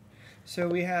 would you? So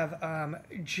we have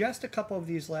just a couple of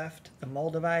these left. The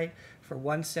Moldavite for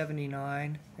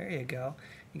 $179. There you go.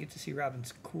 You get to see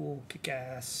Robin's cool,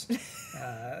 kick-ass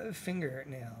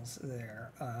fingernails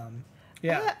there.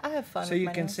 Yeah. I have fun So with you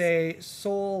my can nails. say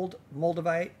sold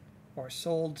Moldavite or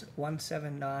sold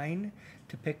 179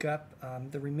 to pick up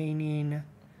the remaining,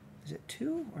 is it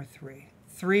 2 or 3?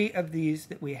 3 of these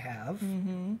that we have.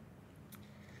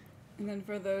 And then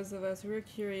for those of us who are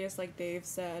curious, like Dave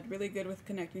said, really good with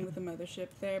connecting with the mothership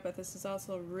there, but this is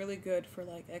also really good for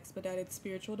like expedited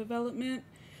spiritual development.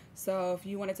 So if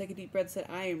you want to take a deep breath and say,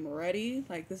 I am ready,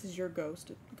 like this is your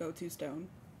go-to stone.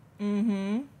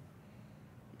 Mm-hmm.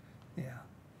 Yeah.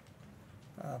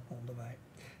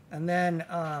 And then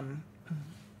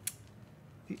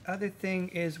the other thing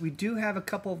is we do have a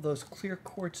couple of those clear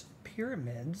quartz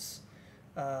pyramids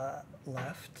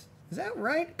left. Is that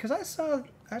right? Because I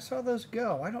saw those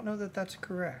go. I don't know that that's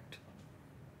correct.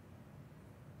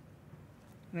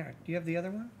 There, do you have the other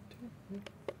one?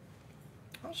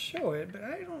 I'll show it, but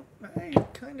I'm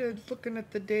kind of looking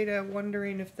at the data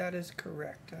wondering if that is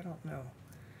correct. I don't know.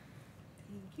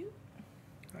 Thank you.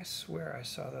 I swear I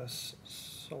saw those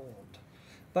sold.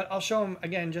 But I'll show them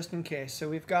again just in case. So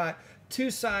we've got two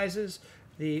sizes.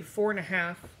 The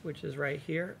 4.5, which is right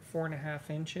here, 4.5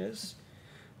 inches.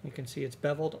 You can see it's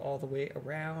beveled all the way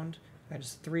around. That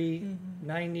is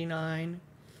 $3.99.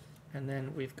 And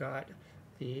then we've got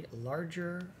the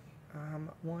larger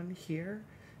one here.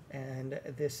 And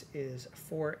this is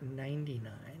 $4.99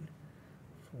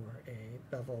 for a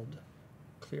beveled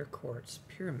clear quartz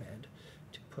pyramid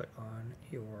to put on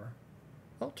your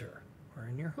altar or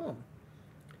in your home.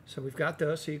 So we've got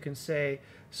those. So you can say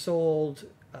sold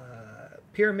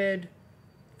pyramid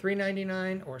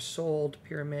 $3.99 or sold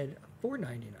pyramid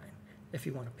 $4.99 if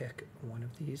you want to pick one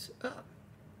of these up.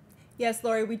 Yes,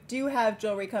 Lori, we do have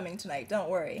jewelry coming tonight. Don't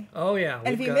worry. Oh yeah.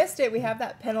 And if you missed it, we have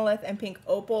that penolith and pink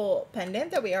opal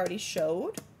pendant that we already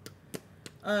showed.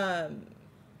 So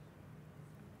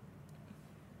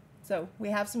we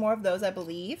have some more of those, I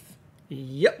believe.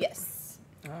 Yep. Yes.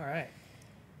 All right.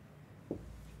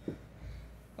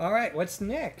 All right. What's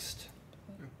next?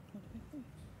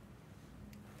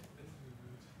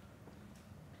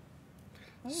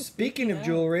 Speaking of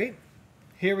jewelry,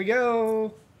 here we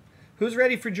go. Who's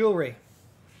ready for jewelry?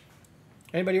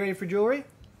 Anybody ready for jewelry?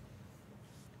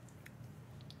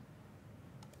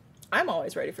 I'm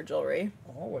always ready for jewelry.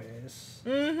 Always.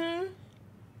 Mm-hmm.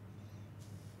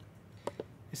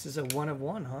 This is a 1 of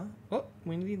 1, huh? Oh,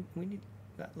 we need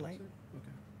that light.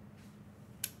 Okay.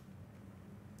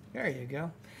 There you go.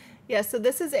 Yeah, so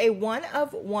this is a 1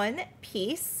 of 1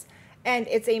 piece, and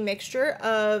it's a mixture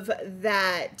of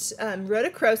that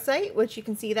rhodochrosite, which you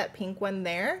can see that pink one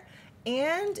there,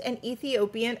 and an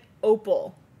Ethiopian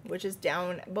opal, which is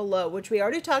down below, which we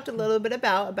already talked a little bit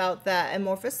about that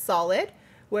amorphous solid,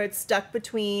 where it's stuck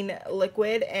between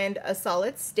liquid and a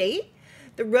solid state.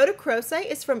 The rhodochrosite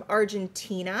is from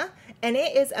Argentina, and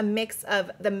it is a mix of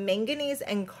the manganese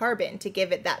and carbon to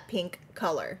give it that pink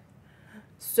color.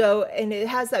 So, and it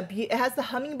has it has the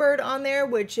hummingbird on there,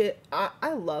 which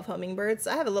I love hummingbirds.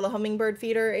 I have a little hummingbird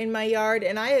feeder in my yard,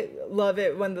 and I love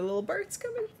it when the little birds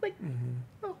come in. Like,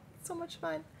 oh, it's so much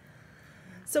fun.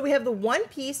 So we have the one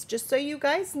piece, just so you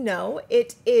guys know,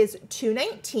 it is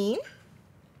 $2.19.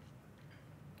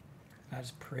 That's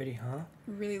pretty, huh?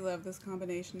 Really love this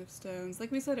combination of stones.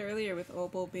 Like we said earlier, with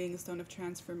opal being a stone of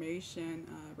transformation,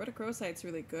 rhodochrosite's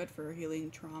really good for healing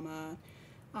trauma,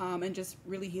 and just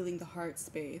really healing the heart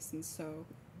space. And so,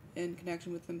 in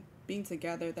connection with them being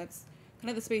together, that's kind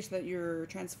of the space that you're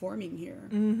transforming here.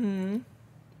 Mm-hmm.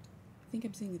 I think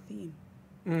I'm seeing a theme.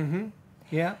 Mm-hmm.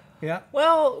 Yeah, yeah.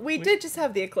 Well, we did just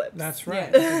have the eclipse. That's right.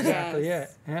 Yes. That's exactly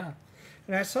Yes. it. Yeah.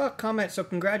 And I saw a comment, so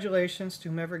congratulations to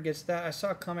whomever gets that. I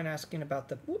saw a comment asking about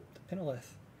the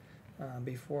penolith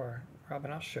before.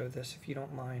 Robin, I'll show this if you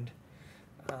don't mind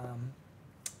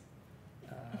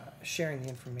sharing the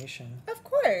information Of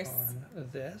course. on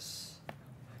this.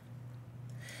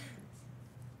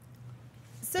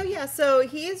 So yeah, so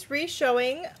he is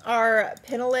re-showing our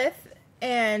penolith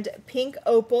and pink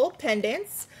opal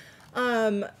pendants.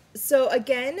 So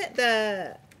again,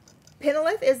 the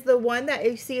penolith is the one that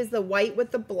you see is the white with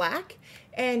the black,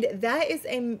 and that is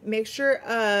a mixture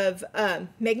of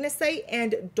magnesite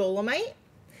and dolomite.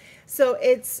 So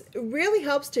it's really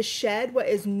helps to shed what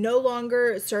is no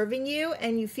longer serving you,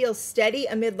 and you feel steady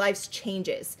amid life's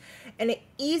changes. And it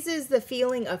eases the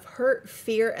feeling of hurt,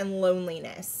 fear, and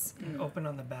loneliness. And open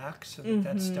on the back so that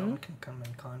that stone can come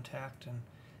in contact and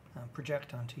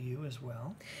project onto you as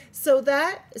well. So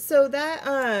that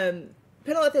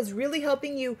penolith is really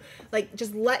helping you, like,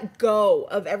 just let go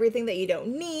of everything that you don't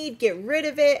need, get rid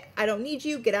of it. I don't need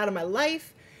you, get out of my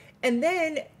life. And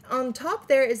then on top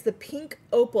there is the pink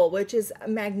opal, which is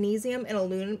magnesium and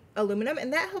aluminum,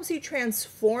 and that helps you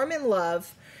transform in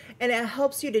love, and it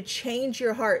helps you to change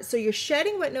your heart. So you're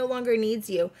shedding what no longer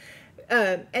needs you,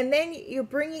 and then you're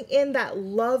bringing in that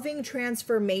loving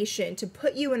transformation to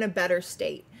put you in a better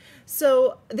state.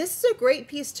 So this is a great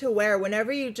piece to wear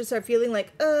whenever you just are feeling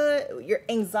like your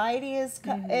anxiety is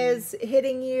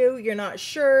hitting you. You're not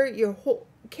sure. You're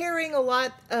carrying a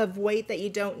lot of weight that you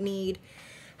don't need.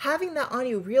 Having that on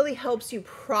you really helps you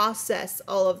process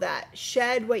all of that,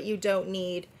 shed what you don't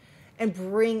need, and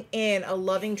bring in a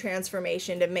loving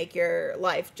transformation to make your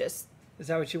life just Is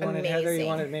that what you wanted, Heather? You amazing.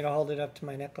 wanted me to hold it up to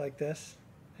my neck like this?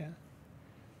 Yeah.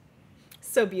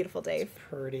 so beautiful, Dave.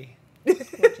 Pretty.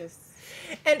 Gorgeous.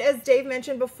 And as Dave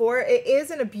mentioned before, it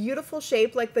is in a beautiful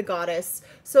shape like the goddess.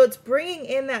 So it's bringing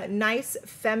in that nice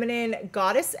feminine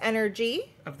goddess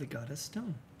energy. Of the goddess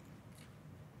stone.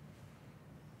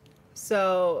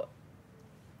 So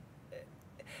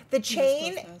the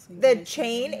chain, supposed to ask me the to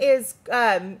chain mention is,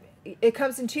 it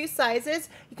comes in 2 sizes.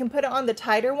 You can put it on the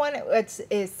tighter one, which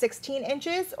is 16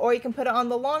 inches, or you can put it on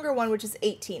the longer one, which is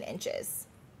 18 inches.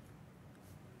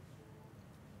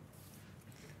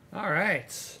 All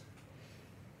right.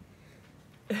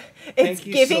 It's Thank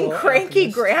you, giving Soul cranky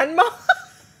Alchemist. grandma.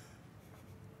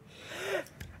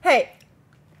 Hey,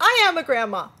 I am a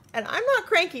grandma, and I'm not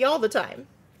cranky all the time.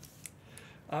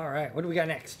 All right. What do we got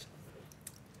next?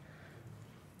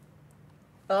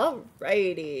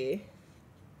 Alrighty.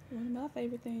 One of my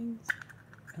favorite things.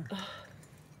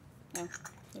 Oh,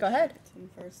 Go ahead.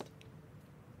 First.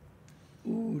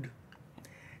 Oud.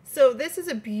 So this is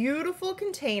a beautiful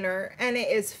container, and it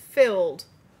is filled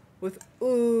with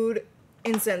oud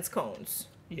incense cones.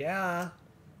 Yeah.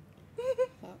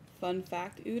 Fun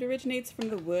fact, oud originates from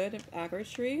the wood of agar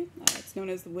tree. It's known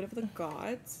as the wood of the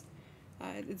gods.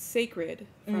 It's sacred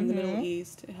from the Middle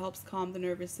East. It helps calm the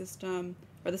nervous system,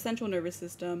 or the central nervous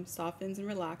system, softens and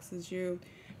relaxes you,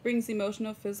 brings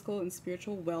emotional, physical, and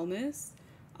spiritual wellness,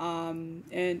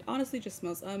 and honestly just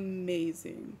smells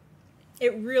amazing.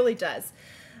 It really does.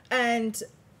 And,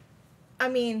 I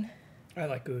mean, I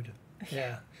like oud.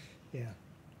 Yeah. Yeah.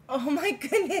 oh my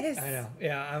goodness. I know.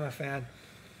 Yeah, I'm a fan.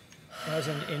 When I was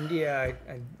in India,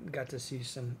 I got to see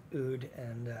some oud,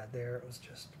 and there it was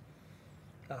just,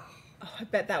 Oh, I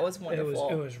bet that was wonderful.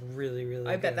 it was really, really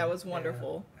I bet good. that was Yeah.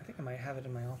 wonderful. I think I might have it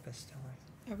in my office still.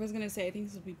 I was going to say, I think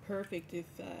this would be perfect if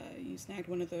you snagged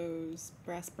one of those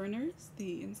brass burners,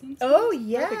 the incense. Oh,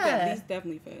 burners. Perfect. yeah. These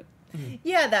definitely fit.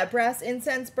 Yeah, that brass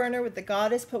incense burner with the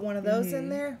goddess, put one of those in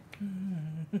there.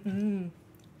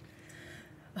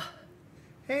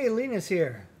 Hey, Lena's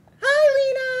here.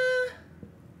 Hi, Lena.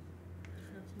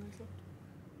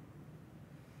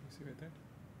 See right there?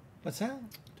 What's that?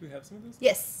 Do we have some of those?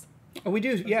 Yes. Oh, we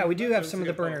do. Yeah, we do have Those some of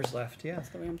the are good. burners left. Yeah. That's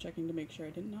the way I'm checking to make sure I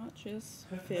did not just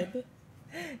fib.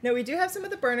 No, we do have some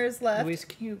of the burners left. Louise,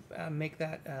 can you make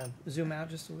that zoom out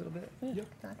just a little bit? Yep.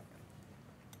 Got it.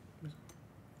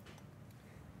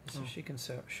 So she can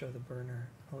show the burner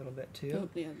a little bit Oh, too.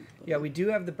 yeah. Yeah, we do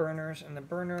have the burners, and the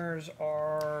burners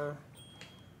are.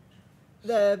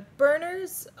 The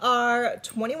burners are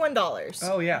 $21.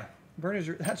 Oh yeah, burners.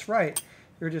 That's right.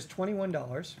 They're just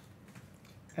 $21,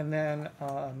 and then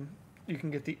you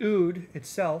can get the oud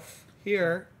itself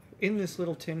here in this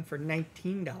little tin for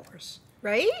 $19.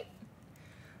 Right?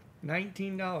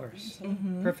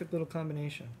 $19. Perfect little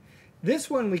combination.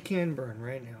 This one we can burn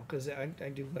right now because I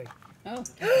do like Oh, oud.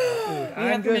 We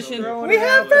have permission. throwing We it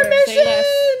have out there. Say less.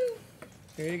 permission!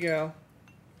 There you go.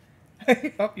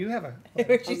 Oh, you have a.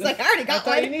 She's like, I already I got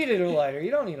thought you one. needed a lighter. You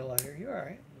don't need a lighter. You're all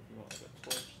right. If you want like a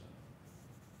torch,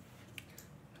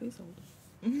 Please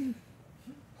hold.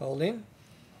 Holding.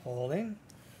 Holding.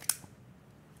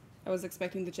 I was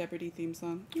expecting the Jeopardy theme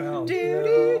song. Oh, Do,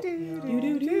 no, do, do, no.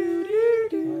 do, do, do,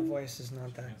 do. My voice is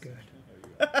not that good.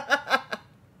 There you go.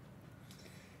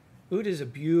 Oud is a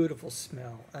beautiful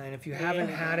smell, and if you haven't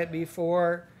had it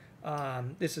before,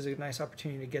 this is a nice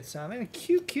opportunity to get some. And a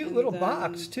cute And little then-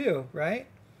 box too, right?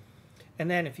 And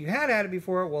then if you had had it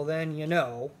before, well then you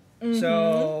know.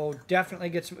 So definitely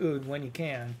get some oud when you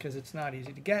can, because it's not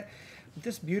easy to get. But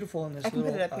this beautiful in this I can put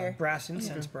little it up here. brass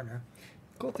incense burner.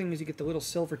 Cool thing is you get the little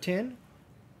silver tin.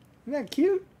 Isn't that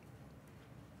cute?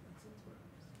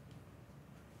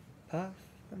 Puff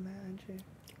the magic.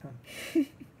 Oh.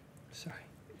 Sorry.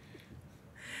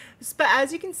 But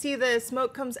as you can see, the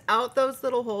smoke comes out those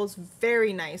little holes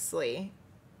very nicely.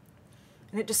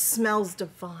 And it just smells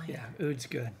divine. Yeah, oud's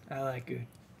good. I like oud.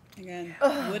 Again,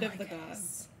 Oh, wood my of the goodness.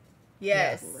 gods.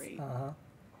 Yes. Great. Uh-huh.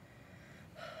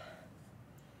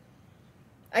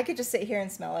 I could just sit here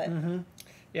and smell it.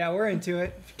 Yeah, we're into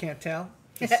it, if you can't tell.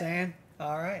 Just saying.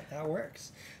 All right, that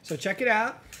works. So check it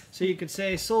out. So you could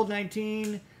say sold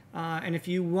 19, and if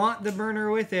you want the burner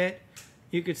with it,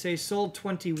 you could say sold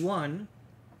 21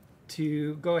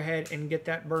 to go ahead and get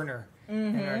that burner.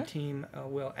 And our team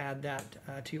will add that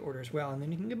to your order as well, and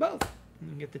then you can get both. You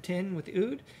can get the tin with the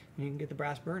oud, and you can get the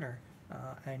brass burner,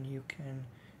 and you can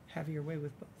have your way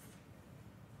with both.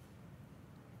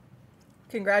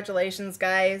 Congratulations,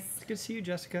 guys. It's good to see you,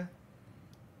 Jessica.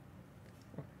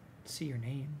 See your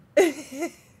name.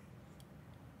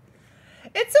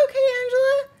 It's okay,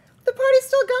 Angela. The party's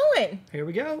still going. Here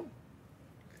we go.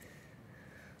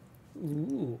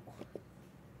 Ooh.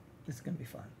 This is going to be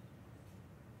fun.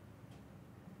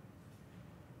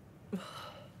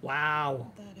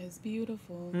 Wow. That is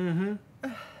beautiful. Mm-hmm.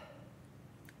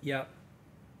 Yep.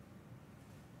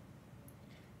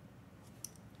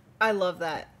 I love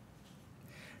that.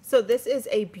 So this is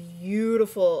a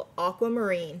beautiful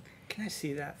aquamarine. Can I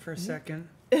see that for a second?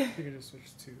 You can just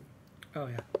switch to Oh,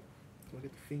 yeah. look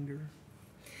at the finger.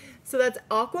 So that's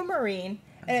aquamarine,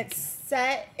 and it's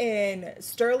set in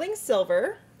sterling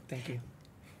silver. Thank you.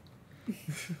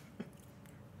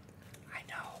 I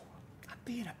know. I'm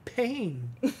being a pain.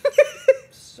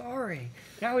 Sorry.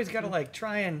 Now he's got to like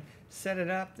try and set it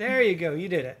up. There you go. You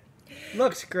did it.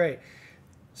 Looks great.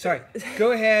 Sorry.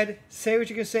 Go ahead. Say what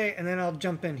you're going to say, and then I'll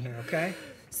jump in here, okay?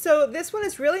 So this one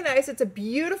is really nice. It's a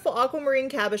beautiful aquamarine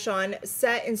cabochon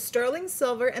set in sterling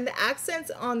silver, and the accents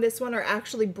on this one are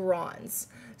actually bronze.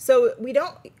 So we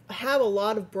don't have a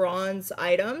lot of bronze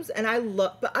items, and I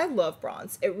love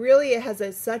bronze. It really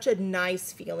has such a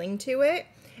nice feeling to it,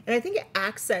 and I think it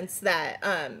accents that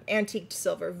antiqued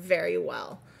silver very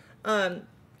well. And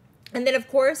then of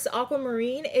course,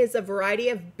 aquamarine is a variety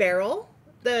of beryl.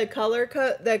 The color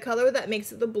that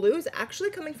makes it the blue is actually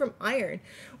coming from iron,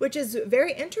 which is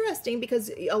very interesting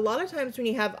because a lot of times when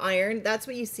you have iron, that's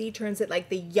what you see turns it like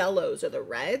the yellows or the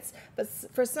reds. But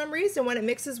for some reason, when it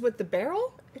mixes with the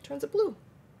beryl, it turns it blue.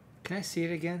 Can I see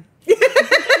it again?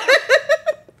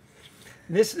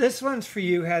 This one's for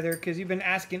you, Heather, because you've been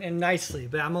asking, and nicely,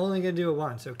 but I'm only going to do it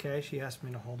once, okay? She asked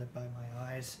me to hold it by my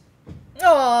eyes.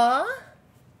 Aww.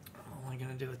 I'm only going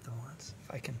to do it the once,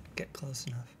 if I can get close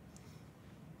enough.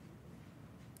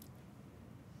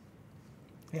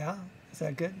 Yeah? Is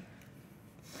that good?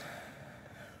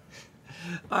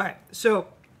 All right. So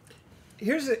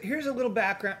here's a little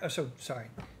background. Oh, so sorry.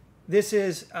 This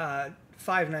is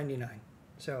 $5.99.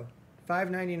 So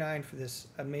 $5.99 for this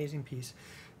amazing piece.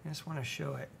 I just want to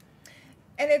show it.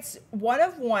 And it's one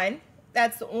of one.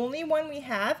 That's the only one we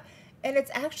have. And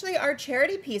it's actually our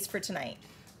charity piece for tonight.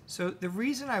 So the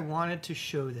reason I wanted to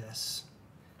show this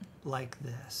like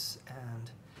this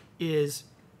and is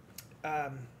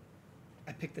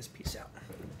I picked this piece out.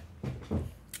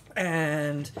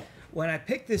 And when I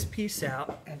picked this piece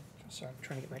out, and sorry, I'm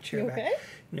trying to get my chair back. Okay?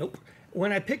 Nope.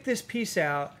 When I picked this piece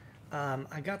out,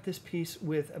 I got this piece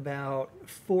with about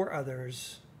 4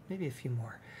 others, maybe a few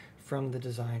more, from the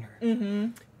designer. Mm-hmm.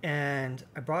 And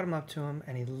I brought him up to him,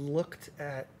 and he looked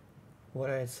at what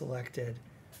I had selected.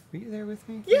 Were you there with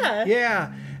me? Yeah.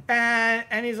 Yeah.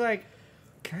 And he's like,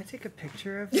 "Can I take a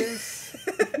picture of this?"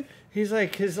 He's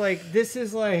like, this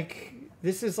is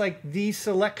like the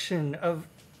selection of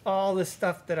all the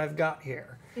stuff that I've got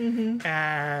here. Mm-hmm.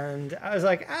 And I was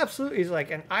like, absolutely. He's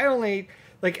like, and I only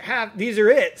have, these are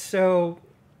it. So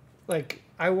like,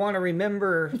 I want to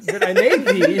remember that I made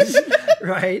these,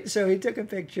 right? So he took a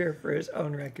picture for his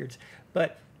own records,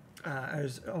 but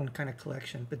his own kind of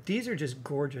collection. But these are just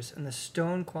gorgeous. And the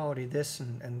stone quality, this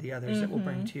and the others that we'll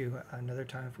bring to you another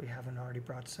time if we haven't already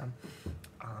brought some,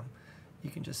 you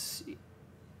can just see.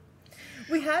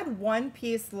 We had one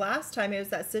piece last time. It was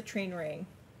that citrine ring.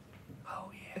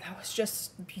 Oh, yeah. That was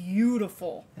just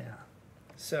beautiful. Yeah.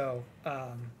 So,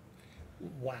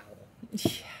 wow. Yeah.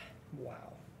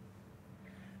 Wow.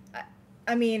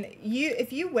 I mean,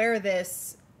 if you wear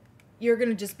this, you're going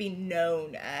to just be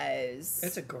known as...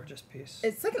 It's a gorgeous piece.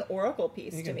 It's like an oracle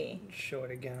piece You to can me. show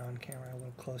it again on camera a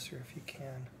little closer if you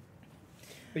can.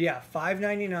 But yeah,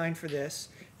 $5.99 for this.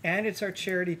 And it's our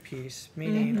charity piece,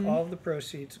 meaning all of the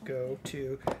proceeds go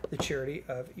to the charity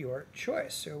of your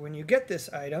choice. So when you get this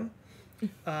item,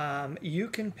 you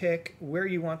can pick where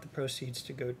you want the proceeds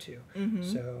to go to.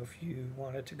 So if you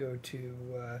want it to go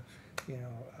to,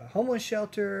 a homeless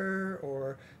shelter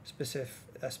or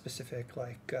a specific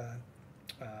like,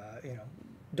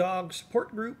 dog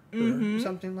support group or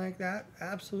something like that,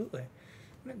 absolutely.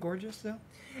 Isn't it gorgeous though?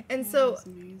 And so That's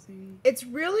amazing. it's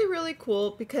really, really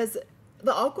cool because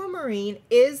the aquamarine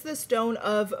is the stone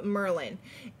of Merlin.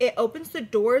 It opens the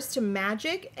doors to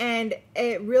magic, and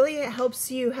it really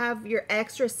helps you have your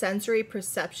extra sensory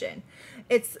perception.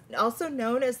 It's also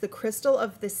known as the crystal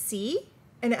of the sea,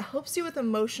 and it helps you with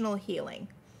emotional healing.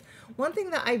 One thing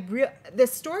that the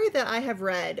story that I have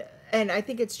read, and I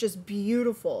think it's just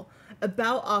beautiful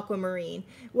about aquamarine,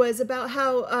 was about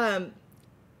how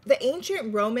the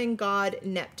ancient Roman god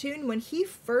Neptune, when he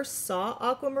first saw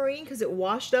aquamarine, because it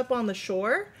washed up on the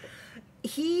shore,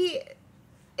 he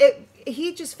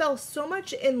just fell so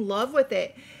much in love with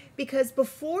it, because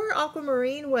before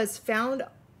aquamarine was found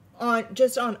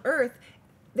on Earth,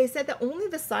 they said that only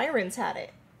the sirens had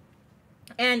it.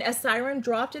 And a siren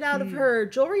dropped it out of her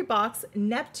jewelry box.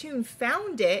 Neptune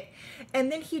found it,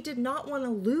 and then he did not want to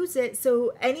lose it.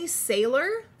 So any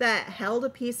sailor that held a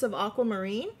piece of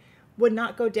aquamarine would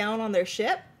not go down on their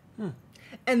ship.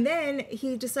 And then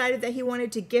he decided that he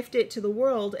wanted to gift it to the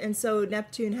world, and so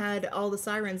Neptune had all the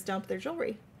sirens dump their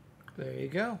jewelry. There you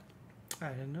go. I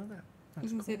didn't know that. I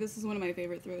was gonna say, this is one of my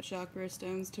favorite throat chakra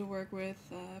stones to work with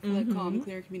for like calm,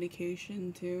 clear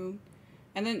communication too.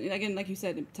 And then again, like you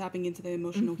said, tapping into the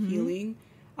emotional healing.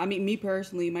 I mean, me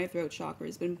personally, my throat chakra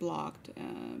has been blocked,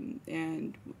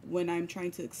 and when I'm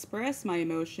trying to express my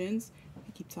emotions,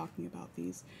 I keep talking about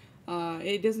these.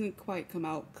 It doesn't quite come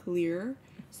out clear,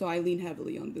 so I lean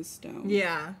heavily on this stone.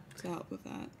 Yeah. To help with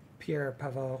that. Pierre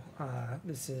Pavot,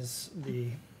 this is the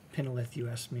pinolith you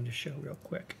asked me to show real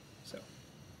quick. So,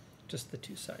 just the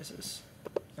 2 sizes.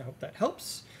 I hope that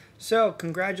helps. So,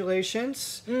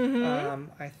 congratulations.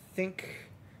 I think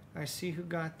I see who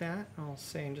got that. I'll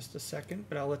say in just a second,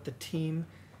 but I'll let the team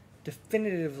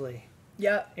definitively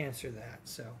answer that.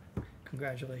 So,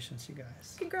 congratulations, you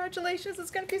guys. Congratulations.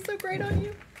 It's going to be so great on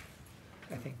you.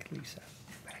 I think Lisa,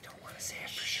 but I don't want to say it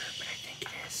for sure, but I think it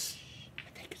is. I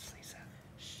think it's Lisa.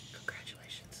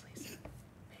 Congratulations, Lisa.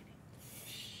 Maybe.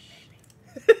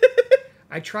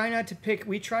 We try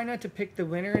not to pick the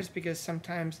winners because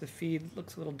sometimes the feed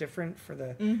looks a little different for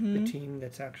the team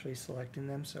that's actually selecting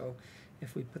them. So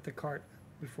if we put the cart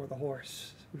before the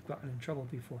horse, we've gotten in trouble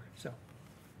before. So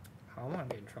I don't want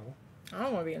to get in trouble. I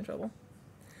don't want to be in trouble.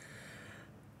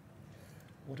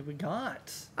 What do we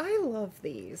got? I love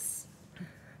these.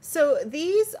 So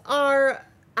these are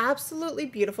absolutely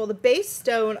beautiful. The base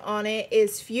stone on it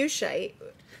is fuchsite.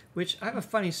 Which I have a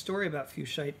funny story about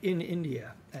fuchsite in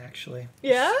India, actually.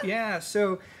 Yeah? Yeah,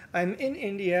 so I'm in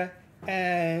India,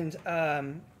 and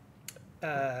I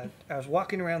was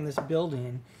walking around this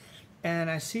building, and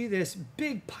I see this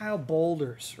big pile of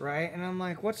boulders, right? And I'm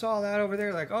like, what's all that over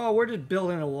there? Like, oh, we're just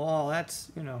building a wall.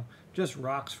 That's, just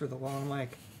rocks for the wall. I'm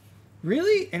like,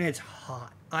 really? And it's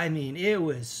hot. I mean, it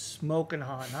was smoking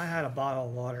hot, and I had a bottle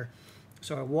of water.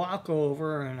 So I walk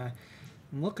over, and I'm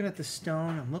looking at the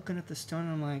stone. And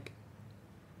I'm like,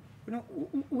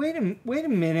 wait a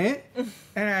minute.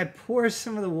 And I pour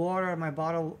some of the water out of my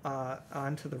bottle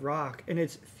onto the rock, and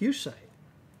it's fuchsite.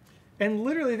 And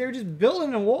literally, they're just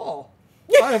building a wall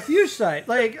out of fuchsite,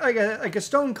 like a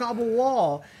stone cobble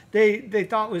wall. They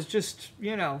thought was just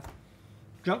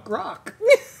junk rock.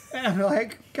 And I'm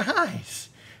like, guys,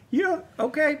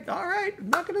 okay, all right. I'm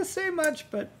not gonna say much,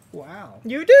 but wow.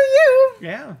 You do you.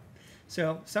 Yeah.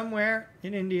 So somewhere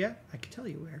in India, I can tell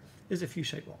you where, is a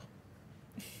fuchsite wall.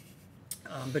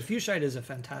 But fuchsite is a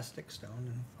fantastic stone,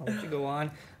 and I'll let you go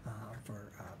on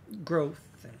for growth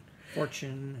and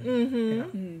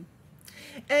fortune.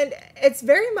 And it's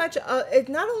very much, it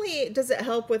not only does it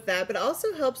help with that, but it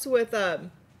also helps with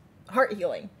heart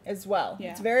healing as well.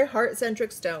 Yeah. It's a very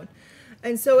heart-centric stone.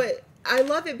 And so I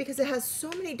love it because it has so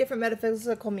many different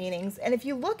metaphysical meanings. And if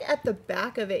you look at the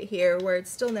back of it here, where it's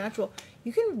still natural,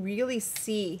 you can really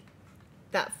see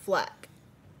that fleck.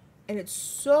 And it's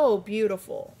so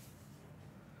beautiful.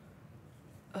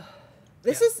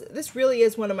 This really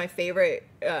is one of my favorite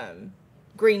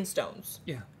green stones.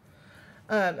 Yeah.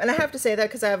 And I have to say that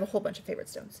because I have a whole bunch of favorite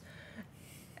stones.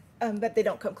 But they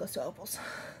don't come close to opals.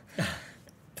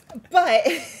 But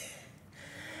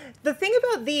the thing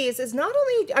about these is not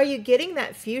only are you getting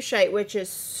that fuchsite, which is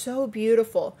so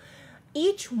beautiful,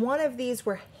 each one of these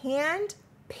were hand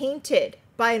painted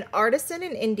by an artisan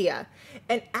in India.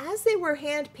 And as they were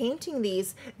hand painting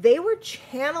these, they were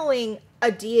channeling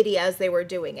a deity as they were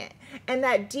doing it. And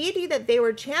that deity that they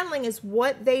were channeling is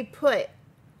what they put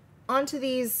onto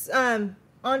these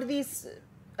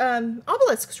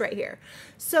obelisks right here.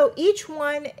 So each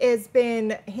one has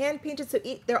been hand painted. So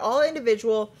they're all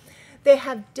individual. They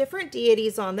have different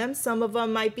deities on them. Some of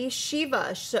them might be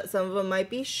Shiva. Some of them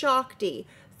might be Shakti,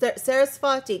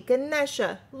 Saraswati,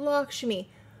 Ganesha, Lakshmi.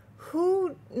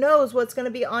 Who knows what's going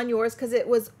to be on yours, because it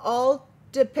was all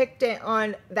depicted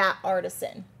on that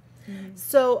artisan.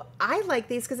 So I like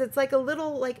these because it's like a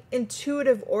little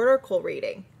intuitive oracle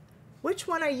reading. Which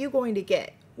one are you going to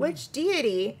get? Which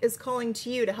deity is calling to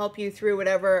you to help you through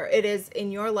whatever it is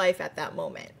in your life at that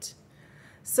moment?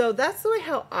 So that's the way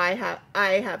how I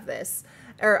have this,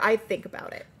 or I think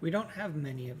about it. We don't have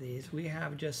many of these. We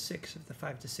have just 6 of the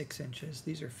 5 to 6 inches.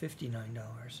 These are $59.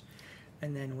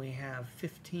 And then we have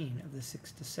 15 of the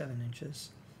 6 to 7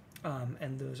 inches.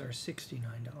 And those are $69.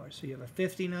 So you have a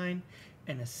 $59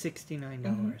 and a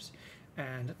 $69.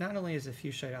 And not only is a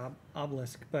fuchsite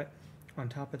obelisk, but on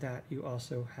top of that, you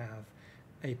also have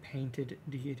a painted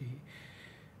deity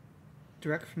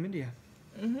direct from India.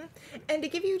 And to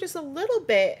give you just a little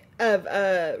bit of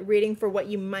a reading for what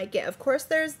you might get, of course,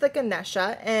 there's the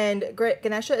Ganesha, and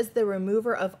Ganesha is the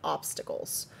remover of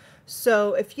obstacles.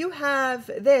 So if you have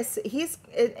this,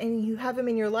 and you have him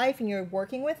in your life and you're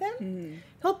working with him,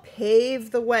 he'll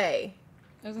pave the way.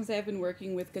 I was gonna say I've been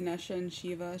working with Ganesha and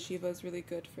Shiva. Shiva is really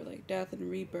good for like death and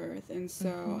rebirth, and so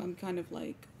I'm kind of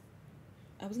like,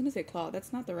 I was gonna say claw.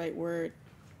 That's not the right word.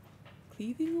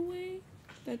 Cleaving away.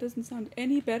 That doesn't sound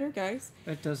any better, guys.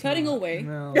 That does Cutting not, away.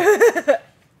 No.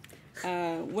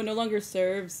 What no longer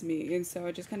serves me, and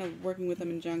so just kind of working with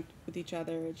them and junk with each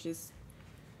other. It's just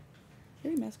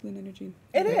very masculine energy.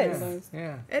 It Yeah, is.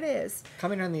 yeah. It is.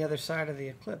 Coming on the other side of the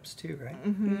eclipse too, right?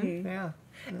 Yeah.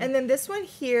 And then this one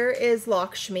here is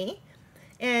Lakshmi.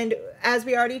 And as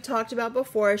we already talked about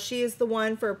before, she is the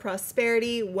one for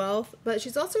prosperity, wealth, but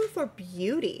she's also for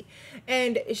beauty.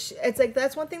 And it's like,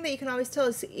 that's one thing that you can always tell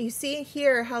is you see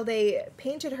here how they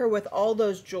painted her with all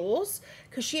those jewels,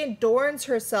 because she adorns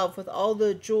herself with all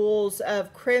the jewels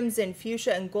of crimson,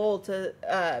 fuchsia, and gold to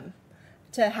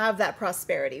have that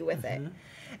prosperity with it.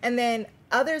 And then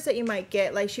others that you might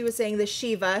get, like she was saying, the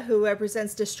Shiva, who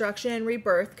represents destruction and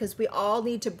rebirth, because we all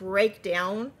need to break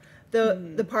down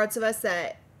the parts of us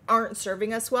that aren't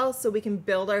serving us well, so we can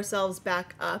build ourselves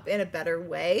back up in a better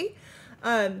way.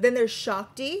 Then there's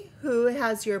Shakti, who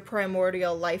has your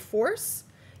primordial life force.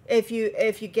 If you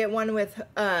get one with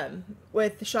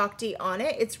Shakti on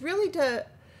it, it's really to,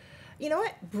 you know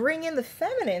what, bring in the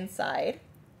feminine side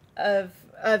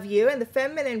of you and the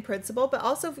feminine principle, but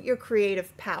also your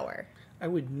creative power. I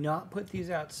would not put these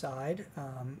outside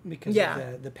because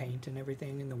of the paint and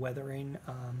everything and the weathering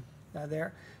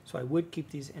there. So I would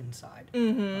keep these inside.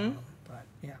 But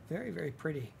yeah, very, very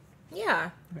pretty.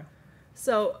 Yeah. Yeah.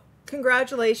 So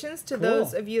congratulations to Cool.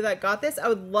 those of you that got this. I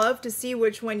would love to see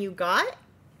which one you got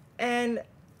and,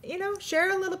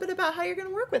 share a little bit about how you're going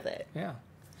to work with it. Yeah.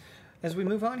 As we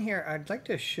move on here, I'd like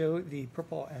to show the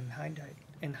purple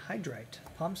anhydrite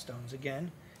palm stones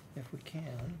again, if we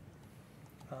can.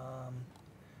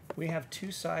 We have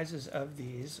two sizes of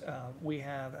these. We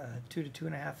have a 2 to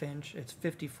 2.5 inch. It's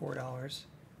 $54.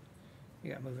 You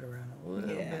gotta move it around a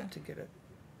little bit to get it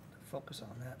to focus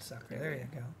on that sucker. There you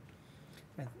go.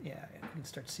 And yeah, you can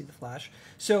start to see the flash.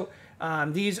 So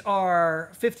these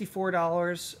are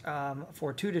 $54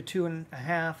 for 2 to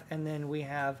 2.5, and then we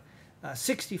have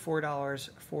 $64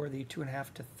 for the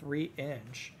 2.5 to 3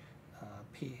 inch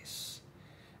piece.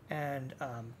 And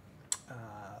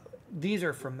these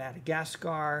are from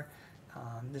Madagascar.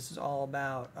 This is all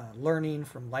about learning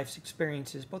from life's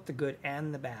experiences, both the good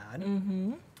and the bad.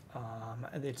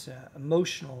 It's an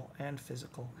emotional and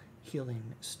physical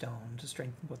healing stone to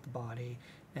strengthen both the body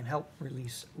and help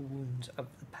release wounds of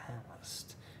the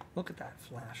past. Look at that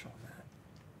flash on that.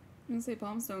 I'm gonna say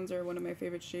palm stones are one of my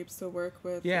favorite shapes to work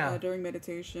with during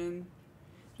meditation.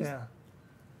 Yeah.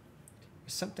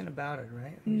 There's something about it,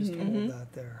 right? You just hold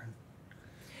that there.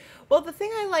 Well, the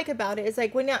thing I like about it is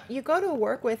like when you go to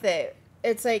work with it,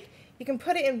 it's like you can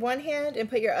put it in one hand and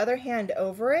put your other hand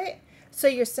over it. So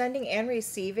you're sending and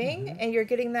receiving, and you're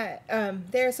getting that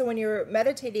there. So when you're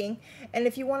meditating, and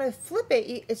if you want to flip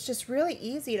it, it's just really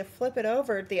easy to flip it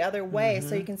over the other way,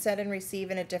 so you can send and receive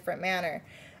in a different manner.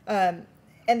 And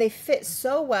they fit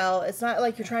so well. It's not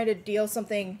like you're trying to deal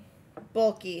something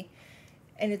bulky,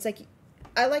 and it's like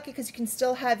I like it because you can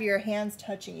still have your hands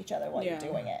touching each other while you're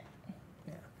doing it.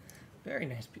 Yeah, very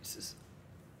nice pieces.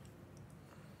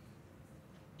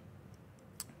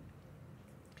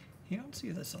 You don't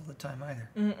see this all the time either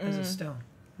as a stone.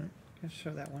 Let's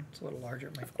show that one. It's a little larger.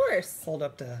 It might Of course. hold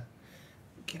up the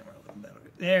camera a little bit.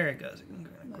 There it goes. I'm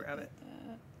going to grab it.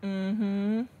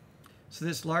 So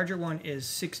this larger one is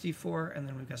 64, and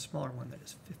then we've got a smaller one that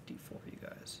is 54, you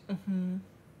guys. And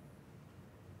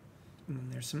then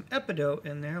there's some epidote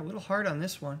in there. A little heart on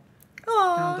this one.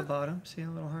 Down at the bottom. See a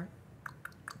little heart?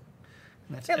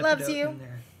 And that's It loves epidote you. in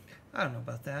there. I don't know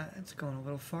about that. It's going a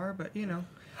little far, but you know.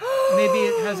 Maybe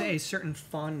it has a certain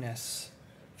fondness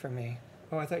for me.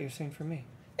 Oh, I thought you were saying for me.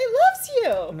 It loves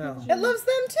you. No. It loves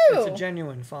them too. It's a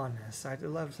genuine fondness. It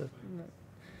loves a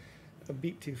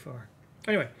beat too far.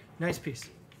 Anyway, nice piece.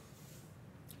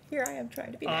 Here I am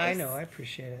trying to be nice. I know. I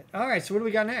appreciate it. All right, so what do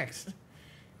we got next?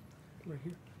 Right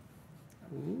here.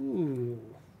 Ooh.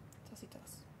 Tossy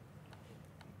toss.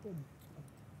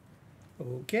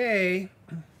 Okay.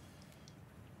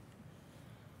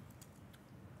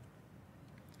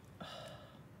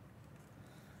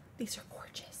 These are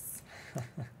gorgeous.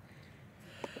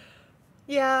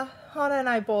 Yeah, Hana and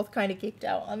I both kind of geeked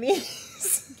out on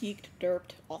these. Geeked,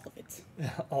 derped, all of it.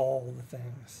 All the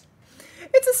things.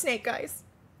 It's a snake, guys.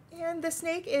 And the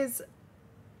snake is,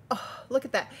 oh, look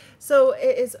at that. So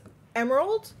it is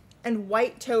emerald and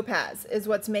white topaz is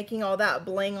what's making all that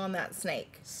bling on that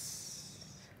snake.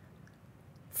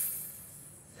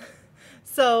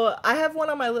 So I have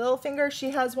one on my little finger. She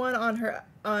has one on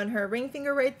her ring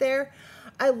finger right there.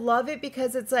 I love it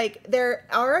because it's like they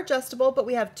are adjustable, but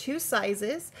we have two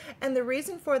sizes. And the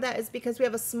reason for that is because we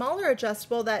have a smaller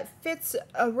adjustable that fits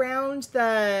around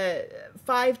the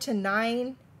 5 to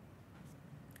 9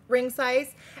 ring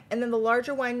size. And then the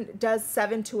larger one does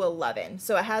 7 to 11.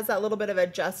 So it has that little bit of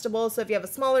adjustable. So if you have a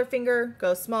smaller finger,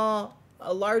 go small.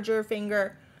 A larger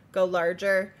finger, go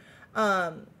larger.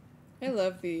 I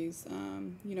love these,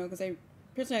 you know,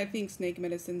 because I think snake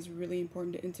medicine is really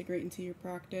important to integrate into your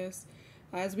practice.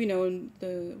 As we know,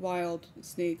 the wild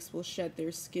snakes will shed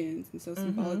their skins, and so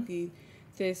symbolically,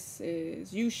 this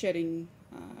is you shedding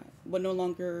what no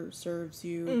longer serves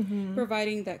you,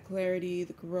 providing that clarity,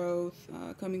 the growth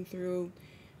coming through,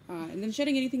 and then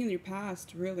shedding anything in your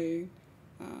past, really,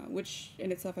 which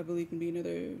in itself, I believe, can be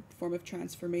another form of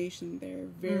transformation. They're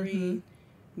very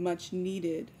much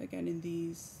needed, again, in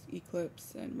these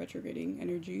eclipse and retrograding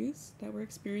energies that we're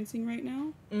experiencing right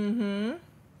now.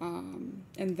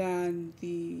 And then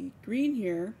the green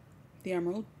here, the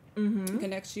emerald,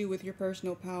 connects you with your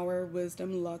personal power,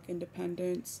 wisdom, luck,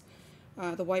 independence.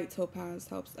 The white topaz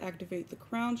helps activate the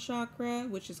crown chakra,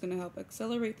 which is going to help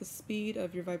accelerate the speed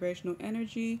of your vibrational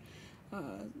energy,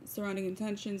 surrounding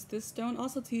intentions. This stone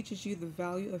also teaches you the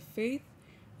value of faith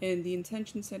in the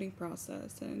intention setting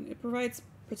process, and it provides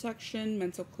protection,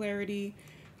 mental clarity,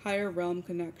 higher realm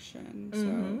connection.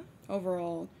 So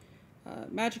overall,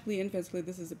 magically and physically,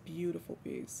 this is a beautiful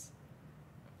piece.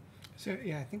 So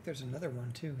yeah, I think there's another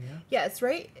one too. Yeah. Yeah, it's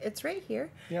right here.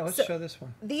 Yeah, let's So show this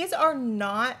one. these are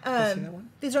not Let's see that one.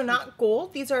 these are not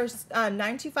gold. These are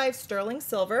 925 sterling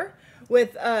silver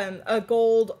with a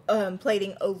gold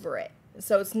plating over it.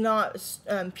 So it's not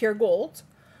pure gold.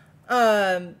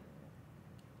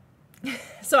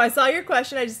 So I saw your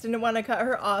question. I just didn't want to cut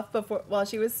her off while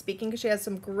she was speaking because she has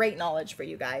some great knowledge for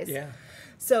you guys. Yeah.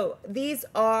 So these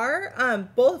are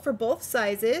both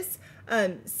sizes,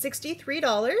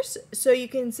 $63. So you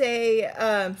can say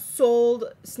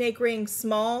sold snake ring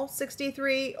small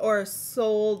 63 or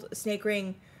sold snake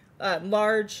ring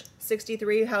large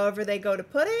 63, however they go to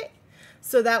put it.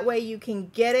 So that way you can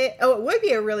get it. Oh, it would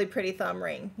be a really pretty thumb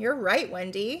ring. You're right,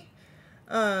 Wendy.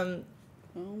 Oh,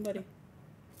 buddy.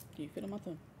 Do you fit on my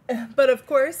thumb? But of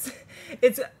course,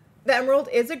 the emerald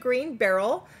is a green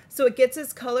beryl, so it gets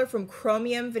its color from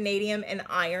chromium, vanadium, and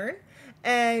iron.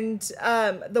 And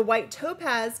the white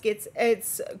topaz gets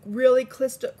its really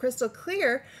crystal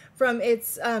clear from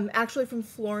its actually from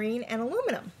fluorine and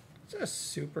aluminum. It's a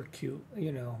super cute,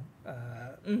 little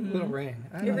ring.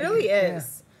 It really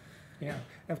is. Yeah.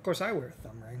 And of course, I wear a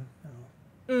thumb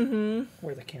ring.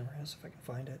 Where the camera is, if I can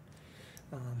find it.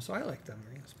 So I like thumb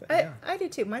rings. But yeah. I do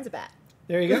too. Mine's a bat.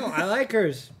 There you go. I like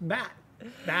hers. Bat,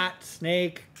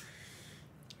 snake.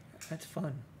 That's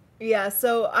fun. Yeah,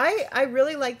 so I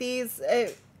really like these,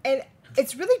 and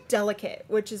it's really delicate,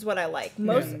 which is what I like.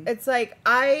 It's like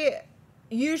I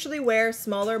usually wear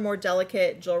smaller, more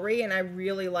delicate jewelry, and I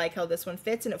really like how this one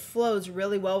fits, and it flows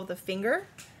really well with the finger.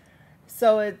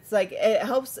 So it's like it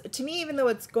helps to me, even though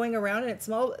it's going around and it's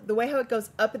small. The way how it goes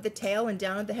up at the tail and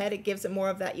down at the head, it gives it more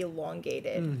of that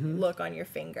elongated look on your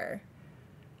finger.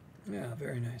 Yeah,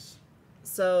 very nice.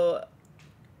 So,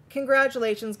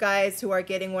 congratulations, guys, who are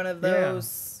getting one of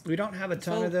those. Yeah. We don't have a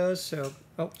ton of those, so...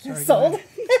 Oh, sorry. Sold?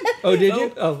 Oh, did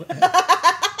you? Oh.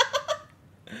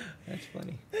 That's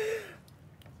funny.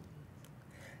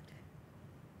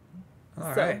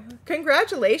 All right.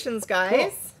 Congratulations, guys.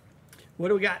 Cool. What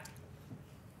do we got?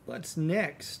 What's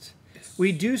next?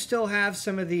 We do still have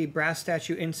some of the brass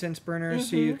statue incense burners,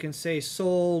 so you can say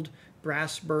sold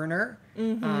brass burner.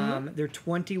 They're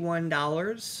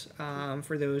 $21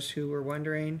 for those who were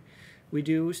wondering. We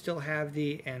do still have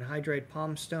the anhydrite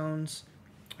palm stones,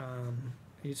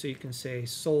 so you can say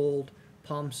sold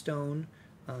palm stone.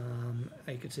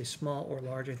 You could say small or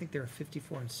large. I think they're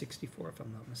 54 and 64 if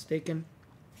I'm not mistaken.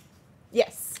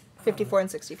 Yes, 54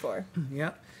 and 64.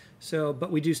 Yeah. So, but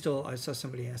we do still, I saw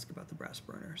somebody ask about the brass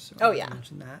burners. So Oh, I yeah.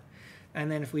 mentioned that.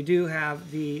 And then if we do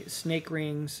have the snake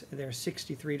rings, they're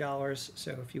 $63.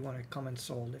 So if you want to come and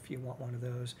sold, if you want one of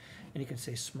those, and you can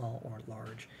say small or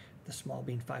large. The small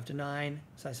being 5 to 9,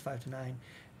 size 5 to 9,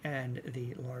 and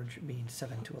the large being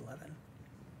 7 to 11.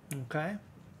 Okay.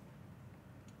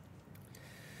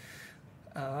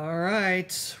 All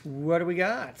right. What do we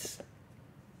got?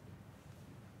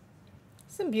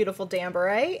 Some beautiful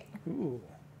Damberite. Ooh.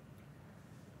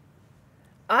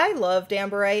 I love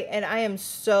Damberite, and I am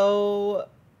so,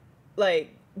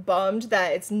 like, bummed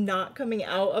that it's not coming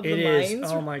out of It the is.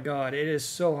 mines. Oh my God. It is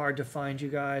so hard to find, you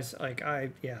guys. Like,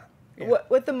 yeah.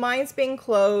 With the mines being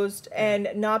closed and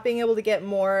not being able to get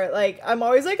more, like, I'm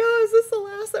always like, oh, is this the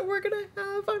last that we're going to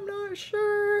have? I'm not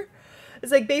sure.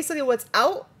 It's like basically what's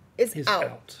out is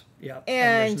out. Yeah.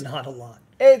 And there's not a lot.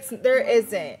 There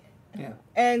isn't. Yeah.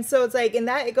 And so it's like, and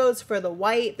that it goes for the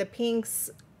white, the pinks,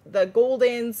 the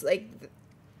goldens, like,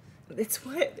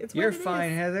 You're it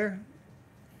fine, is. Heather.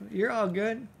 You're all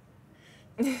good.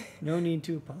 No need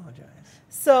to apologize.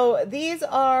 So these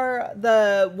are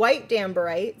the white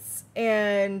Damberites,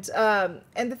 and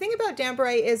the thing about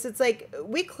Damberite is it's like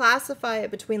we classify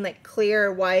it between like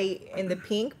clear, white, and the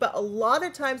pink, but a lot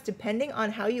of times depending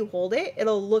on how you hold it,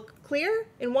 it'll look clear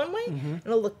in one way, and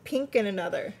it'll look pink in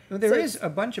another. Well, there is a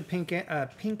bunch of pink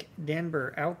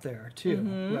Denver out there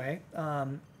too, right?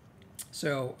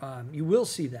 So you will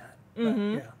see that. But,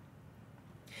 yeah.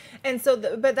 And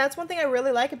so, but that's one thing I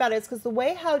really like about it is because the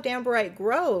way how Damberite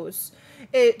grows,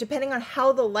 depending on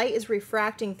how the light is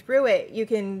refracting through it, you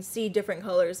can see different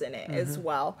colors in it as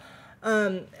well.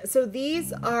 So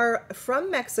these are from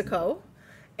Mexico,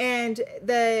 and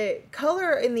the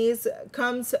color in these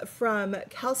comes from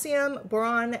calcium,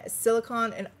 boron,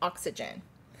 silicon, and oxygen.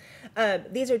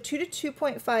 These are 2 to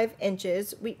 2.5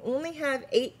 inches. We only have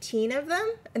 18 of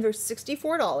them, and they're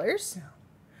 $64. Yeah.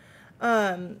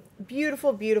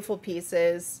 Beautiful, beautiful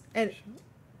pieces. And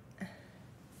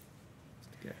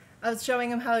I was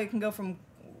showing him how you can go from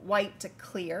white to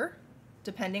clear,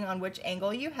 depending on which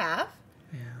angle you have.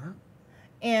 Yeah.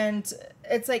 And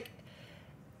it's like,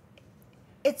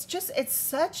 it's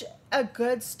such a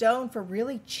good stone for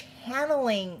really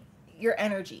channeling your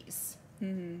energies.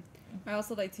 Mm-hmm. I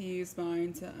also like to use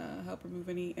mine to help remove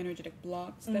any energetic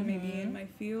blocks that may be in my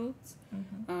fields.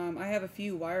 I have a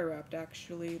few wire wrapped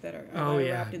actually that are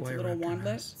wire wrapped into little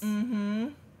wandlets.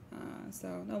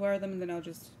 So I'll wear them, and then I'll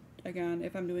just, again,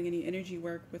 if I'm doing any energy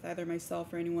work with either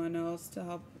myself or anyone else, to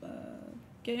help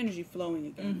get energy flowing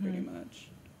again, pretty much.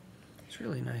 It's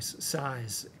really nice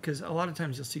size, because a lot of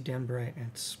times you'll see Damberite and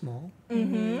it's small.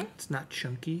 It's not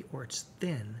chunky or it's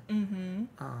thin. And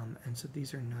so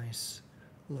these are nice,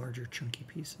 larger, chunky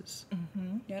pieces.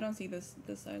 Yeah, I don't see this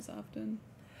size often.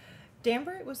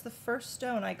 Damberite was the first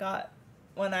stone I got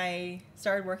when I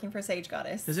started working for Sage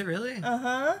Goddess. Is it really?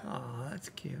 Uh-huh. Oh, that's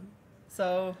cute.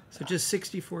 So just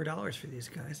 $64 for these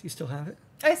guys. You still have it?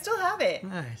 I still have it.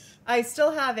 Nice. I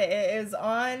still have it. It is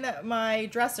on my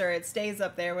dresser. It stays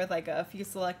up there with like a few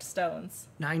select stones.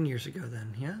 9 years ago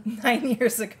then, yeah? 9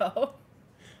 years ago.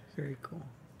 Very cool.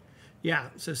 Yeah,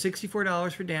 so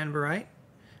 $64 for Damberite,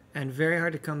 and very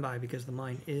hard to come by because the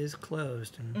mine is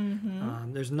closed,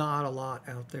 and there's not a lot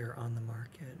out there on the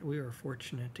market. We were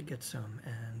fortunate to get some,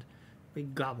 and we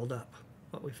gobbled up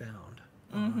what we found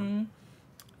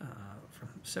from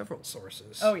several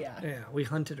sources. Oh, yeah. Yeah, we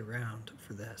hunted around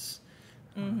for this.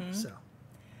 So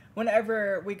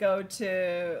Whenever we go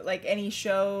to like any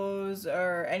shows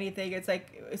or anything, it's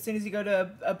like as soon as you go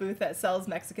to a booth that sells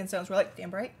Mexican stones, we're like,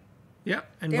 Damberite? yeah,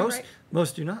 and Damberite?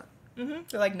 most do not. They're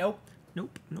like, nope.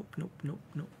 Nope.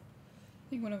 I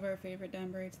think one of our favorite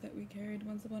Damberites that we carried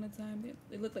once upon a time,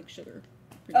 they looked like sugar.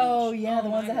 Oh, much. yeah, the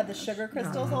Oh ones my that had the gosh. sugar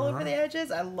crystals all over the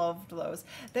edges. I loved those.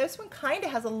 This one kind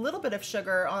of has a little bit of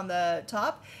sugar on the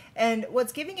top. And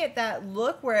what's giving it that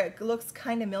look where it looks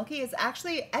kind of milky is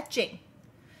actually etching.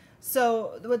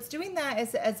 So what's doing that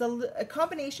is as a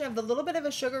combination of the little bit of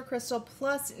a sugar crystal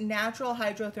plus natural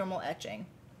hydrothermal etching.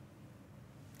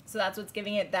 So that's what's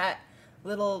giving it that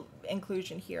little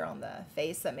inclusion here on the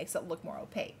face that makes it look more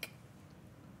opaque.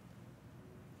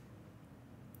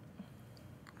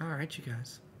 All right, you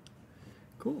guys.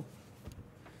 Cool.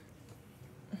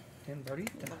 And Birdie.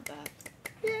 Love that.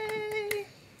 Yay!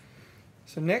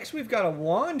 So next we've got a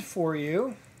wand for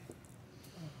you.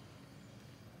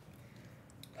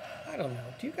 I don't know.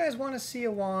 Do you guys want to see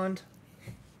a wand?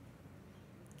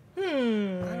 I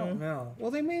don't know.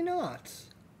 Well, they may not.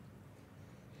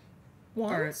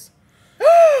 Wands?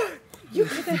 You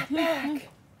give that back!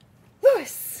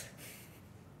 Lewis!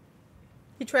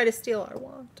 He tried to steal our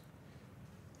wand.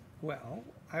 Well,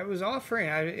 I was offering.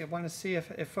 I want to see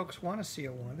if folks want to see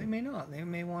a wand. They may not. They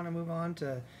may want to move on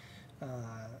to,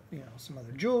 some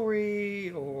other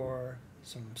jewelry or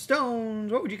some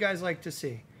stones. What would you guys like to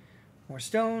see? More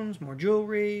stones, more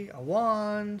jewelry, a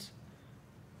wand.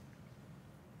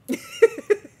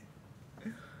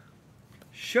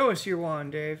 Show us your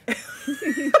wand, Dave.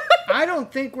 I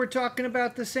don't think we're talking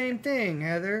about the same thing,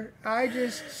 Heather.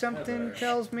 Something Heather.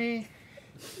 tells me,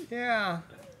 yeah.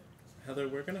 Heather,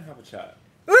 we're gonna have a chat.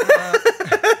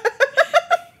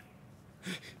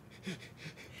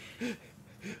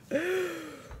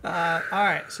 All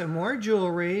right, so more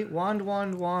jewelry, wand.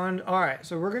 All right,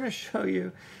 so we're gonna show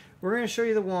you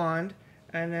the wand,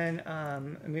 and then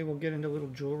maybe we'll get into little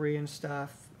jewelry and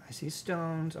stuff. I see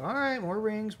stones. All right, more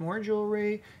rings, more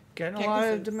jewelry. Getting a lot of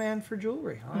Cactuses. demand for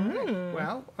jewelry. All right.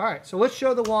 Well, all right. So let's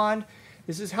show the wand.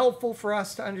 This is helpful for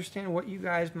us to understand what you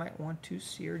guys might want to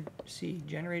see.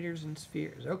 Generators and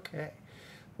spheres. Okay.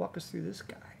 Walk us through this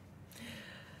guy.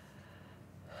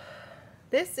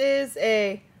 This is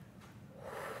a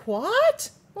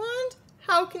what wand?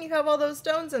 How can you have all those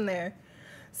stones in there?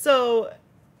 So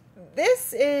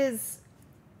this is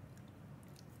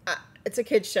it's a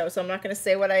kid's show, so I'm not going to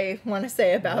say what I want to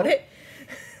say about it.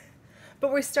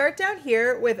 But we start down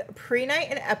here with prehnite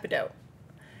and epidote.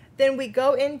 Then we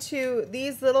go into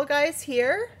these little guys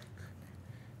here,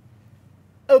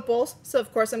 opals. So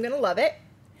of course I'm going to love it.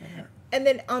 And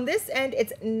then on this end,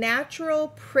 it's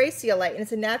natural praesiolite, and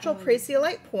it's a natural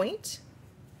praesiolite point.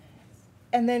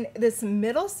 And then this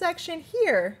middle section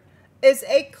here is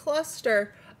a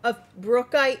cluster of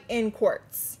brookite in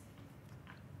quartz.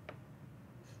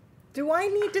 Do I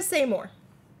need to say more?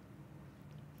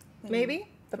 Maybe?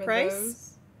 The For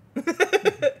price?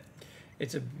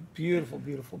 It's a beautiful,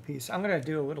 beautiful piece. I'm going to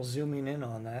do a little zooming in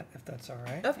on that, if that's all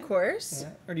right. Of course.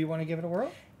 Yeah. Or do you want to give it a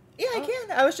whirl? Yeah, I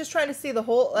can. I was just trying to see the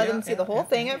whole, let them see the whole yeah,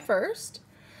 thing at first.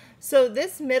 So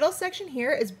this middle section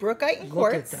here is brookite and Look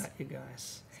quartz. at that, you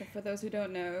guys. So for those who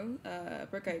don't know,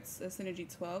 Brookite's Synergy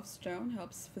 12 stone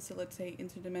helps facilitate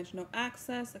interdimensional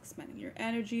access, expanding your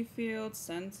energy field,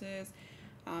 senses,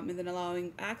 and then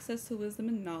allowing access to wisdom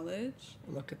and knowledge.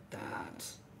 Look at that.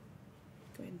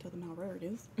 Go ahead and tell them how rare it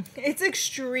is. It's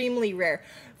extremely rare.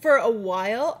 For a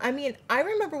while, I mean, I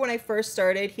remember when I first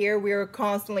started here, we were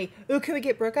constantly, oh, can we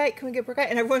get brookite? Can we get brookite?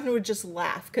 And everyone would just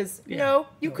laugh because, no,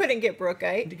 you couldn't get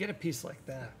brookite. To get a piece like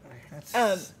that,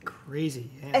 that's crazy.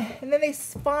 Yeah. And then they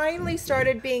finally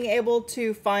started being able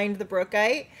to find the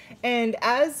brookite. And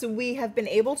as we have been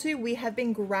able to, we have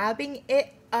been grabbing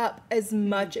it up as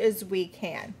much as we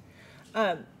can.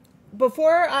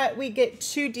 Before we get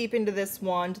too deep into this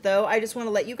wand, though, I just want to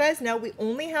let you guys know we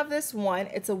only have this one.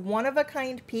 It's a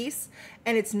one-of-a-kind piece,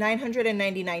 and it's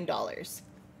 $999.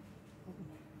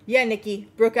 Yeah, Nikki,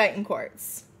 brookite and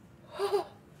quartz.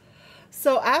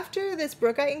 So after this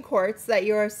brookite and quartz that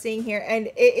you are seeing here, and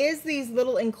it is these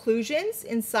little inclusions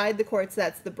inside the quartz,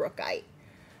 that's the brookite.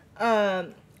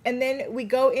 And then we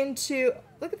go into,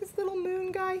 look at this little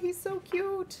moon guy, he's so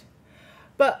cute.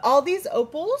 But all these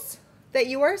opals that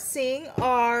you are seeing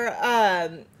are,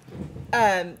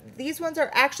 these ones are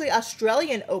actually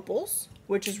Australian opals,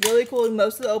 which is really cool.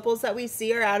 Most of the opals that we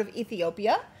see are out of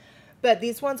Ethiopia, but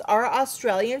these ones are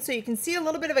Australian, so you can see a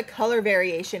little bit of a color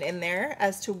variation in there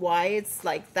as to why it's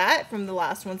like that from the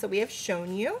last ones that we have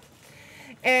shown you.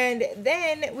 And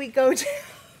then we go to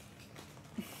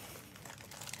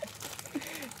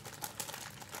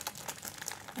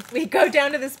we go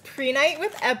down to this prehnite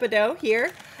with epidote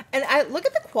here. And look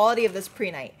at the quality of this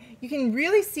prehnite. You can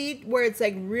really see where it's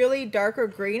like really darker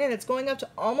green and it's going up to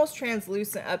almost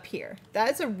translucent up here.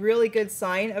 That is a really good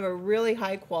sign of a really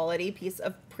high quality piece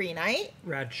of prehnite.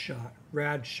 Rad shot.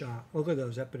 Rad shot. Look at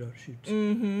those epidote shoots.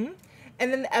 Mm-hmm.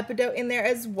 And then the epidote in there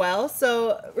as well.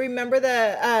 So remember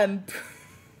the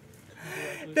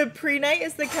prehnite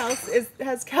is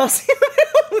has calcium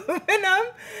and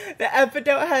aluminum. The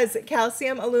epidote has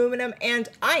calcium, aluminum, and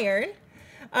iron.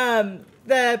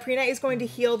 The prehnite is going to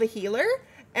heal the healer,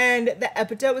 and the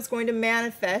epidote is going to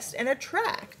manifest and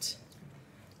attract.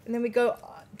 And then we go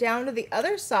down to the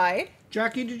other side.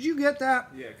 Jackie, did you get that?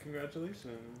 Yeah,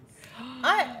 congratulations.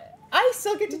 I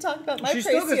still get to talk about my She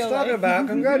still gets to talk Praesiolite. about.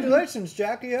 Congratulations,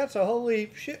 Jackie. That's a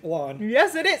holy shit one.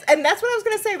 Yes, it is. And that's what I was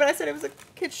going to say, but I said it was a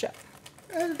kid's show.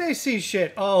 And they see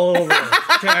shit all over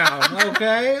town,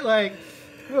 okay? Like,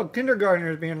 little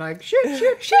kindergartners being like, shit.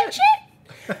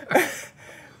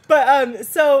 But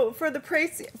so for the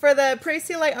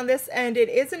Praesiolite on this end, it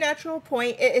is a natural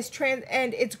point. It is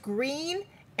and it's green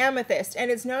amethyst,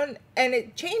 and it's known, and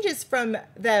it changes from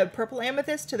the purple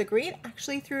amethyst to the green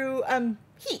actually through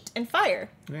heat and fire.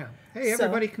 Yeah. Hey,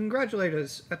 everybody, congratulate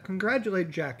us. Congratulate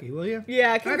Jackie, will you?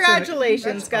 Yeah,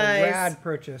 congratulations, that's guys. A rad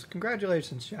purchase.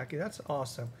 Congratulations, Jackie. That's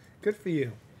awesome. Good for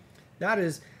you.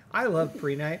 I love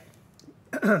prehnite,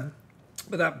 but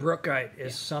that brookite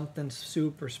is something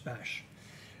super special.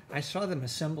 I saw them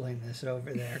assembling this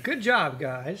over there. Good job,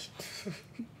 guys.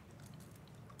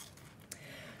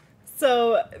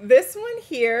 So this one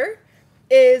here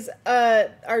is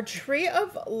our Tree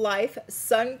of Life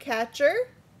sun catcher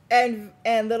and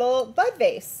little bud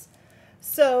vase.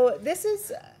 So this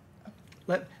is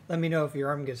Let me know if your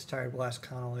arm gets tired. We'll ask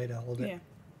Connolly to hold it.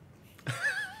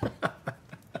 Yeah.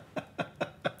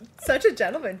 such a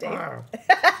gentleman, Dave. Wow.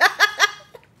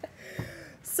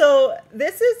 So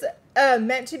this is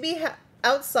meant to be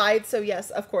outside. So yes,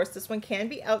 of course, this one can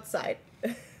be outside.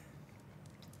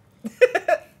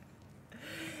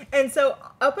 And so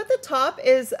up at the top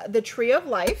is the Tree of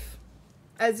Life,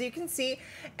 as you can see.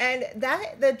 And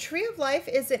that the Tree of Life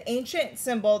is an ancient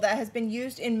symbol that has been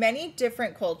used in many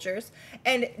different cultures.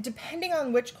 And depending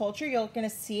on which culture, you're going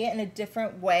to see it in a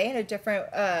different way, in a different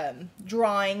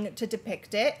drawing to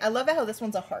depict it. I love it how this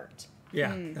one's a heart.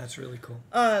 Yeah, that's really cool.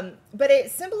 But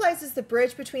it symbolizes the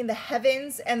bridge between the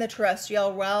heavens and the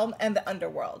terrestrial realm and the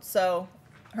underworld. So,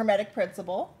 Hermetic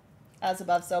principle, as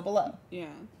above, so below. Yeah.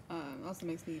 Also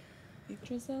makes me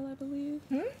Yggdrasil, I believe.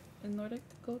 In Nordic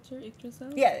culture,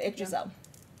 Yggdrasil. Yeah, Yggdrasil.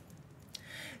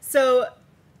 So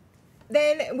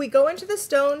then we go into the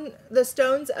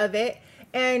stones of it,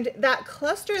 and that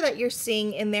cluster that you're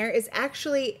seeing in there is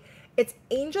actually, it's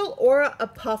angel aura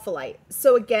apophyllite.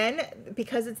 So again,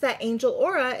 because it's that angel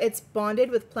aura, it's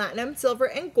bonded with platinum, silver,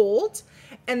 and gold,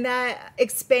 and that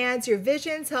expands your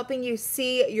visions, helping you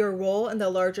see your role in the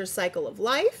larger cycle of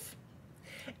life.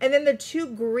 And then the two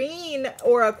green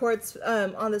aura quartz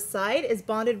on the side is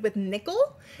bonded with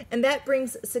nickel, and that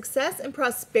brings success and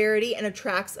prosperity and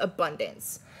attracts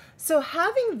abundance. So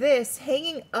having this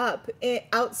hanging up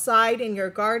outside in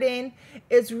your garden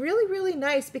is really, really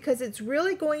nice because it's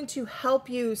really going to help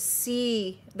you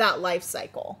see that life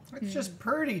cycle. It's just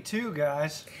pretty too,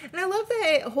 guys. And I love that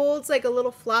it holds like a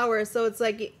little flower, so it's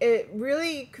like it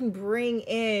really can bring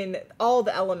in all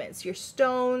the elements, your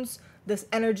stones, this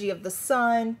energy of the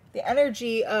sun, the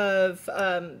energy of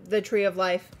the Tree of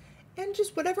Life, and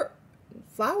just whatever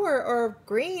flower or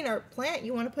green or plant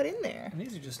you want to put in there. And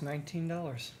these are just $19.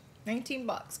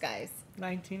 $19, guys.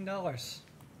 $19.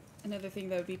 Another thing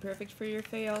that would be perfect for your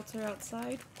Fey altar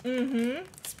outside. Mm-hmm.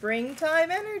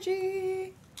 Springtime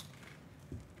energy.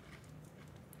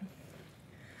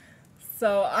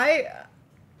 So I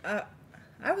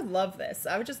would love this.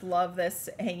 I would just love this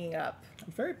hanging up.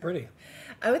 Very pretty.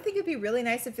 I would think it'd be really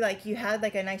nice if you had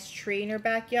like a nice tree in your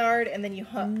backyard and then you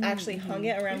actually hung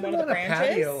it around one of the branches. On a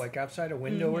patio, like outside a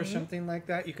window or something like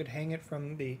that, you could hang it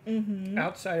from the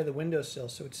outside of the windowsill,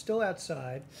 so it's still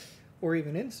outside, or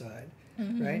even inside,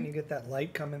 right? And you get that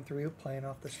light coming through, playing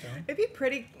off the stone. It'd be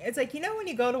pretty. It's like, when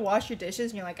you go to wash your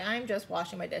dishes and you're like, I'm just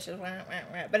washing my dishes.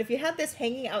 But if you had this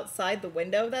hanging outside the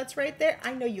window that's right there,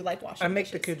 I know you like washing I make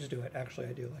dishes. the kids do it. Actually,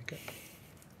 I do like it.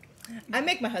 I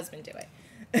make my husband do it.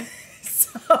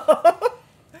 So,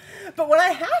 but when I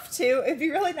have to, it'd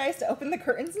be really nice to open the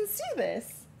curtains and see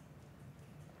this.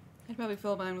 I'd probably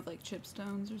fill mine with like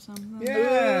chipstones or something. Yeah,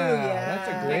 yeah. that's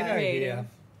a great Creative. idea.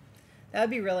 That'd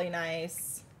be really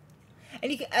nice.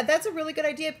 And that's a really good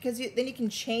idea because then you can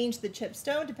change the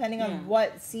chipstone depending on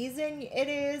what season it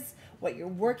is, what you're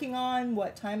working on,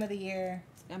 what time of the year.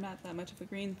 I'm not that much of a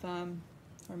green thumb.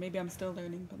 Or maybe I'm still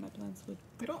learning, but my plants would.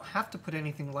 We don't have to put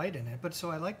anything light in it, but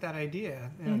so I like that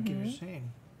idea. Like you were saying.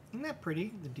 Isn't that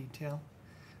pretty, the detail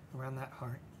around that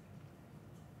heart?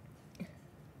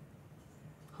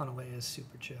 Hanaway is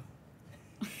super chill.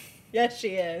 Yes,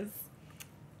 she is.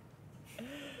 See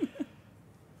if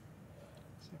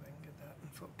I can get that in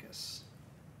focus.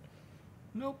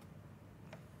 Nope.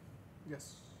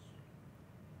 Yes.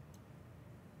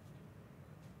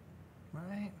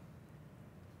 Right.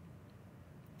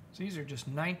 So these are just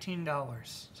 $19.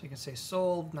 So you can say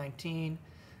sold 19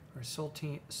 or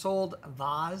sold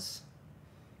vase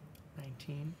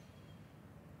 19.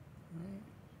 Right.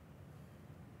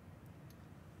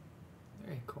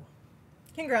 Very cool.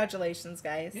 Congratulations,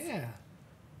 guys. Yeah.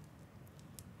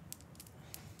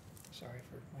 Sorry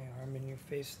for my arm in your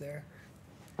face there.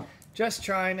 Just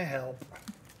trying to help.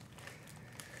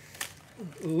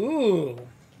 Ooh.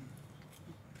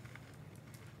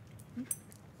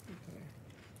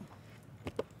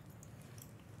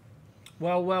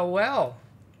 Well, well, well.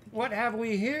 What have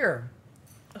we here?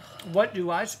 What do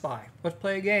I spy? Let's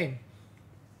play a game.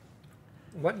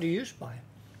 What do you spy?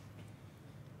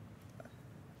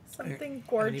 Something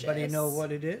gorgeous. Anybody know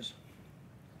what it is?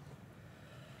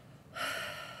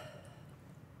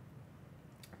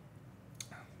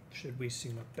 Should we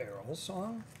sing a barrel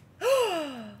song?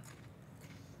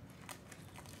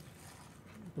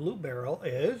 Blue barrel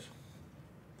is...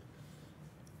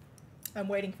 I'm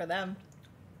waiting for them.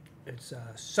 It's a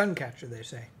sun catcher, they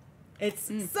say. It's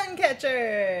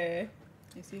Suncatcher.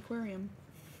 I see aquarium.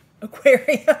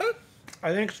 Aquarium.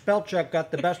 I think spell check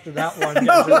got the best of that one.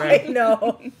 Oh, I Desiree.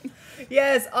 know.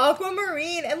 Yes,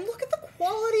 aquamarine. And look at the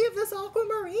quality of this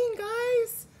aquamarine,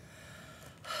 guys.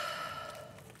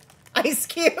 Ice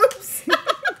cubes.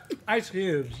 Ice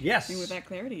cubes, yes. And with that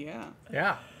clarity, yeah.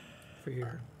 Yeah, for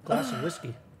your glass of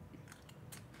whiskey.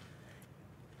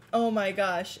 Oh my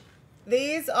gosh.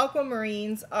 These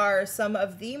aquamarines are some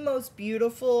of the most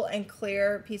beautiful and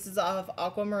clear pieces of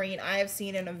aquamarine I have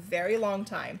seen in a very long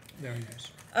time. Very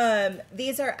nice.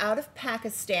 These are out of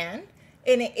Pakistan,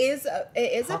 and it is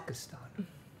Pakistan.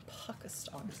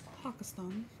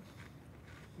 Pakistan.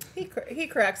 He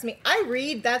corrects me. I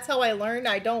read. That's how I learn.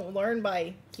 I don't learn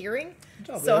by hearing,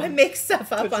 all so good. I make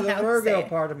stuff up It's on the how to say Virgo it.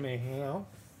 part of me, you know.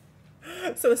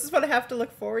 So this is what I have to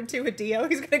look forward to with Dio.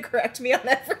 He's going to correct me on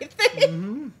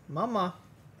everything. Mama.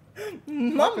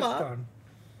 Mama.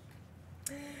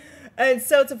 Pakistan. And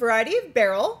so it's a variety of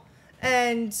barrel.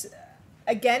 And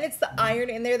again, it's the iron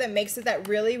in there that makes it that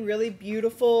really, really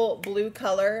beautiful blue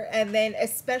color. And then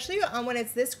especially when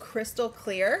it's this crystal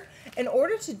clear, in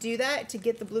order to do that, to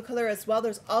get the blue color as well,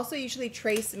 there's also usually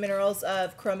trace minerals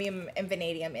of chromium and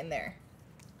vanadium in there.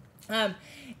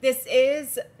 This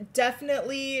is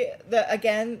definitely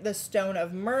the stone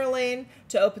of Merlin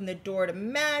to open the door to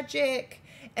magic.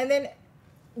 And then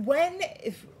when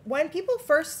people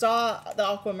first saw the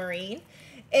aquamarine,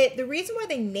 the reason why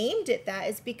they named it that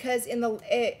is because in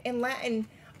Latin,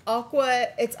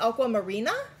 it's aqua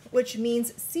marina, which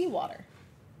means seawater.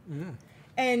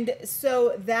 And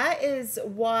so that is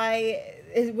why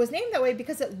it was named that way,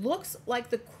 because it looks like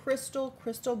the crystal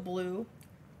blue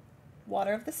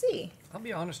water of the sea. I'll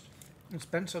be honest, it's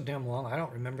been so damn long, I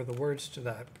don't remember the words to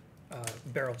that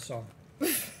barrel song.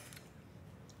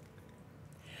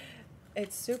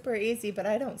 It's super easy, but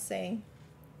I don't sing.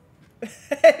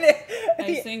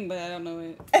 I sing, but I don't know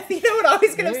it. Athena would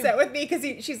always get Yeah. upset with me because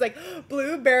she's like,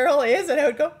 blue barrel is, and I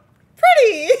would go,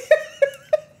 pretty.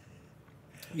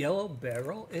 Yellow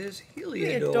barrel is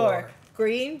Heliodor. Heliodor.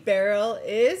 Green barrel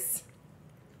is.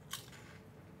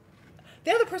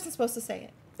 The other person's supposed to say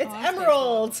it. It's Oh, that's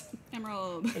emerald.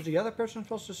 Emerald. Is the other person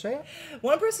supposed to say it?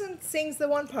 One person sings the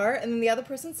one part, and then the other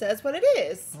person says what it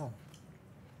is. Oh.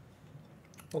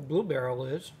 Well, blue barrel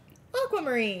is.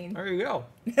 Aquamarine. There you go.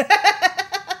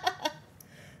 I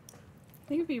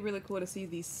think it'd be really cool to see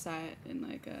these set in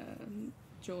like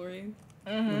jewelry.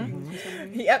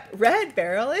 Yep. Red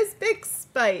barrel is big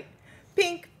spite.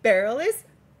 Pink barrel is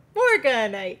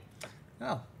morganite.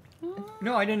 Oh.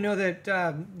 No, I didn't know that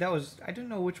I didn't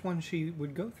know which one she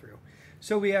would go through.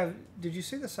 So we have, did you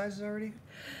say the sizes already?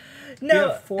 We No.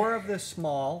 have 4 of the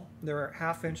small. They're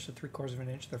 1/2 inch to 3/4 of an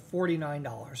inch. They're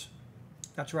 $49.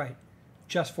 That's right.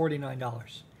 Just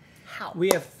 $49. How? We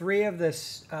have 3 of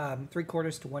this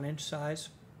 3/4 to 1 inch size.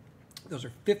 Those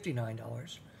are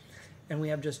 $59. And we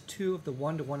have just 2 of the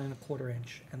 1 to 1 1/4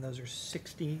 inch. And those are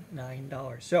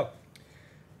 $69. So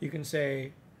you can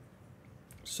say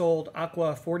sold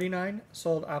aqua 49,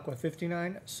 sold aqua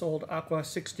 59, sold aqua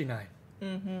 69.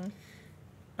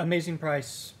 Amazing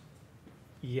price.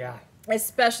 Yeah.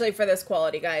 Especially for this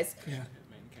quality, guys. Yeah.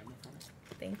 Main camera for me.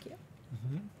 Thank you.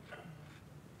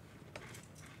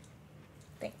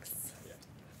 Thanks.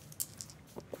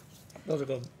 Those will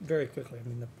go very quickly. I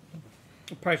mean,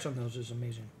 the price on those is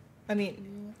amazing. I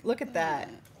mean, look at that.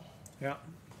 Yeah.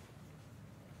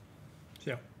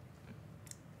 So.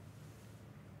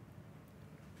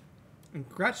 And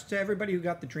congrats to everybody who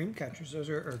got the dream catchers. Those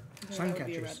are or sun that would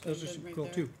be a catchers. red Those are button super right cool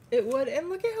there. too. It would, and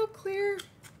look at how clear,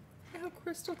 how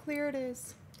crystal clear it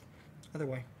is. Other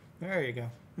way. There you go.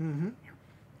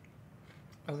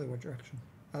 Other direction.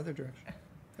 Other direction.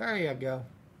 There you go.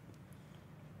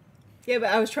 Yeah, but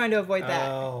I was trying to avoid that.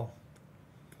 Oh.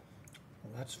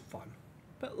 Well, that's fun.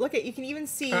 But look at, you can even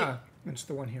see, It's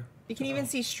the one here. you can even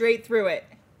see straight through it.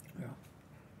 Yeah.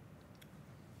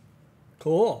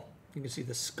 Cool. You can see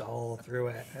the skull through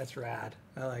it. That's rad.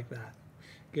 I like that.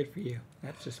 Good for you.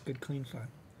 That's just good, clean fun.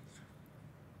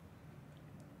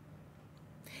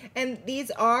 And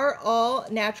these are all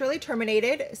naturally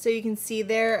terminated. So you can see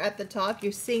there at the top,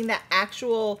 you're seeing that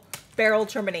actual barrel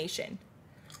termination.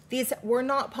 These were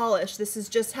not polished. This is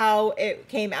just how it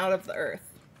came out of the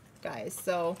earth, guys.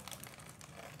 So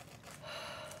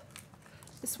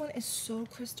this one is so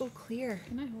crystal clear.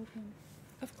 Can I hold him?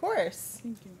 Of course.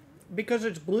 Thank you. Because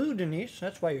it's blue, Denise.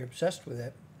 That's why you're obsessed with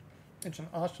it. It's an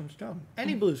awesome stone.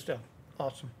 Any blue stone.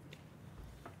 Awesome.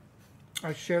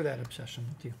 I share that obsession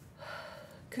with you.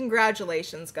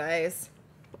 Congratulations, guys.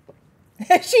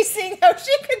 She's seeing how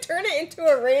she could turn it into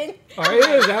a ring.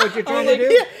 Oh, is that what you're trying to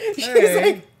do? She's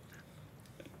Hey. like,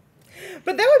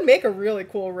 but that would make a really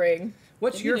cool ring.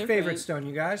 What's It'd be your different. favorite stone,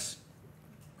 you guys?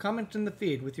 Comment in the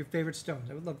feed with your favorite stones.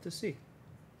 I would love to see.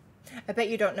 I bet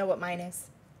you don't know what mine is.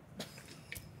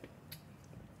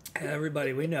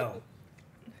 Everybody, we know.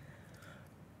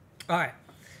 All right.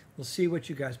 We'll see what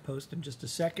you guys post in just a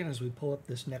second as we pull up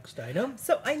this next item.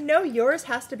 So I know yours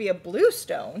has to be a blue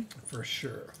stone, For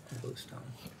sure, a blue stone.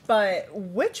 but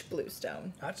which blue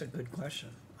stone? That's a good question.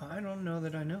 I don't know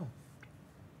that I know.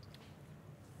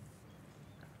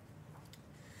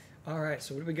 All right,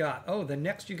 so what do we got? Oh, the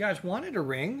next you guys wanted a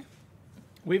ring.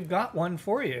 We've got one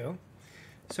for you.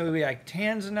 So we like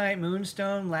tanzanite,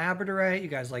 moonstone, labradorite. You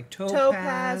guys like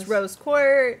Topaz, rose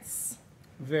quartz,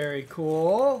 Very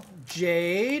cool.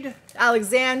 Jade.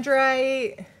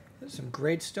 alexandrite, Some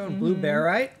great stone. Blue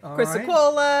barite. All right.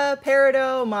 chrysocolla,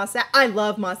 peridot, moss. I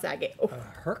love moss agate. Oh,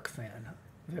 Herc fan.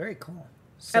 Very cool.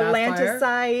 Sapphire.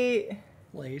 atlanticite,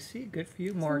 Lacey. Good for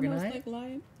you. Someone else Morganite. like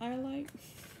light. I like.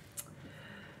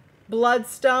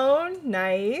 bloodstone,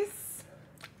 nice.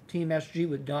 Team SG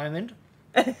with diamond.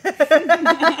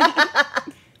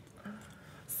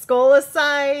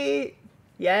 Scolasite,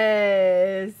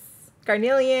 yes.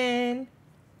 Carnelian.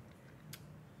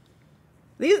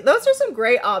 Those are some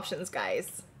great options,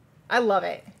 guys. I love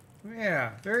it.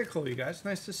 Yeah, very cool, you guys.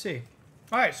 Nice to see.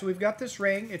 All right, so we've got this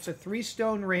ring. It's a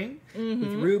 3-stone ring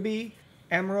with ruby,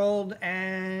 emerald,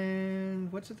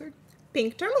 and what's the third?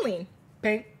 Pink tourmaline.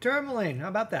 Pink tourmaline. How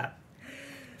about that?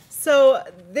 So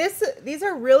these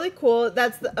are really cool.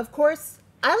 Of course,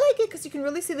 I like it because you can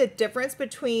really see the difference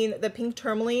between the pink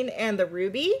tourmaline and the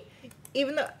ruby.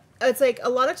 Even though it's like a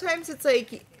lot of times it's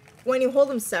like when you hold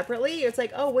them separately, it's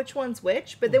like, oh, which one's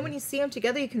which? But then when you see them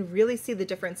together, you can really see the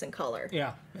difference in color.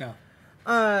 Yeah, yeah.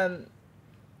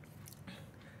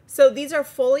 So these are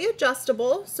fully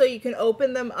adjustable, so you can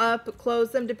open them up,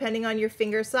 close them depending on your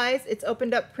finger size. It's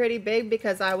opened up pretty big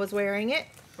because I was wearing it.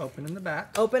 Open in the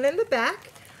back. Open in the back.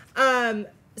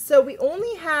 So we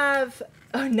only have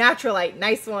Naturalite,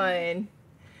 nice one.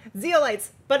 Zeolites,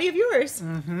 buddy of yours.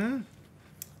 Mm-hmm.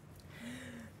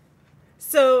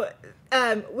 So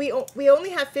we only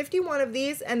have 51 of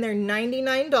these, and they're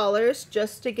 $99.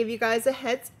 Just to give you guys a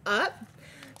heads up.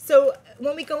 So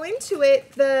when we go into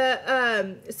it,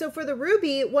 so for the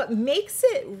ruby, what makes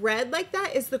it red like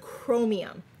that is the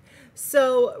chromium.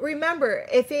 So remember,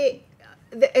 if it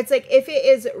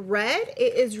is red,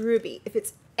 it is ruby. If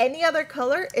it's any other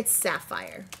color, it's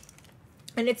sapphire.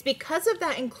 And it's because of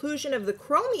that inclusion of the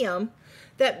chromium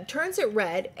that turns it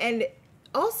red, and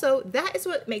also that is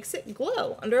what makes it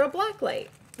glow under a black light.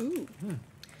 Ooh.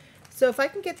 So if I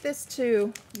can get this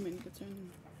to... You might need to turn.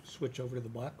 Switch over to the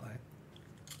black light.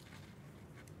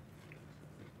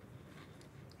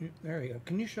 There you go.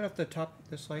 Can you shut off the top of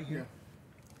this light here?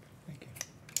 Yeah. Thank you.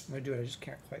 I'm going to do it. I just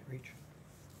can't quite reach.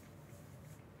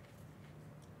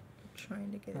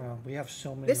 Trying to get it. Oh, we have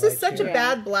so many This lights is such here. a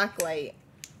bad black light.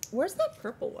 Where's that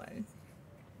purple one?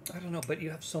 I don't know, but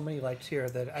you have so many lights here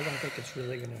that I don't think it's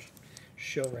really going to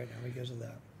show right now because of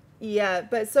that. Yeah,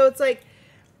 but so it's like,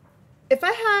 if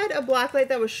I had a black light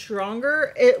that was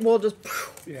stronger, it will just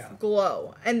Yeah.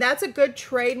 glow. And that's a good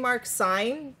trademark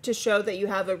sign to show that you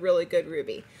have a really good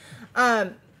ruby.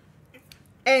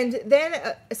 And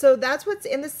then, so that's what's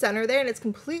in the center there, and it's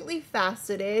completely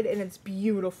faceted, and it's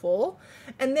beautiful.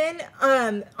 And then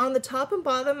on the top and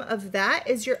bottom of that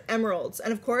is your emeralds.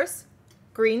 And of course,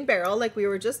 green beryl, like we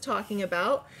were just talking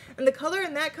about. And the color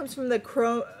in that comes from the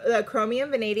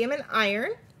chromium, vanadium, and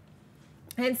iron.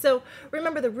 And so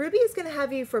remember, the ruby is going to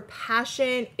have you for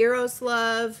passion, eros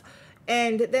love,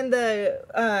 and then the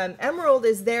emerald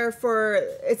is there for,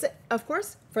 it's of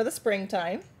course for the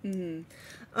springtime. Mm-hmm.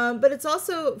 But it's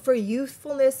also for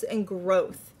youthfulness and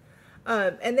growth.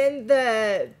 And then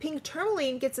the pink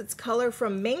tourmaline gets its color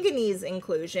from manganese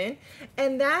inclusion,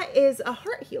 and that is a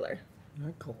heart healer.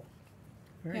 Very cool.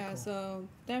 Very Yeah, cool. so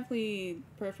definitely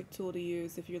perfect tool to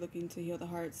use if you're looking to heal the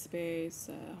heart space,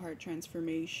 heart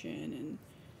transformation, and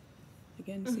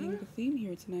again, seeing the theme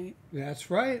here tonight.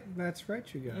 That's right. That's right,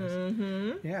 you guys.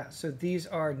 Mm-hmm. Yeah, so these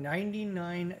are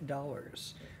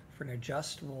 $99 for an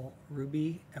adjustable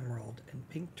ruby, emerald, and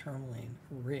pink tourmaline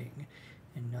ring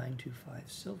in 925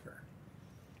 silver.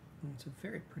 And it's a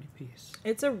very pretty piece.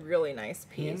 It's a really nice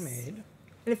piece. Handmade.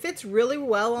 And it fits really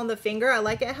well on the finger. I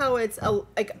like it how it's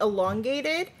like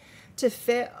elongated to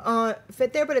fit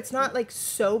there, but it's not like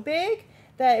so big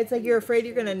that it's like you're afraid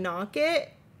you're gonna knock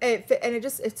it.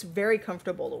 It's very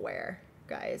comfortable to wear,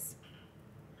 guys.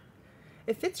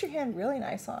 It fits your hand really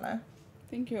nice, Anna.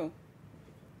 Thank you.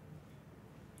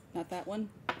 Not that one.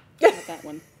 Not that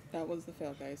one. That was the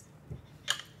fail, guys.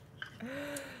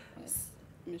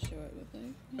 Let me show it with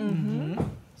like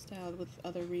styled with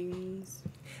other rings.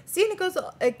 See, and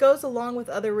it goes along with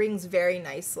other rings very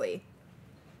nicely.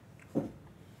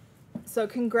 So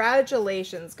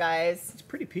congratulations, guys. It's a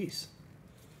pretty piece.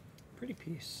 Pretty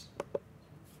piece.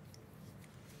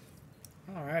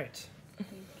 All right. I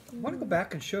want to go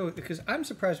back and show, because I'm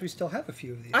surprised we still have a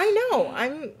few of these. I know.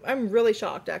 I'm really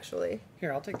shocked, actually.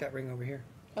 Here, I'll take that ring over here.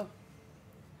 Oh.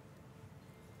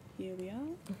 Here we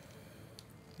are.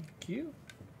 Thank you.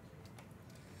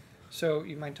 So,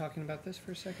 you mind talking about this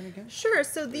for a second again? Sure.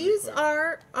 So these quick.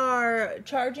 are our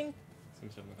charging.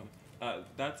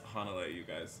 That's Hanalei, you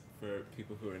guys. For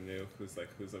people who are new, who's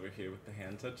over here with the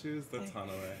hand tattoos, that's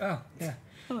Hanalei. Oh, yeah.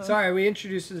 Hello. Sorry, we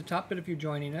introduced at the top, but if you're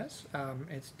joining us,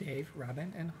 it's Dave,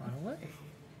 Robin, and Hanalei.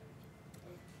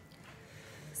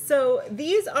 So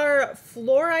these are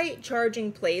fluorite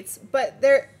charging plates, but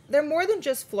they're more than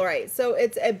just fluorite. So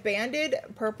it's a banded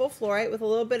purple fluorite with a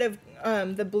little bit of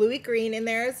the bluey green in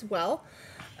there as well.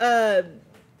 Then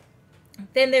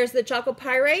there's the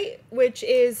chalcopyrite, which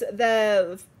is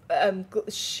the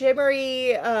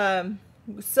shimmery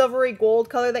silvery gold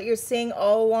color that you're seeing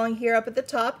all along here up at the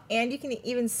top, and you can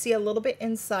even see a little bit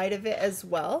inside of it as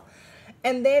well.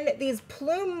 And then these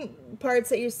plume parts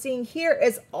that you're seeing here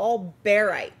is all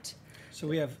barite. So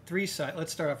we have three sizes.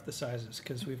 Let's start off with the sizes,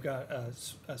 because we've got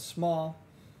a small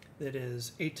that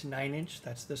is 8 to 9 inch.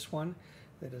 That's this one.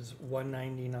 That is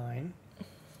 $199.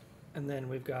 And then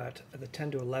we've got the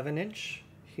 10 to 11 inch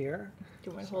here. Do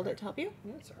you want to hold it top you?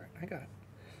 That's all right. I got it.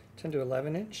 10 to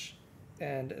 11 inch,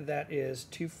 and that is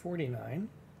 $249.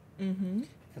 Mm-hmm.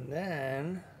 And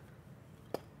then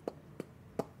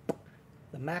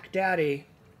the Mac Daddy,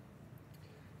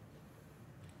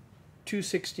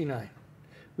 $269.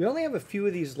 We only have a few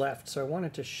of these left, so I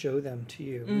wanted to show them to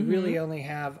you. We really only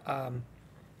have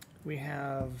we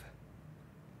have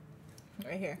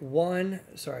Right here.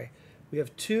 we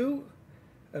have two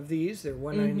of these. They're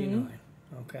 $199.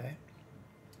 Okay.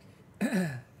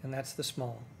 And that's the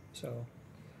small. So,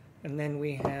 and then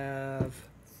we have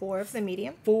 4 of the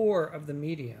medium. 4 of the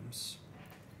mediums.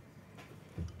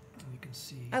 And you can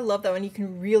see I love that one. You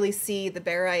can really see the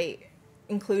barite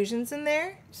inclusions in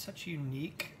there. such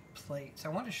unique plates. I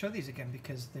want to show these again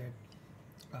because they're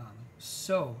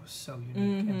so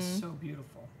unique and so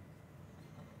beautiful.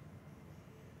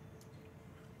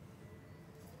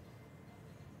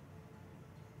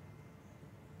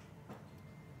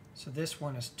 So this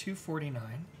one is $249.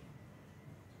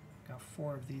 Got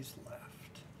 4 of these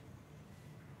left.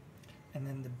 And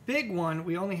then the big one,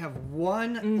 we only have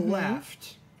one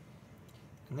left.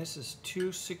 And this is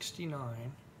 $269.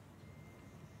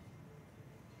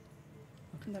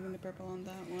 Loving the purple on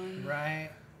that one. Right.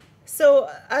 So,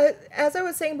 as I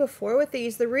was saying before with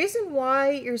these, the reason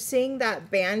why you're seeing that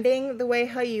banding the way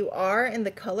how you are in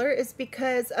the color is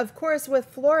because, of course,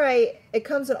 with fluorite, it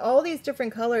comes in all these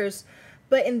different colors.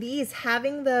 But in these,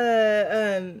 having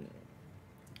the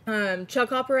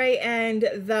chalcopyrite and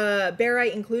the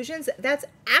barite inclusions, that's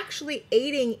actually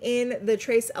aiding in the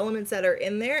trace elements that are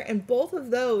in there. And both of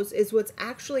those is what's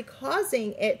actually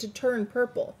causing it to turn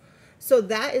purple. So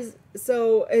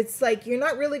it's like you're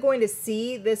not really going to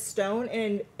see this stone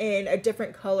in a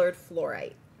different colored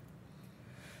fluorite.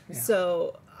 Yeah.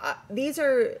 So these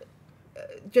are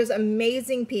just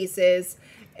amazing pieces.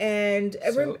 And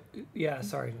So, yeah,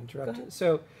 sorry to interrupt.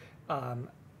 So,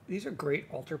 these are great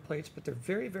altar plates, but they're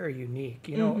very, very unique.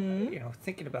 You know,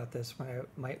 thinking about this, what I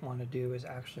might want to do is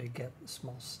actually get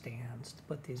small stands to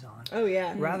put these on, oh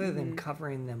yeah, rather than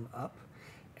covering them up.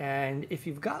 And if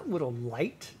you've got little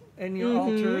light in your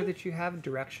altar that you have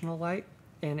directional light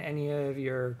in any of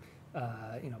your,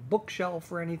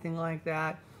 bookshelf or anything like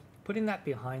that, putting that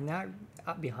behind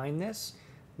this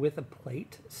with a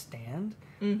plate stand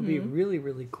would be really,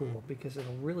 really cool because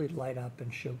it'll really light up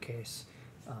and showcase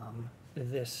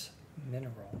this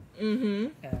mineral.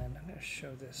 And I'm going to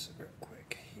show this real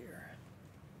quick here.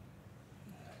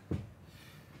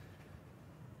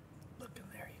 Look in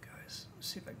there, you guys. Let's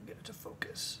see if I can get it to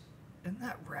focus. Isn't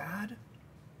that rad?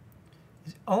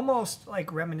 It's almost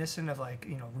like reminiscent of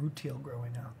root teal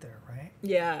growing out there, right?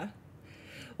 yeah.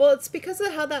 Well, it's because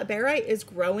of how that barite is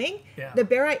growing. Yeah. The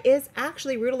barite is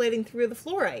actually rutilating through the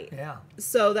fluorite. Yeah.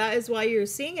 So that is why you're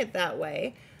seeing it that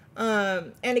way.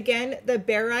 And again, the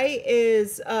barite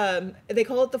is, they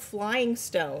call it the flying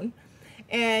stone.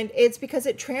 And it's because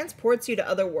it transports you to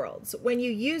other worlds. When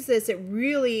you use this, it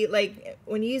really,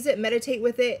 when you use it, meditate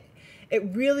with it, it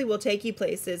really will take you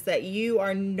places that you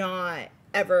are not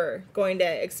ever going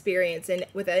to experience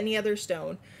with any other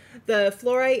stone. The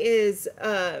fluorite is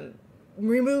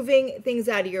removing things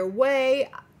out of your way.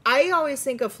 I always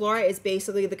think of fluorite as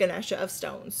basically the Ganesha of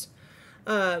stones,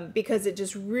 because it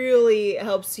just really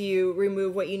helps you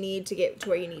remove what you need to get to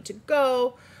where you need to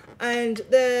go. And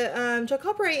the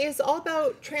chalcopyrite is all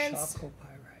about Chalcopyrite.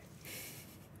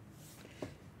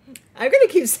 I'm going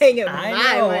to keep saying it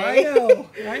my way.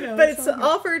 I know. But it's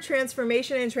all for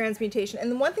transformation and transmutation.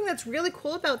 And the one thing that's really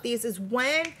cool about these is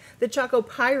when the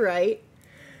Chocopyrite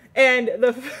and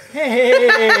the...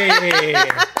 Hey!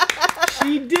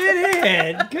 She did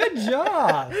it! Good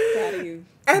job! Proud of you.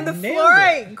 and the Nailed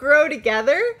fluorite grow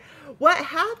together, what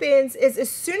happens is as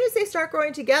soon as they start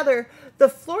growing together, the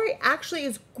fluorite actually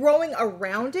is growing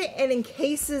around it and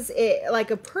encases it like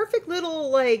a perfect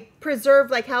little like preserve,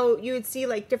 like how you would see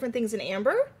like different things in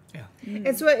amber. Yeah.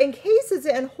 And so it encases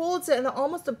it and holds it in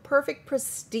almost a perfect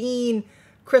pristine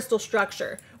crystal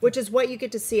structure, which is what you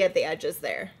get to see at the edges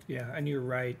there. Yeah, and you're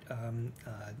right.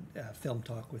 Film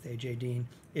Talk with AJ Dean.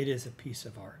 It is a piece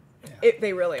of art. Yeah.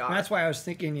 They really are. And that's why I was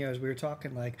thinking, as we were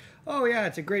talking, like, oh yeah,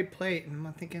 it's a great plate, and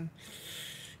I'm thinking,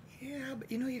 yeah,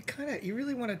 but you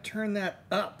really want to turn that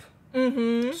up,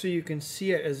 so you can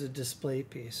see it as a display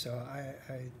piece. So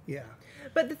yeah.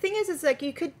 But the thing is like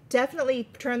you could definitely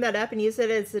turn that up and use it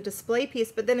as a display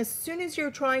piece. But then as soon as you're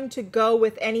trying to go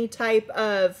with any type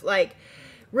of like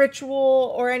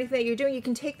ritual or anything that you're doing, you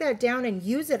can take that down and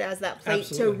use it as that plate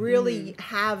Absolutely. to really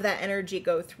have that energy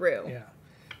go through. Yeah.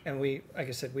 And like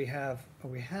I said, we had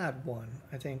one.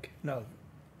 I think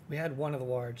we had one of the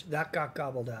large that got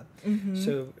gobbled up.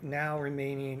 So now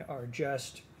remaining are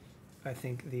just, I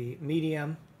think, the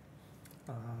medium,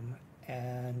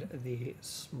 and the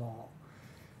small.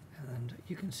 And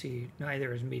you can see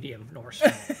neither is medium nor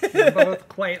small. They're both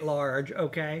quite large.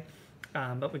 Okay,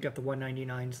 but we got the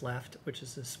 199s left, which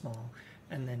is the small,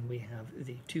 and then we have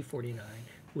the 249,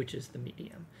 which is the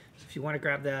medium. So if you want to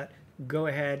grab that, go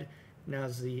ahead.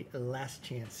 Now's the last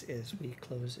chance as we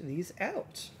close these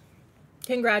out.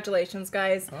 Congratulations,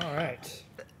 guys. All right.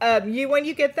 When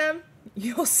you get them,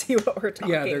 you'll see what we're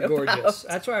talking about. Yeah, they're gorgeous.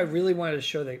 That's why I really wanted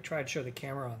to try to show the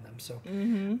camera on them. So,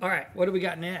 all right, what do we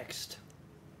got next?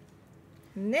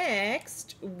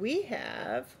 Next, we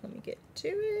have, let me get to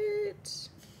it.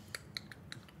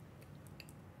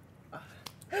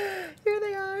 Here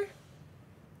they are.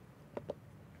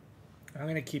 I'm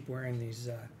going to keep wearing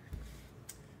these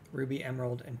ruby,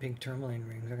 emerald, and pink tourmaline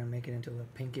rings. I'm going to make it into a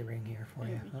pinky ring here for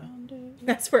you. Huh?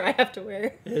 That's where I have to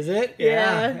wear. Is it?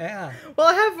 Yeah. Yeah. Well,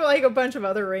 I have like a bunch of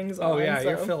other rings on. Oh, yeah, so.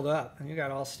 you're filled up. You got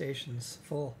all stations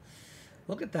full.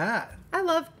 Look at that. I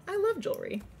love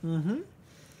jewelry.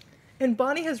 And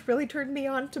Bonnie has really turned me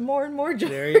on to more and more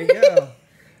jewelry. There you go.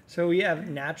 So we have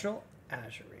natural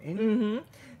azurine.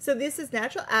 So this is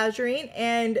natural azurine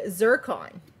and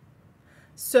zircon.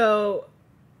 So,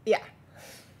 yeah,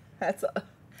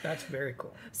 That's very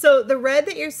cool. So the red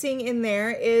that you're seeing in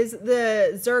there is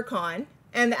the zircon,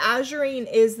 and the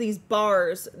azurine is these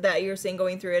bars that you're seeing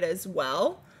going through it as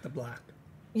well. The black.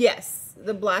 Yes,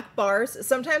 the black bars.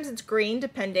 Sometimes it's green,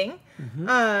 depending.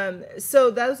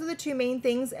 So those are the two main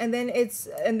things, and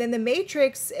then the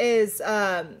matrix is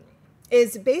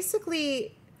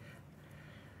basically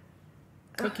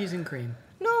Cookies and cream.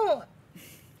 no.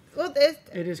 Well,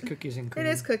 It is cookies and cream. it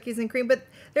is cookies and cream, but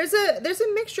there's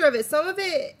a mixture of it. Some of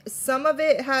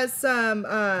it has some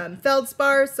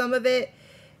feldspar. Some of it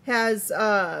has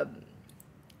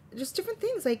just different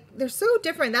things. Like they're so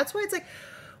different. That's why it's like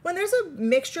when there's a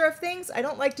mixture of things, I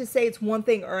don't like to say it's one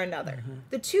thing or another.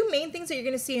 The two main things that you're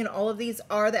going to see in all of these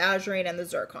are the azurine and the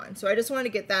zircon. So I just wanted to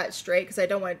get that straight because I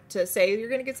don't want to say you're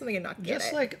going to get something and not get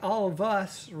Just it. like all of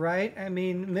us, right? I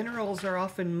mean, minerals are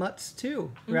often mutts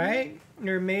too, right?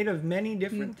 They're made of many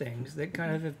different things that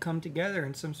kind of have come together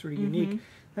in some sort of unique.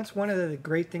 That's one of the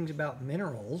great things about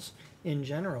minerals in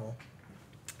general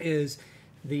is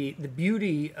the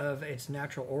beauty of its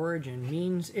natural origin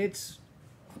means it's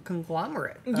a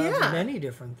conglomerate of many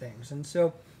different things. And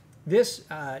so this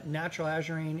natural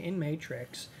azurine in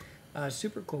matrix,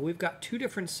 super cool. We've got two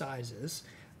different sizes.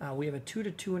 We have a 2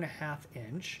 to 2.5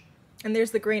 inch. And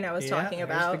there's the green I was talking There's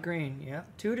about. the green,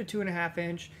 2 to 2.5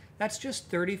 inch. That's just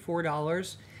 $34.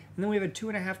 And then we have a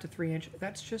 2.5 to 3 inch.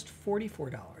 That's just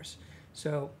 $44.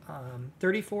 So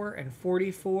 34 and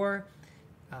 44.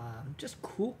 Just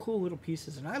cool little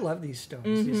pieces. And I love these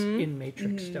stones, these in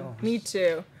matrix stones. Me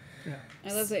too. Yeah.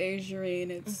 I love the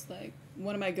azurine. It's like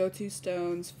one of my go-to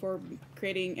stones for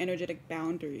creating energetic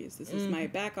boundaries. This is my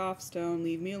back off stone,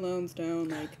 leave me alone stone,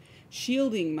 like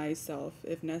shielding myself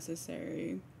if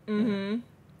necessary.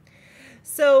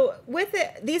 So with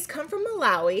it, these come from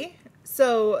Malawi.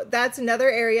 So that's another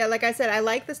area. Like I said, I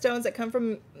like the stones that come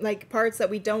from like parts that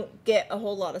we don't get a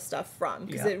whole lot of stuff from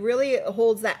because it really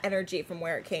holds that energy from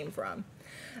where it came from.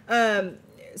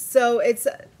 So it's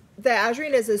the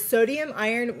azurine is a sodium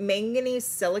iron manganese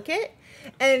silicate,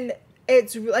 and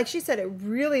it's like she said, it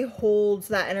really holds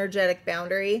that energetic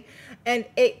boundary. And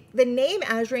the name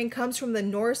Azurine comes from the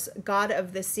Norse god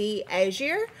of the sea,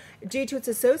 Azir, due to its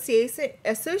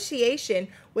association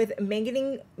with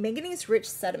manganese-rich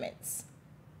sediments.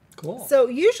 Cool. So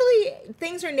usually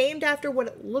things are named after what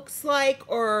it looks like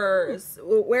or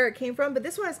where it came from, but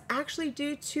this one is actually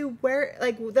due to where,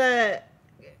 like, the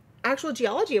actual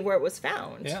geology of where it was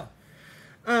found. Yeah.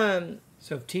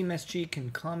 So if Team SG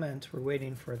can comment, we're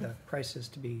waiting for the prices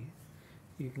to be.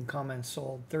 You can comment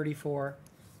sold 34,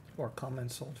 or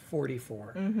comment sold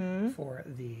 44 for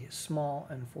the small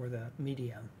and for the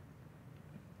medium.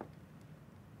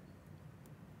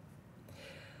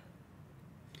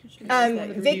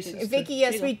 Vicky,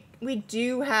 yes, we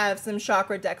do have some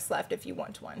chakra decks left if you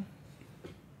want one.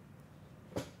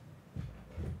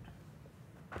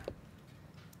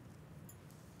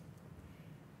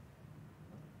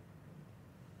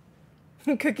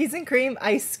 Cookies and cream,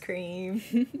 ice cream.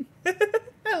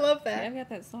 I love that. Yeah, I've got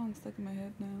that song stuck in my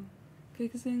head now.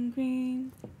 Cookies and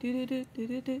cream. Do do do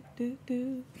do do do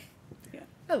do. Yeah.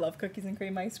 I love cookies and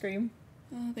cream ice cream.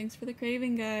 Oh, thanks for the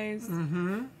craving, guys.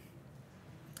 Mm-hmm.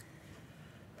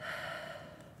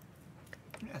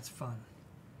 That's fun.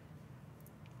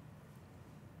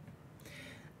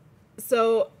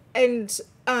 So, and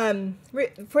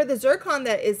for the zircon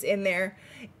that is in there,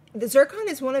 the zircon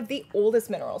is one of the oldest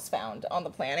minerals found on the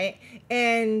planet,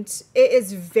 and it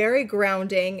is very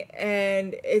grounding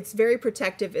and it's very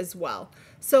protective as well.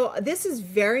 So this is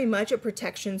very much a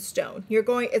protection stone.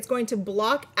 It's going to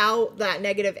block out that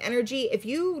negative energy. If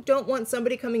you don't want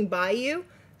somebody coming by you,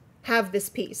 have this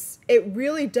piece. It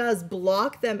really does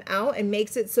block them out and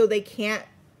makes it so they can't,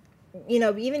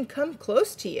 even come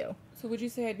close to you. So would you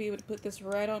say I'd be able to put this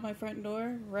right on my front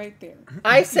door? Right there.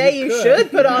 I say you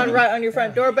should put on Yeah. right on your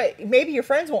front door, but maybe your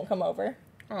friends won't come over.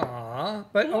 Aw,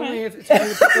 but only if it's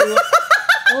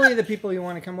only the people you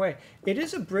want to come away. It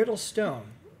is a brittle stone,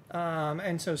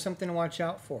 and so something to watch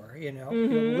out for.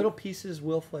 Little pieces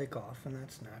will flake off, and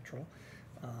that's natural.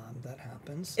 That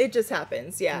happens. It just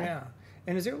happens, yeah. Yeah.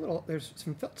 And there's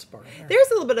some feldspar in there. There's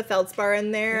a little bit of feldspar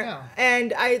in there, Yeah.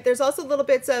 and there's also little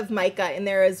bits of mica in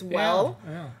there as well.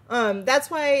 Yeah. That's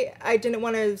why I didn't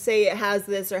want to say it has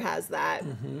this or has that.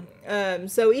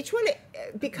 So each one,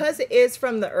 because it is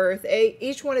from the earth,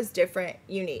 each one is different,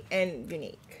 unique. I don't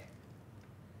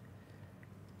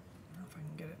know if I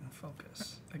can get it in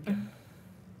focus again.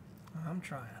 I'm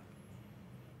trying.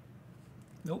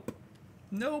 Nope.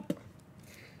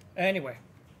 Anyway.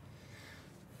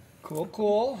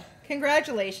 Cool.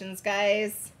 Congratulations,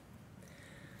 guys.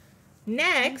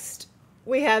 Next,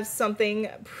 we have something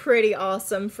pretty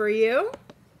awesome for you.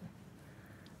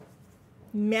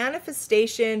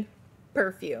 Manifestation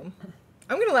perfume.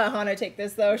 I'm going to let Hana take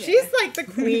this, though. She's like the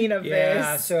queen of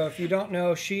Yeah, this. so if you don't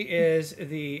know, she is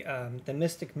the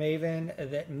mystic maven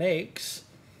that makes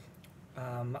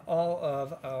all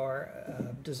of our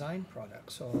design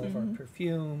products, all of our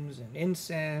perfumes and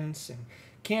incense and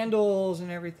candles and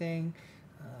everything.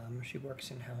 She works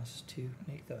in-house to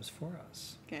make those for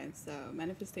us. Okay, so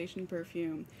manifestation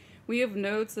perfume. We have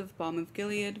notes of balm of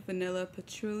Gilead, vanilla,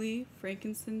 patchouli,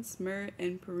 frankincense, myrrh,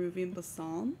 and Peruvian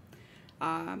balsam.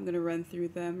 I'm going to run through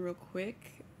them real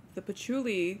quick. The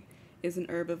patchouli is an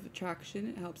herb of attraction.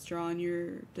 It helps draw on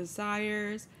your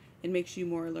desires. It makes you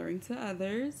more alluring to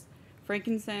others.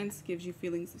 Frankincense gives you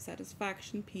feelings of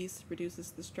satisfaction, peace,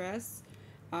 reduces the stress.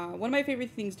 One of my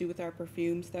favorite things to do with our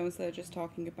perfumes, though, instead of just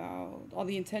talking about all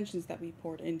the intentions that we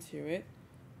poured into it,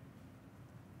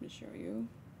 let me show you,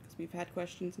 because we've had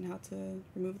questions on how to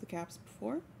remove the caps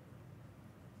before.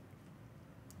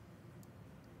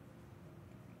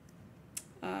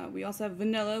 We also have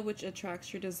vanilla, which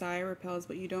attracts your desire, repels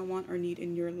what you don't want or need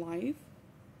in your life.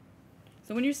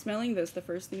 So when you're smelling this, the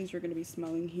first things you're going to be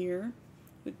smelling here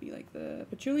would be like the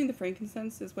patchouli and the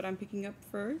frankincense is what I'm picking up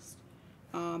first.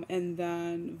 And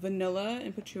then vanilla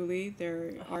and patchouli,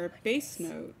 there are base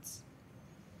notes.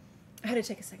 I had to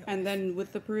take a second. And then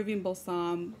with the Peruvian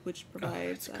balsam, which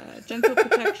provides gentle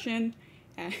protection.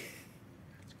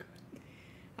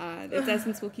 Its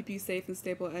essence will keep you safe and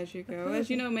stable as you go. As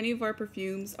you know, many of our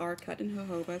perfumes are cut in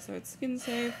jojoba, so it's skin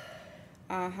safe.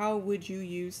 How would you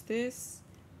use this?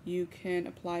 You can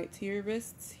apply it to your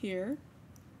wrists here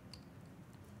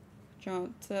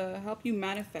to help you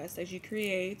manifest as you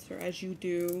create or as you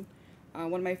do.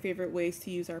 One of my favorite ways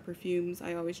to use our perfumes,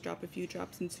 I always drop a few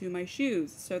drops into my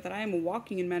shoes so that I am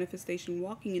walking in manifestation,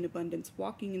 walking in abundance,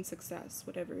 walking in success,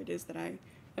 whatever it is that I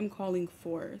am calling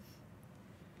forth.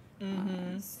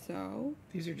 So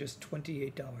These are just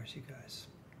 $28, you guys.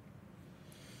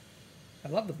 I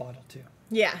love the bottle too.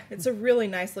 Yeah, it's a really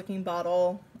nice looking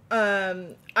bottle.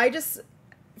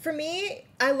 For me,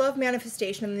 I love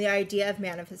manifestation and the idea of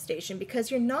manifestation because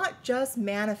you're not just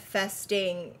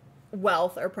manifesting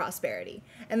wealth or prosperity.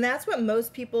 And that's what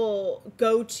most people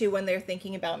go to when they're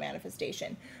thinking about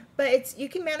manifestation. But you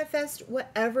can manifest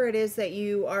whatever it is that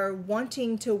you are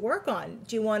wanting to work on.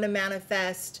 Do you want to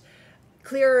manifest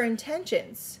clearer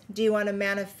intentions? Do you want to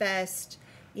manifest,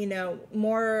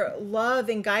 more love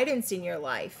and guidance in your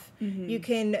life? Mm-hmm. You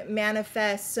can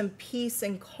manifest some peace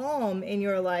and calm in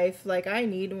your life, like I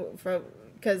need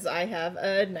because I have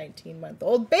a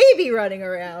 19-month-old baby running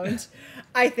around.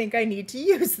 I think I need to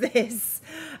use this.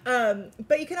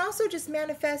 But you can also just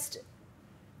manifest,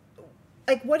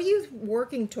 like, what are you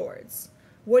working towards?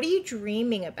 What are you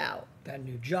dreaming about? That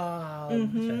new job,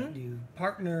 Mm-hmm. that new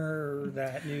partner,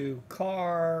 that new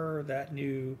car, that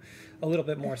new, a little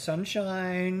bit more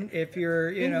sunshine if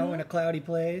you're, Mm-hmm. in a cloudy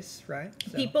place, right?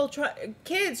 So,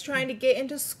 Kids trying to get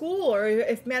into school, or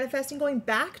if manifesting going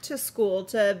back to school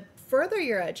to further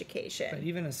your education. but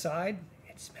even aside,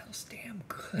 it smells damn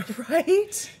good.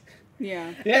 Right?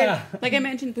 Yeah. Yeah. Like I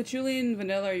mentioned, patchouli and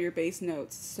vanilla are your base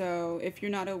notes. So if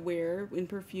you're not aware, in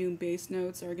perfume, base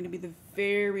notes are going to be the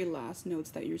very last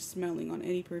notes that you're smelling on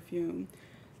any perfume.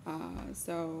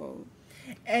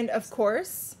 And of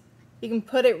course, you can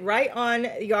put it right on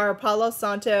your Palo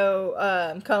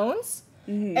Santo cones.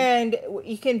 Mm-hmm. And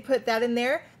you can put that in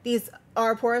there. These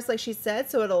are porous, like she said,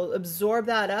 so it'll absorb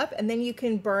that up. And then you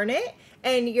can burn it.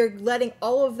 And you're letting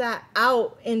all of that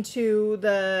out into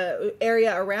the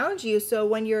area around you. So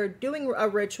when you're doing a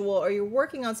ritual or you're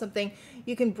working on something,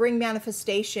 you can bring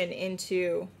manifestation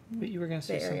into But you were going to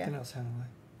say the area. something else, Hannah.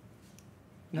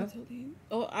 No?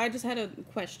 Oh, I just had a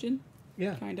question.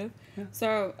 Yeah. Kind of. Yeah.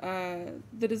 So,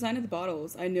 the design of the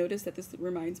bottles, I noticed that this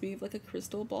reminds me of like a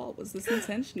crystal ball. Was this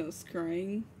intentional?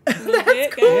 Scrying a little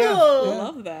bit? cool. Guys? Yeah. I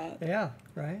love that. Yeah,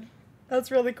 right?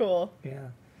 That's really cool. Yeah.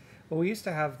 Well, we used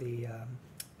to have the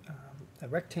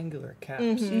rectangular caps.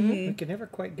 Mm-hmm. We could never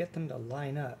quite get them to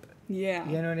line up. Yeah.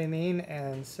 You know what I mean?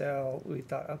 And so we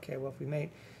thought, okay, well, if we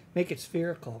make it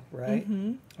spherical, right?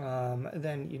 Mm-hmm.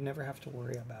 Then you never have to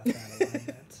worry about that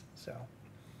alignment. So,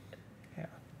 yeah.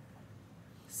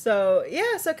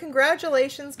 So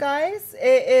congratulations, guys.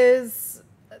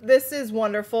 This is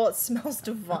wonderful. It smells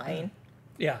divine.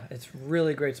 Yeah, it's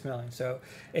really great smelling. So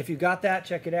if you got that,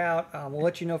 check it out. We'll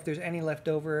let you know if there's any left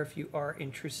over if you are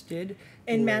interested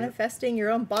In manifesting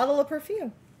your own bottle of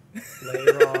perfume.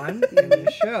 later on in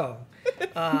the show.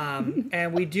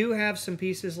 And we do have some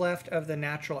pieces left of the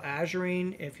natural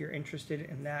azurine if you're interested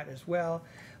in that as well.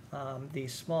 The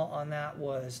small on that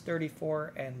was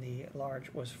 $34 and the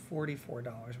large was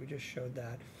 $44. We just showed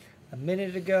that a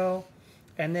minute ago.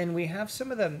 And then we have some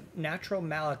of the natural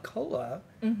Malacola.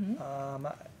 Mm-hmm.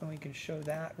 And we can show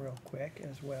that real quick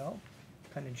as well.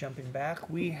 Kind of jumping back.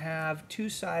 We have two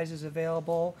sizes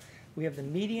available. We have the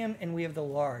medium and we have the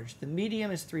large. The medium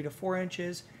is 3 to 4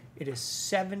 inches. It is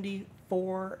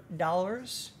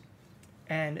 $74.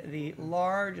 And the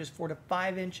large is 4 to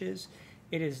 5 inches.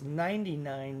 It is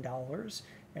 $99.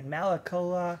 And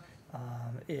Malacola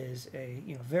is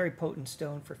a very potent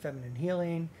stone for feminine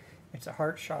healing. It's a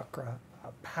heart chakra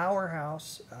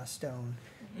powerhouse stone,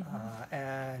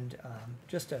 and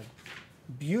just a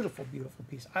beautiful, beautiful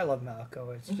piece. I love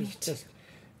Malacola. It's just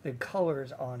the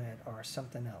colors on it are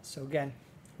something else. So again,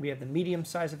 we have the medium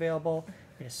size available.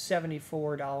 It is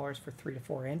 $74 for 3 to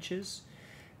 4 inches.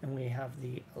 And we have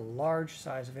the large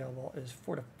size available. It is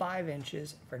 4 to 5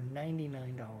 inches for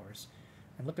 $99.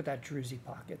 And look at that druzy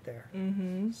pocket there.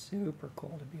 Mm-hmm. Super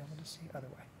cool to be able to see other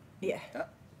way. Yeah.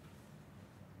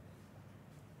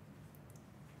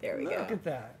 There we go. Look at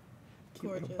that.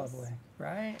 Cute Gorgeous. little bubbly,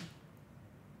 right?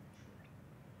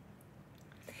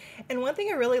 And one thing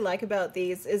I really like about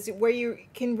these is where you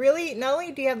can really, not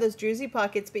only do you have those druzy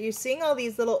pockets, but you're seeing all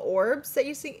these little orbs that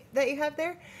you have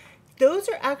there. Those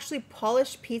are actually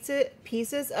polished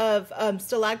pieces of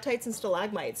stalactites and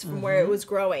stalagmites from where it was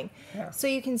growing. Yeah. So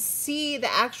you can see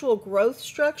the actual growth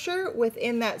structure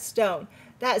within that stone.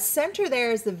 That center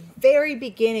there is the very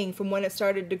beginning from when it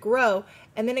started to grow,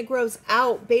 and then it grows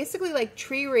out basically like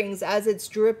tree rings as it's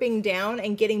dripping down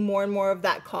and getting more and more of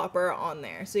that copper on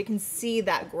there. So you can see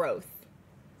that growth.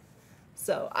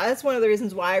 So that's one of the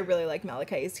reasons why I really like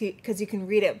malachite, because you can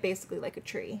read it basically like a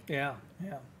tree. Yeah,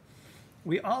 yeah.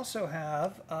 We also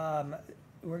have,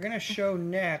 we're going to show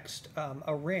next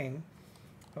a ring,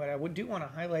 but I do want to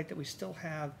highlight that we still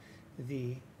have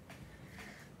the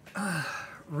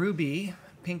ruby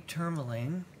pink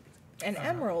tourmaline. An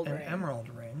emerald an ring. emerald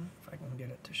ring, if I can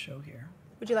get it to show here.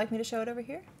 Would you like me to show it over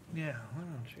here? Yeah, why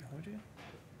don't you? Would you?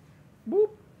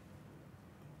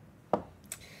 Boop.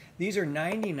 These are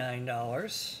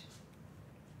 $99.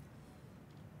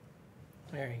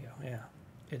 There you go. Yeah,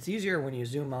 it's easier when you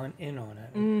zoom in on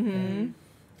it. Mm-hmm. And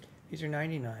these are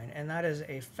 99, and that is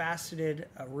a faceted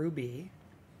ruby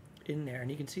in there, and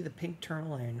you can see the pink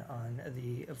tourmaline on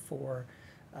the four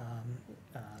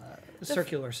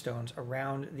circular stones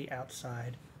around the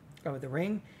outside of the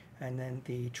ring, and then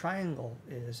the triangle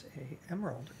is a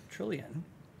emerald trillion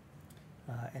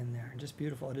in there. Just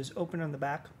beautiful. It is open on the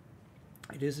back.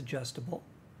 It is adjustable.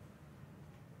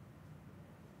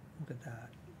 Look at that.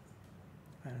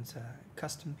 And it's a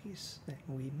custom piece that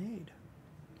we made.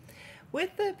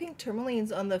 With the pink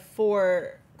tourmalines on the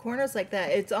four corners like that,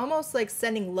 it's almost like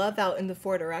sending love out in the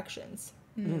four directions.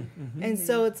 Mm-hmm. And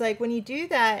so it's like when you do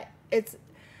that, it's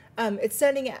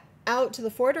sending it out to the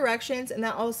four directions, and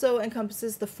that also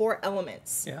encompasses the four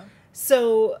elements. Yeah.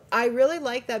 So I really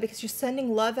like that because you're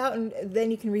sending love out, and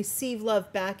then you can receive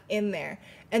love back in there.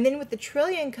 And then with the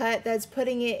trillion cut, that's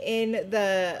putting it in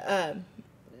the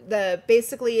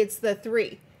basically it's the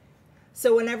 3.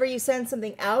 So whenever you send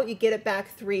something out, you get it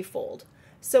back threefold.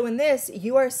 So in this,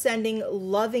 you are sending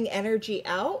loving energy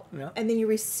out, Yeah. and then you're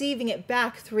receiving it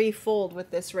back threefold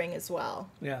with this ring as well.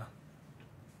 Yeah.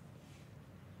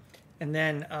 And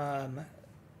then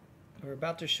we're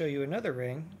about to show you another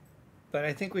ring, but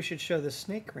I think we should show the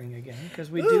snake ring again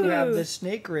because we do have the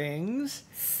snake rings.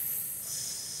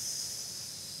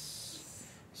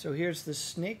 So here's the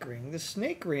snake ring. The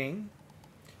snake ring,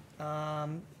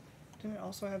 didn't it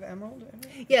also have emerald in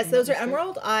it? Yes, If I'm those not are mistaken?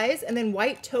 emerald eyes, and then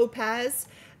white topaz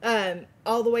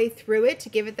all the way through it to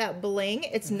give it that bling.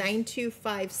 It's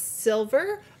 925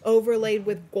 silver overlaid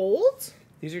with gold.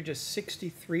 These are just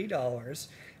 $63.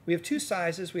 We have two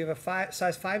sizes. We have a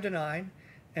size 5 to 9,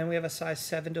 and we have a size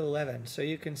 7 to 11. So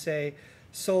you can say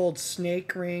sold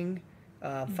snake ring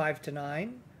 5 to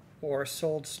 9, or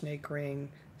sold snake ring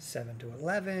 7 to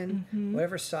 11,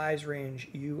 whatever size range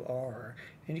you are.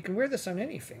 And you can wear this on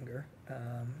any finger,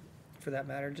 for that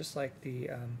matter, just like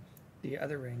the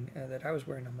other ring that I was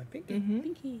wearing on my pinky.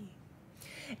 Pinky.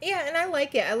 Yeah, and I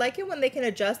like it. I like it when they can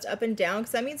adjust up and down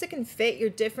because that means it can fit your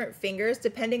different fingers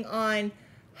depending on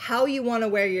how you want to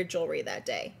wear your jewelry that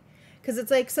day. Because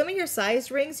it's like some of your size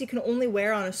rings you can only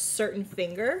wear on a certain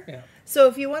finger. Yeah. So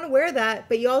if you want to wear that,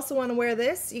 but you also want to wear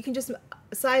this, you can just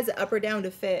size it up or down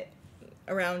to fit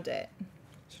around it.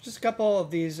 So just a couple of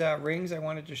these rings I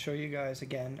wanted to show you guys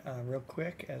again real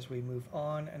quick as we move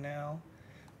on now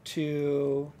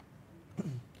to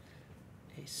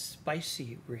a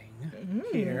spicy ring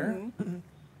here.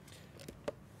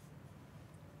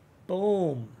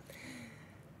 Boom.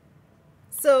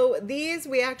 So these,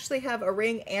 we actually have a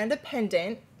ring and a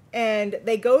pendant, and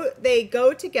they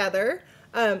go together,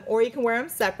 or you can wear them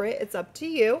separate. It's up to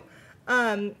you.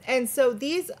 And so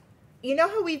these, you know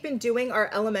how we've been doing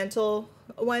our elemental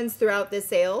ones throughout the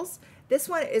sales? This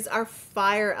one is our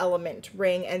fire element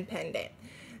ring and pendant.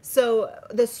 So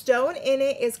the stone in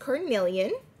it is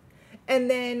carnelian. And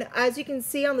then, as you can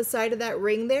see on the side of that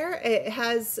ring there, it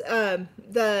has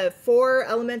the 4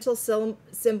 elemental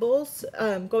symbols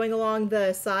going along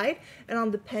the side. And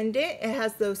on the pendant, it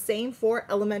has those same 4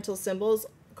 elemental symbols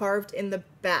carved in the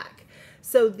back.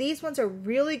 So these ones are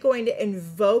really going to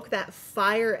invoke that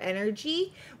fire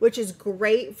energy, which is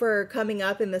great for coming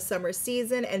up in the summer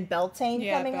season and Beltane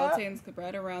coming up. Yeah, Beltane's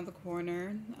right around the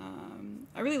corner.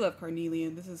 I really love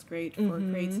carnelian. This is great for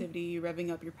creativity, revving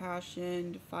up your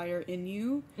passion, fire in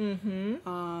you.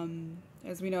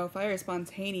 As we know, fire is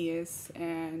spontaneous,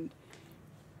 and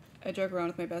I joke around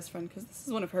with my best friend because this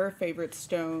is one of her favorite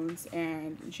stones,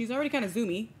 and she's already kind of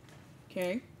zoomy,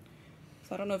 okay?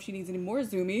 So I don't know if she needs any more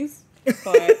zoomies,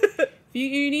 but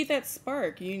you need that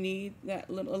spark. You need that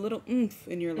a little oomph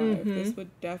in your life. This would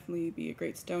definitely be a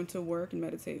great stone to work and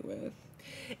meditate with.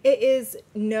 It is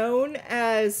known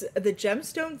as the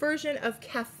gemstone version of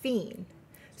caffeine.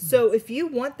 So if you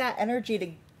want that energy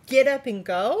to get up and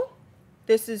go,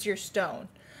 this is your stone.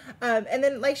 And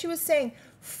then, like she was saying,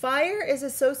 fire is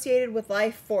associated with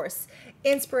life force,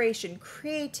 inspiration,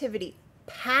 creativity,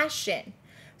 passion.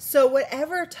 So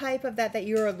whatever type of that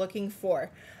you are looking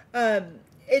for,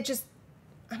 it just,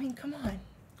 I mean, come on.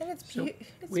 And it's So beautiful.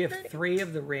 we have 3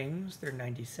 of the rings. They're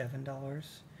 $97.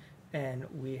 And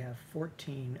we have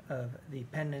 14 of the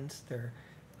pendants. They're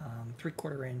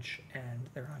 3/4 inch, and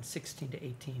they're on 16 to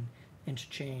 18 inch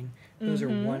chain. Those are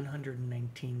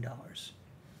 $119.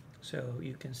 So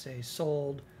you can say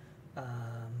sold,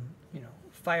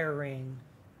 fire ring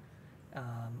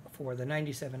for the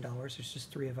 $97. There's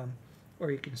just 3 of them. Or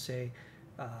you can say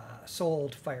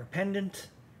sold fire pendant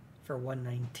for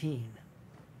 $119.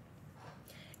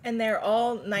 And they're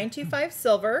all 925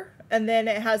 silver. And then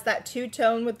it has that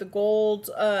 2-tone with the gold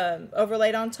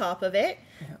overlaid on top of it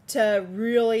to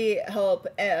really help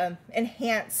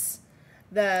enhance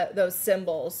those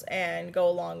symbols and go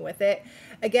along with it.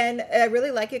 Again, I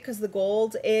really like it because the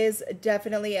gold is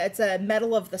definitely, it's a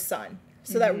metal of the sun.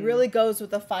 So that really goes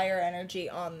with the fire energy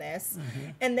on this.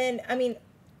 And then, I mean,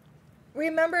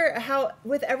 remember how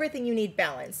with everything you need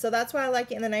balance. So that's why I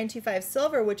like it in the 925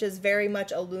 silver, which is very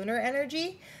much a lunar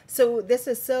energy. So this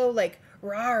is so like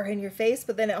raw in your face,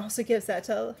 but then it also gives that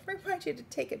to remind you to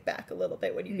take it back a little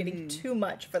bit when you're getting too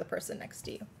much for the person next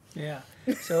to you. Yeah.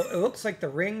 So it looks like the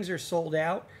rings are sold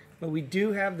out, but we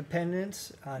do have the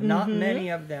pendants, not many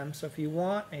of them. So if you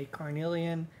want a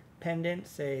carnelian pendant,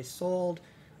 say sold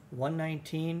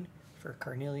 $119 for a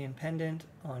carnelian pendant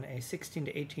on a 16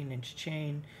 to 18 inch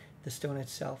chain. The stone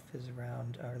itself is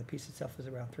around, or the piece itself is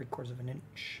around 3/4 of an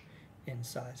inch in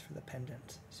size for the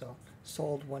pendant. So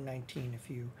sold $119 if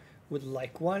you would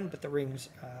like one, but the rings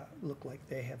look like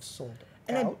they have sold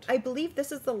And out. I believe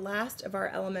this is the last of our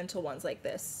elemental ones like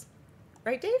this.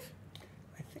 Right, Dave?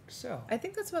 I think so. I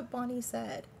think that's what Bonnie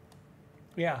said.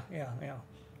 Yeah.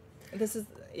 This is,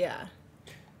 yeah.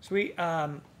 So we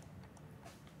have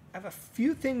a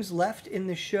few things left in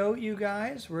the show, you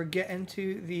guys. We're getting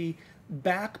to the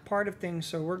back part of things,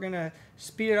 so we're going to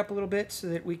speed it up a little bit so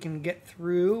that we can get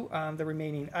through the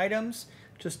remaining items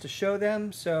just to show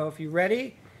them. So if you're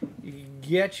ready, you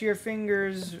get your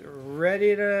fingers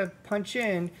ready to punch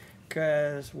in,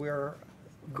 because we're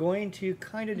going to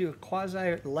kind of do a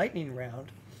quasi lightning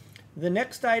round. The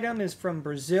next item is from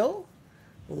Brazil.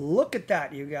 Look at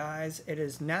that, you guys. It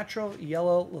is natural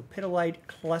yellow lepidolite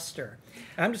cluster.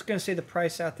 I'm just going to say the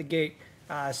price out the gate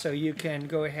so you can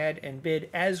go ahead and bid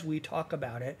as we talk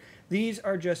about it. These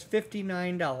are just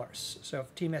 $59. So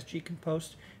if Team SG can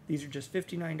post, these are just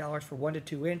 $59 for 1 to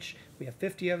 2 inch. We have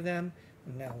 50 of them.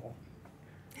 And now we'll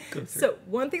go through. So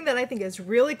one thing that I think is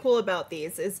really cool about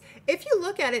these is if you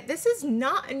look at it, this is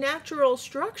not a natural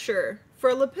structure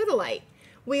for lepidolite.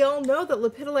 We all know that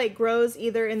lepidolite grows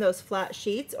either in those flat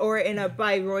sheets or in a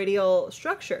biroidal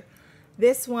structure.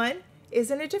 This one is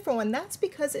in a different one. That's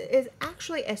because it is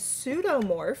actually a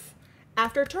pseudomorph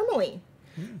after tourmaline.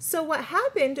 So what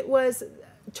happened was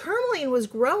tourmaline was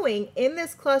growing in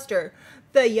this cluster.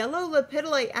 The yellow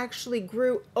lepidolite actually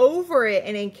grew over it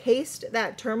and encased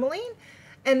that tourmaline.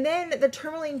 And then the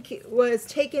tourmaline was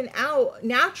taken out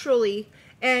naturally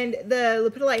and the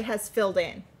lepidolite has filled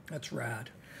in. That's rad.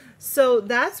 So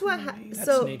that's what.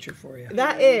 That's nature for you.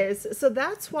 That is. So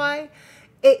that's why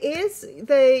it is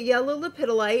the yellow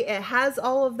lepidolite. It has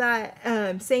all of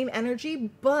that same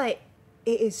energy, but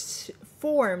it is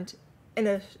formed in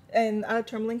a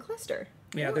tourmaline cluster.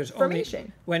 Yeah, there's formation.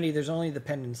 only Wendy. There's only the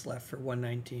pendants left for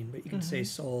 $119, but you can say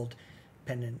sold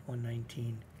pendant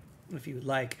 $119 if you would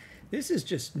like. This is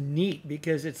just neat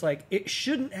because it's like it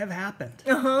shouldn't have happened.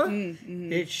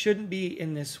 It shouldn't be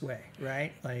in this way,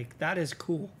 right? Like that is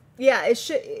cool. Yeah,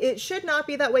 it should not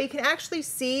be that way. You can actually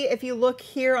see if you look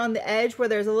here on the edge where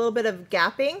there's a little bit of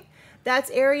gapping. That's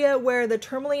area where the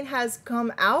tourmaline has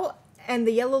come out and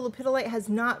the yellow lepidolite has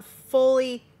not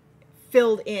fully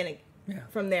filled in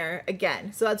from there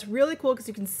again. So that's really cool because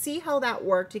you can see how that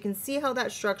worked. You can see how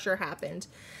that structure happened.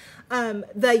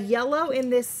 The yellow in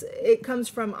this, it comes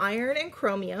from iron and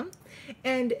chromium.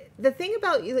 And the thing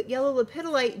about yellow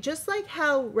lepidolite, just like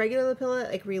how regular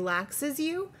lepidolite like relaxes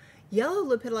you, yellow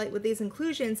lepidolite with these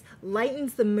inclusions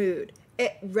lightens the mood.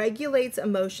 It regulates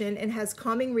emotion and has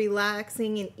calming,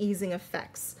 relaxing, and easing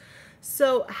effects.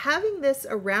 So having this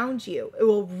around you, it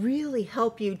will really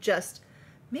help you just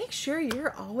make sure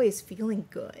you're always feeling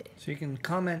good. So you can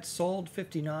comment sold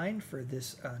 $59 for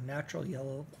this natural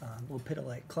yellow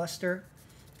lepidolite cluster.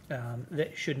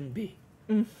 That shouldn't be.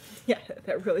 Yeah,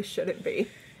 that really shouldn't be.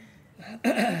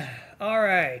 All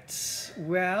right.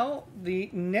 Well, the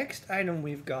next item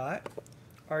we've got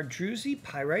are Druzy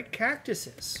pyrite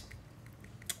cactuses.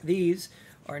 These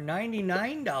are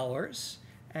 $99,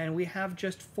 and we have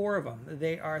just 4 of them.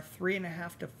 They are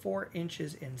 3.5 to 4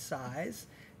 inches in size,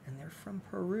 and they're from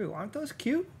Peru. Aren't those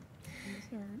cute?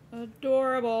 These are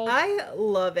adorable. I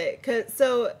love it.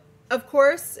 So, of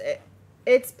course,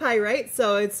 it's pyrite,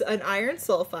 so it's an iron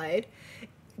sulfide.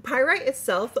 Pyrite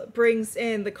itself brings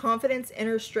in the confidence,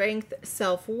 inner strength,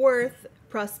 self-worth,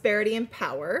 prosperity, and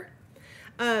power.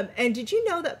 And did you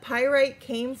know that pyrite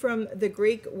came from the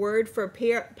Greek word for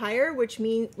pyre, which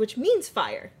means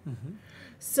fire?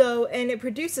 So, and it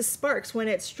produces sparks when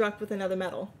it's struck with another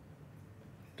metal.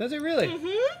 Does it really?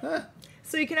 Huh.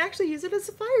 So you can actually use it as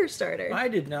a fire starter. I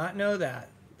did not know that.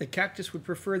 The cactus would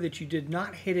prefer that you did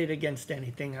not hit it against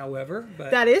anything, however. But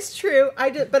That is true.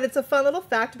 But it's a fun little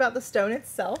fact about the stone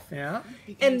itself. yeah.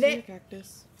 Be And kind to then- your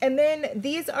cactus. And then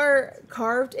these are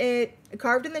carved in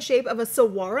the shape of a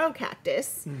saguaro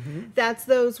cactus. That's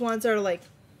those ones that are like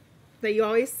that you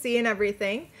always see in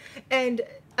everything. And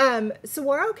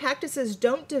saguaro cactuses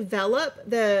don't develop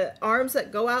the arms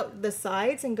that go out the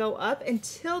sides and go up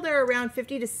until they're around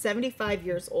 50 to 75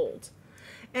 years old.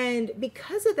 And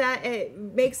because of that, it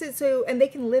makes it so, and they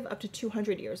can live up to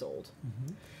 200 years old.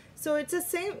 So it's a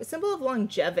symbol of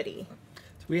longevity.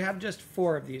 So we have just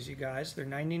 4 of these, you guys. They're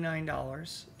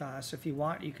 $99. So if you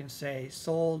want, you can say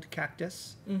sold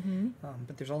cactus.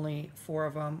 But there's only 4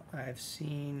 of them. I've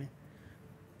seen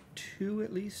 2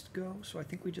 at least go. So I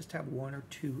think we just have 1 or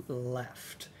 2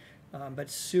 left. But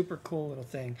super cool little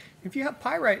thing. If you have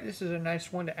pyrite, this is a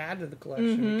nice one to add to the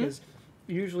collection because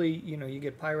usually, you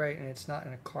get pyrite and it's not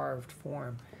in a carved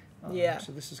form. Yeah.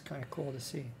 So this is kind of cool to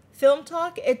see. Film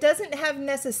talk, it doesn't have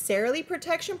necessarily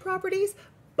protection properties,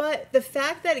 but the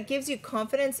fact that it gives you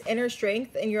confidence, inner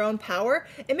strength, and your own power,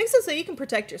 it makes it so you can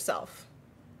protect yourself.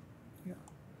 Yeah.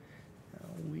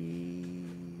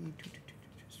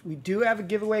 We do have a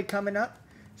giveaway coming up,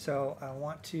 so I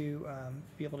want to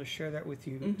be able to share that with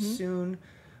you soon.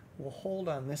 We'll hold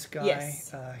on this guy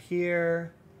Yes.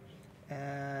 here,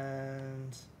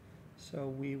 and so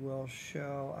we will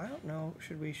show. I don't know.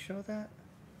 Should we show that?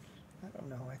 I don't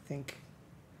know. I think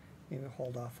maybe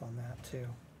hold off on that too.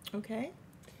 Okay.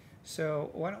 So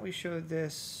why don't we show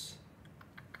this?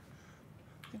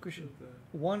 I think we should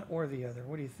one or the other.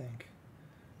 What do you think?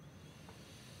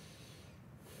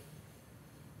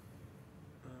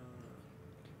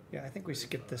 Yeah, I think we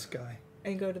skip this guy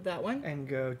And go to that one. and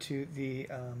go to the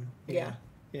Yeah.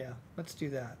 yeah. Let's do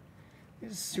that.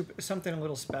 This is something a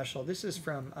little special. This is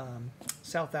from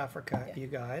South Africa, Yeah. you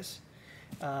guys,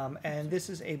 and this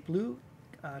is a blue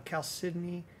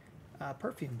Chalcedony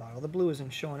perfume bottle. The blue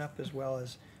isn't showing up as well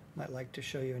as I might like to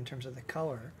show you in terms of the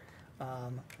color,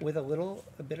 with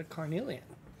a bit of carnelian.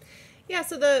 Yeah,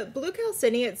 so the blue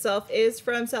chalcedony itself is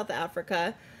from South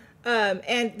Africa.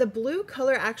 And the blue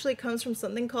color actually comes from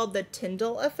something called the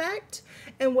Tyndall effect.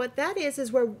 And what that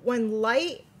is where when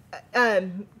light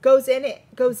goes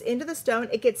into the stone,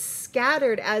 it gets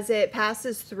scattered as it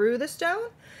passes through the stone.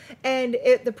 And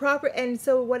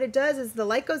so what it does is the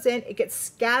light goes in, it gets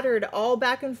scattered all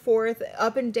back and forth,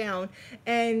 up and down,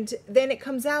 and then it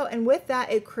comes out, and with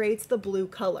that it creates the blue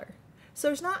color. So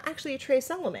there's not actually a trace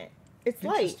element. It's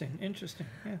light. Interesting.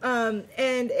 Yeah.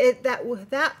 And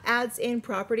that adds in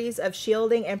properties of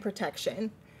shielding and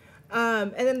protection.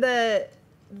 And then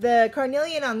the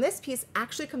carnelian on this piece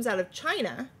actually comes out of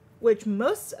China, which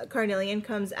most carnelian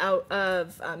comes out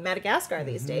of Madagascar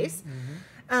these days.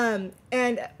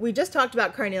 And we just talked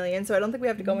about carnelian, so I don't think we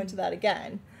have to go into that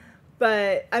again.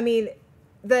 But I mean,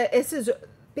 this is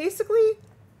basically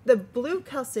the blue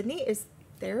chalcedony is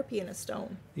therapy in a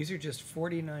stone. These are just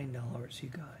 $49, you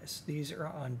guys. These are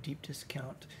on deep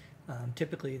discount.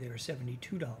 Typically, they're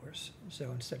 $72.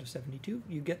 So instead of $72,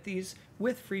 you get these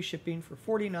with free shipping for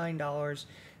 $49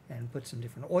 and put some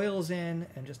different oils in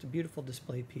and just a beautiful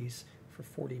display piece for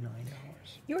 $49.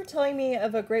 You were telling me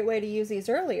of a great way to use these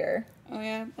earlier. Oh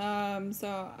yeah.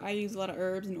 So I use a lot of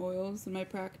herbs and oils in my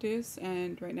practice,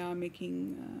 and right now I'm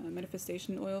making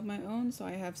manifestation oil of my own. So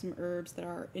I have some herbs that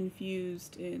are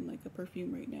infused in like a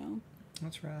perfume right now.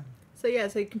 That's right. So yeah,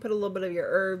 so you can put a little bit of your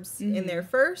herbs in there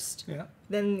first, Yeah,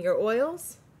 then your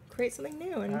oils, create something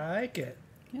new. And I like it.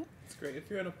 It's great if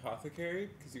you're an apothecary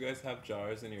because you guys have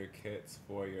jars in your kits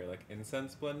for your like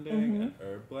incense blending and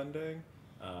herb blending,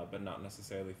 but not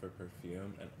necessarily for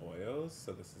perfume and oils.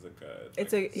 So this is a good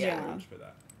storage for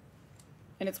that.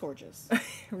 And it's gorgeous.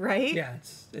 right? Yeah,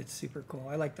 it's super cool.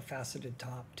 I like the faceted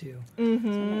top too. So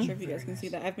I'm not sure if you Very guys can see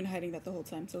nice. that. I've been hiding that the whole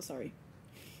time, so sorry.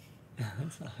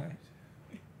 That's all right.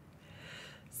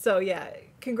 So yeah,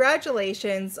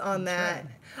 congratulations on that.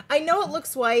 right. I know it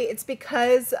looks white. It's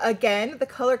because, again, the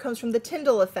color comes from the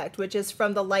Tyndall effect, which is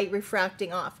from the light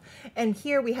refracting off. And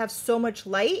here we have so much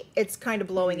light, it's kind of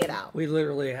blowing it out. We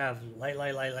literally have light,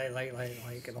 and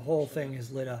the whole thing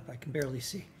is lit up. I can barely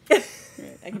see. Right,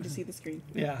 I can just see the screen.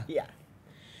 Yeah. Yeah.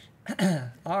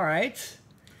 All right.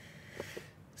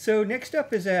 So next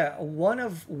up is a one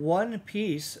of one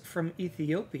piece from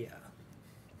Ethiopia.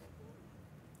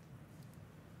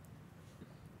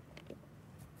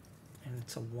 And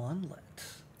it's a wanlet.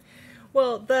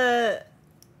 Well, the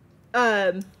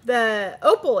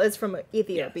opal is from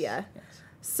Ethiopia. Yes.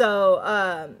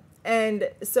 So, and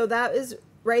so that is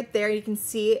right there. You can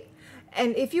see it.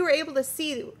 And if you were able to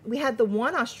see, we had the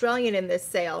one Australian in this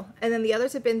sale, and then the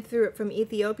others have been through it from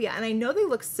Ethiopia. And I know they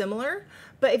look similar,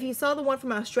 but if you saw the one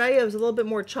from Australia, it was a little bit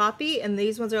more choppy, and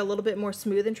these ones are a little bit more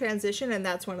smooth in transition, and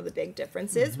that's one of the big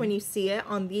differences when you see it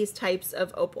on these types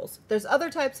of opals. There's other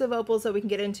types of opals that we can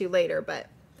get into later, but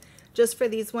just for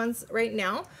these ones right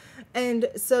now. And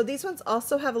so these ones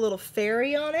also have a little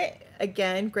fairy on it.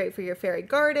 Again, great for your fairy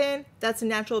garden. That's a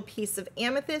natural piece of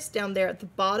amethyst down there at the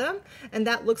bottom. And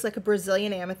that looks like a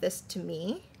Brazilian amethyst to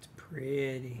me. It's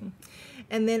pretty.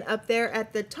 And then up there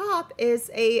at the top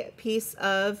is a piece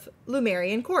of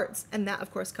Lumerian quartz. And that,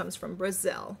 of course, comes from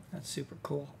Brazil. That's super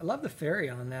cool. I love the fairy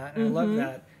on that. And I love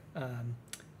that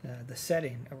the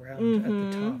setting around at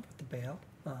the top with the bale.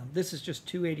 This is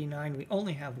just $289. We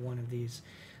only have one of these.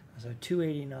 So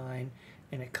 $289,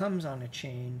 and it comes on a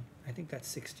chain. I think that's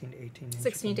 16 to 18 inches.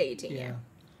 16 to 18, yeah.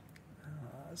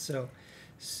 So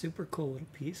super cool little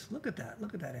piece. Look at that.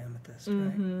 Look at that amethyst,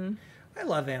 right? I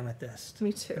love amethyst.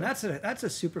 Me too. And that's a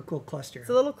super cool cluster. It's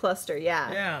a little cluster,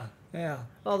 yeah. Yeah, yeah.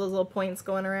 All those little points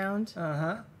going around.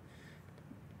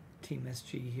 Team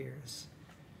SG here's.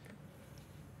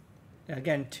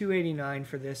 Again, $289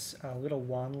 for this little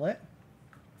wandlet.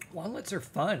 Wandlets are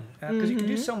fun because you can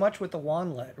do so much with the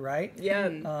wandlet, right? Yeah.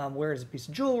 Whereas a piece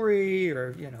of jewelry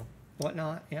or,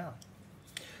 whatnot. Yeah.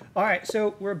 All right,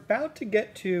 so we're about to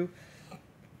get to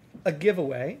a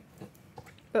giveaway.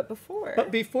 But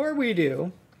before we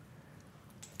do,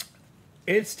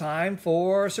 it's time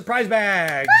for surprise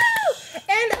bags. Woo!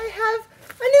 And I have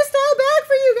a new style bag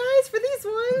for you guys for these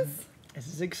ones. This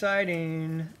is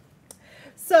exciting.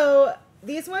 So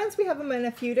these ones, we have them in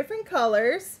a few different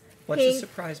colors. What's Pink, a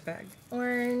surprise bag?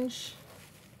 Orange,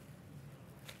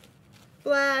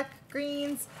 black,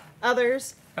 greens,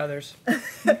 others.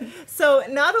 So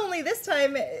not only this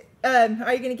time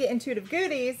are you going to get intuitive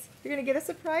goodies, you're going to get a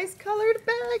surprise colored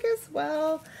bag as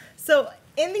well. So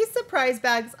in these surprise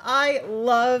bags, I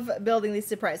love building these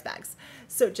surprise bags.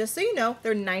 So just so you know,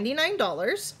 they're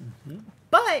 $99,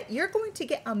 but you're going to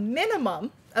get a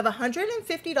minimum of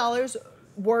 $150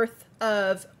 worth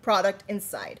of product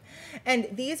inside. And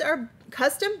these are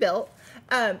custom built.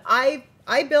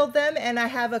 I build them, and I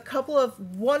have a couple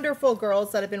of wonderful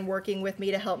girls that have been working with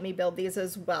me to help me build these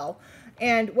as well.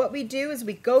 And what we do is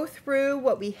we go through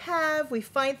what we have, we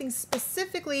find things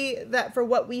specifically that for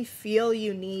what we feel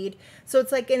you need. So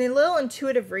it's like a little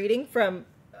intuitive reading from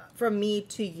me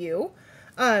to you.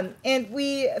 And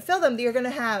we fill them. You're going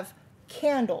to have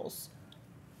candles,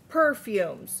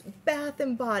 perfumes, bath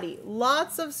and body,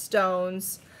 lots of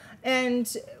stones,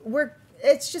 and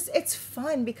it's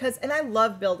fun because, and I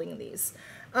love building these.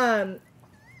 And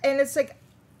it's like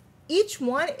each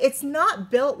one, it's not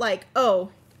built like,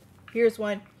 oh, here's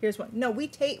one. No, we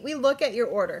look at your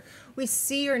order. We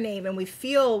see your name and we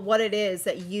feel what it is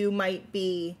that you might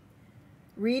be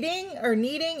reading or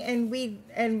needing,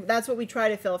 and that's what we try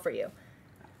to fill for you.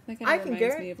 That kind of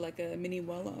reminds me of like a mini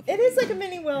well offering. It is like a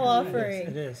mini well offering.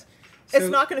 It is. It's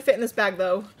not going to fit in this bag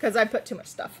though, because I put too much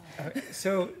stuff.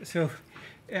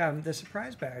 The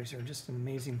surprise bags are just an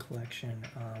amazing collection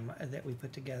that we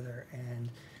put together, and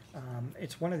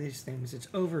it's one of these things. It's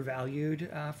overvalued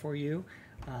for you,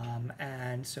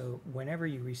 and so whenever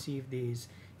you receive these,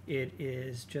 it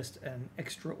is just an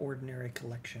extraordinary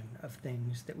collection of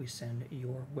things that we send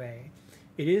your way.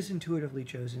 It is intuitively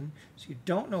chosen, so you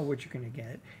don't know what you're going to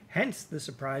get, hence the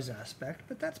surprise aspect,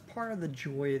 but that's part of the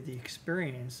joy of the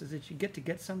experience, is that you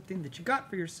get something that you got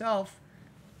for yourself,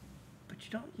 but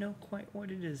you don't know quite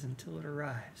what it is until it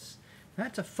arrives.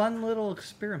 That's a fun little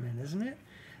experiment, isn't it?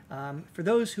 For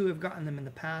those who have gotten them in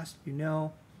the past, you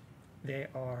know they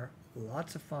are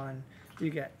lots of fun. You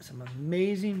get some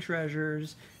amazing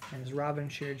treasures, and as Robin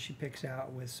shared, she picks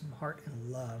out with some heart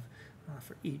and love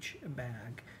for each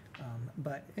bag.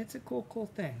 But it's a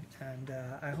cool thing, and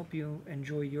I hope you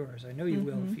enjoy yours. I know you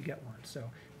will if you get one. So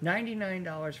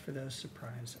 $99 for those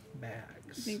surprise bags.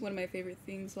 I think one of my favorite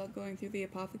things while going through the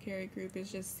apothecary group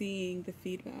is just seeing the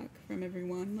feedback from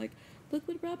everyone. Like, look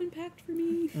what Robin packed for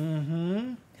me.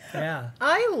 Yeah.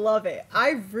 I love it.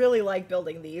 I really like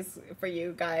building these for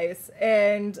you guys.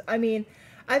 And I mean,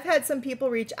 I've had some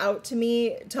people reach out to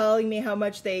me telling me how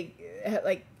much they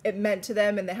it meant to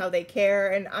them and how they care,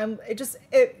 and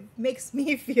it makes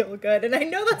me feel good. And I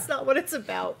know that's not what it's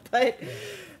about, but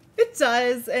it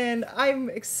does, and I'm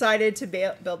excited to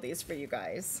build these for you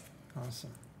guys. Awesome.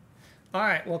 All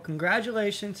right, well,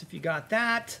 congratulations if you got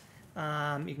that.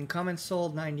 You can comment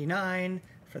sold $99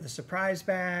 for the surprise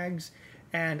bags.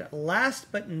 And last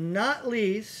but not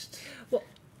least,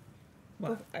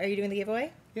 are you doing the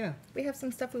giveaway? Yeah. We have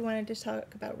some stuff we wanted to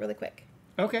talk about really quick.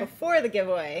 Okay. Before the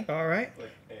giveaway. All right.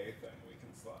 Like a thing we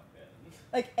can slot in.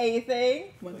 Like a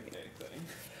thing. One Like thing.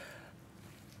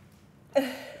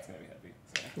 anything. It's gonna be heavy.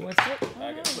 So. What's it?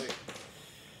 I get sleep.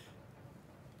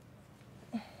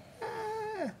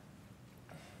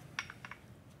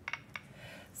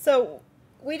 So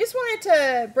we just wanted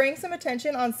to bring some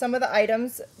attention on some of the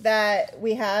items that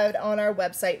we had on our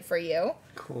website for you.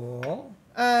 Cool.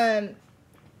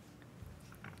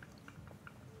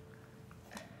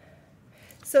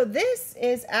 So this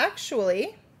is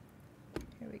actually,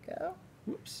 here we go.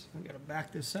 Whoops. We gotta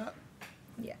back this up.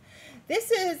 Yeah.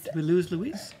 This is, Did we lose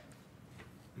Luis?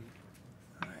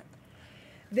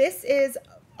 this is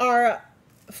our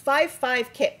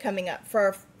 5-5 kit coming up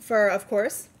for of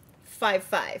course,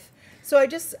 5-5. So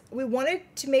we wanted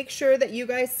to make sure that you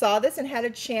guys saw this and had a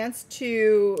chance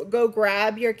to go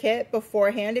grab your kit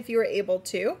beforehand if you were able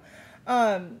to.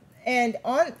 And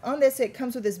on this, it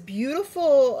comes with this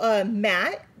beautiful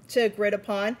mat to grid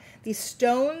upon, these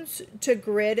stones to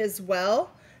grid as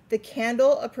well, the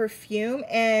candle, a perfume,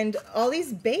 and all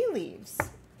these bay leaves.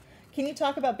 Can you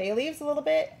talk about bay leaves a little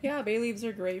bit? Yeah, bay leaves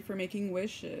are great for making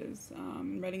wishes,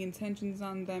 writing intentions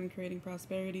on them, creating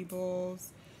prosperity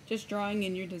bowls, just drawing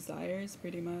in your desires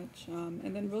pretty much.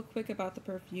 And then real quick about the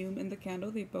perfume and the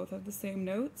candle, they both have the same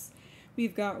notes.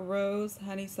 We've got rose,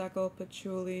 honeysuckle,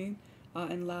 patchouli,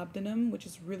 and labdanum, which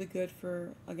is really good for,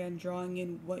 again, drawing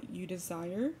in what you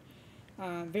desire.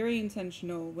 Very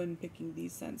intentional when picking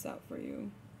these scents out for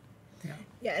you. Yeah.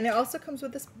 Yeah, and it also comes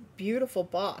with this beautiful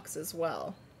box as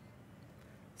well.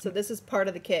 So this is part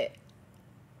of the kit.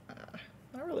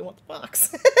 I really want the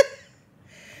box.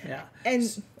 Yeah.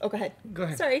 And oh, go ahead. Go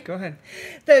ahead. Sorry. Go ahead.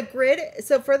 The grid.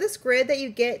 So for this grid that you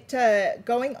get to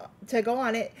go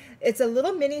on it, it's a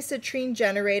little mini citrine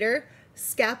generator,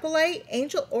 scapolite,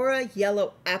 angel aura,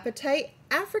 yellow apatite,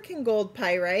 African gold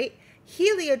pyrite,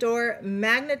 heliodor,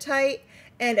 magnetite,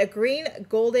 and a green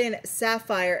golden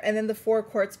sapphire, and then the 4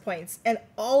 quartz points. And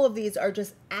all of these are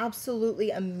just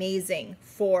absolutely amazing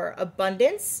for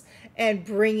abundance and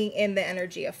bringing in the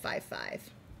energy of 5-5.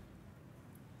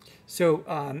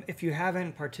 So if you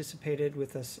haven't participated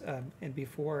with us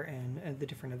before and the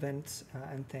different events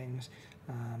and things,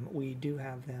 we do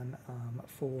have them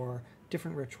for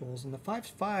different rituals. And the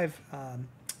 5-5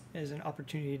 is an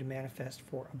opportunity to manifest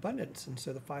for abundance. And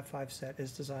so the 5-5 set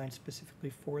is designed specifically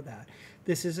for that.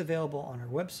 This is available on our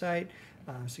website,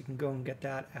 so you can go and get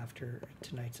that after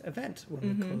tonight's event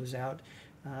when we close out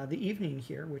the evening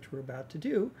here, which we're about to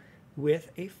do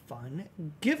with a fun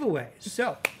giveaway.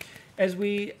 So as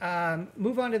we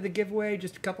move on to the giveaway,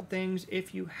 just a couple things.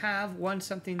 If you have won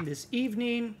something this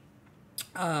evening,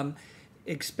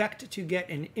 expect to get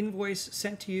an invoice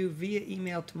sent to you via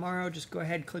email tomorrow. Just go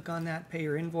ahead, click on that, pay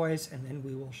your invoice, and then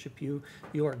we will ship you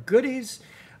your goodies.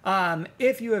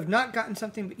 If you have not gotten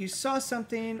something, but you saw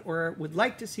something or would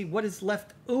like to see what is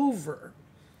left over,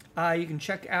 you can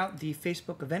check out the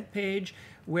Facebook event page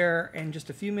where in just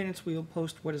a few minutes we will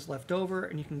post what is left over,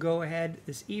 and you can go ahead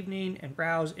this evening and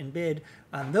browse and bid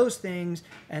on those things,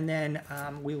 and then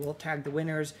we will tag the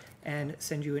winners and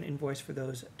send you an invoice for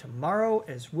those tomorrow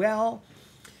as well.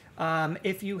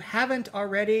 If you haven't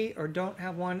already or don't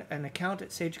have an account at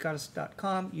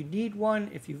sagegoddess.com, you need one.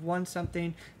 If you've won something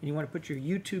and you want to put your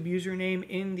YouTube username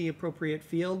in the appropriate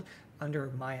field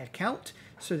under my account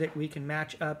so that we can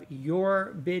match up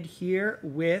your bid here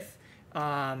with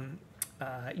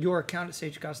your account at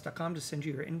sagegoddess.com to send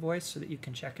you your invoice so that you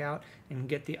can check out and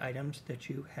get the items that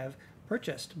you have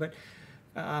purchased. But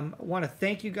I want to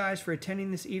thank you guys for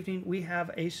attending this evening. We have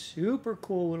a super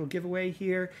cool little giveaway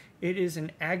here. It is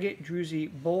an agate druzy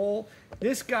bowl.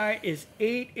 This guy is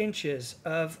 8 inches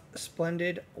of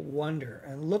splendid wonder.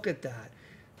 And look at that.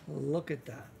 Look at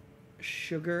that.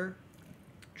 Sugar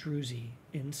druzy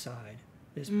inside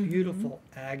this beautiful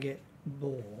agate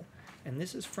bowl. And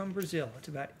this is from Brazil. It's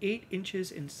about 8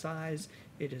 inches in size.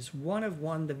 It is one of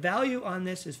one. The value on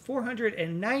this is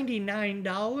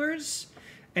 $499.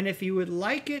 And if you would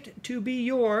like it to be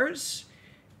yours,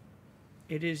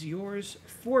 it is yours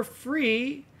for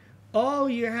free. All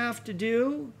you have to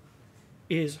do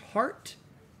is heart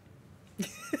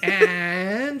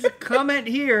and comment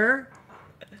here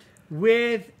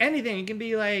with anything. It can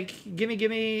be like, gimme,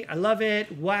 gimme, I love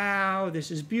it, wow,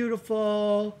 this is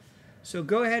beautiful. So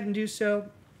go ahead and do so.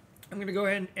 I'm going to go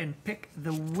ahead and pick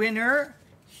the winner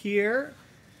here.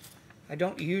 I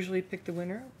don't usually pick the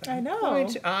winner. But I know.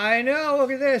 I know.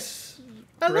 Look at this.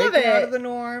 I love Breaking out it. of the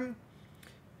norm.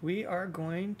 We are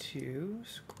going to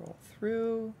scroll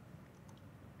through.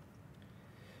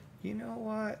 You know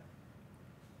what?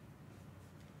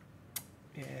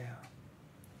 Yeah.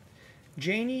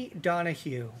 Janie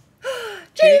Donahue.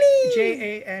 Janie!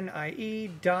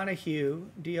 Janie Donahue,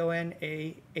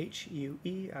 Donahue.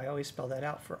 I always spell that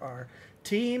out for our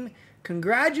team.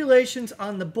 Congratulations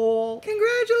on the bowl.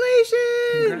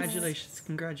 Congratulations!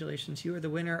 Congratulations. You are the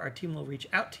winner. Our team will reach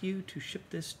out to you to ship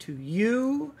this to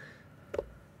you.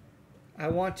 I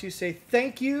want to say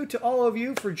thank you to all of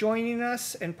you for joining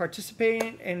us and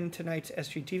participating in tonight's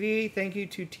SGTV. Thank you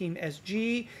to Team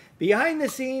SG behind the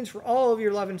scenes for all of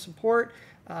your love and support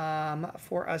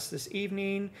for us this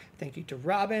evening. Thank you to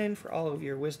Robin for all of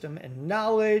your wisdom and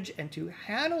knowledge, and to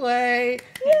Hanalei,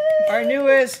 our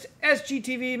newest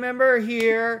SGTV member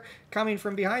here, coming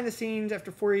from behind the scenes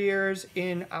after 4 years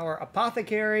in our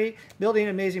apothecary, building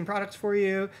amazing products for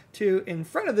you, to in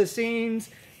front of the scenes,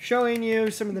 showing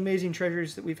you some of the amazing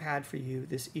treasures that we've had for you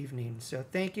this evening. So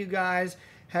thank you guys.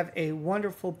 Have a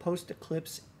wonderful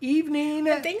post-eclipse evening.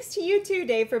 And thanks to you too,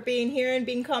 Dave, for being here and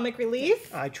being comic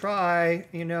relief. I try,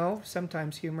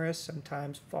 sometimes humorous,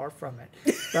 sometimes far from it.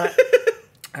 But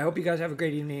I hope you guys have a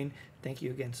great evening. Thank you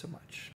again so much.